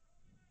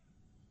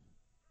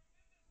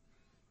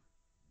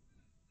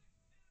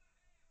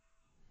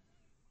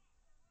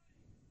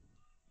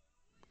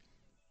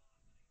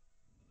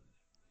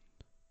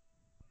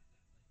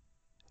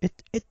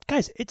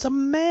 Guys, it's a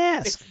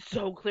mask. It's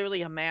so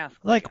clearly a mask.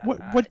 Like,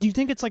 what do you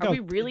think it's like? Are we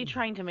really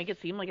trying to make it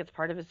seem like it's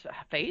part of his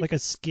face? Like a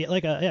skin,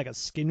 like a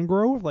skin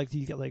growth? Like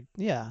you get like,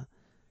 yeah.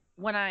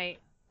 When I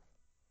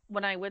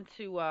went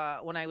to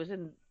when I was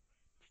in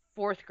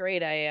fourth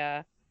grade,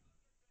 I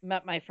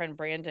met my friend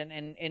Brandon,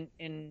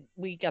 and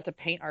we got to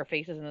paint our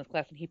faces in this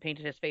class, and he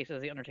painted his face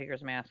as the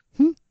Undertaker's mask.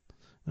 Nice.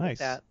 Like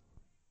that.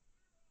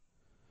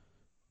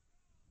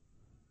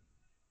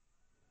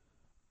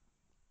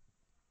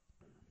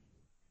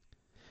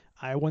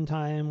 One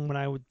time when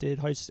I did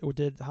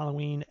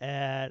Halloween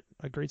at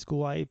a grade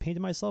school, I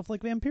painted myself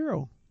like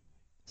Vampiro.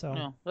 So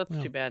No, that's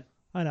too bad.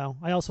 I know.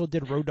 I also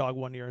did Road Dog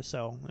one year,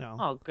 so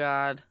Oh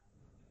God.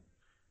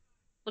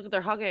 Look at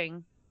they're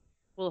hugging.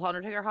 Will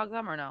Undertaker hug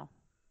them or no?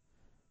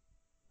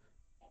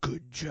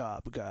 Good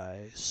job,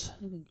 guys.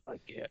 I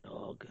can't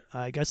hug.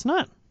 I guess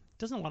not.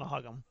 Doesn't want to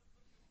hug him.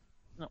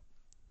 No.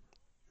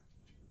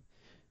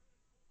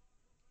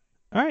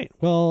 All right.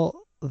 Well,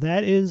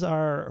 that is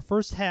our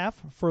first half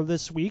for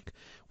this week.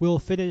 We'll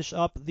finish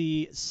up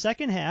the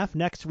second half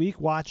next week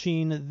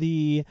watching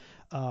the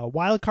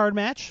wild card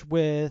match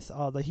with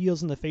the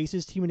heels and the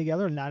faces teaming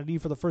together in Oddity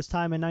for the first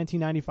time in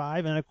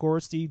 1995, and of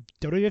course the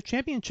WWF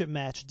Championship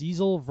match,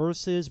 Diesel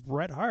versus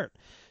Bret Hart.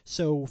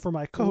 So for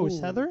my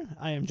co-host Heather,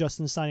 I am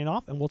Justin signing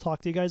off, and we'll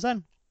talk to you guys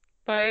then.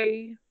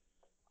 Bye.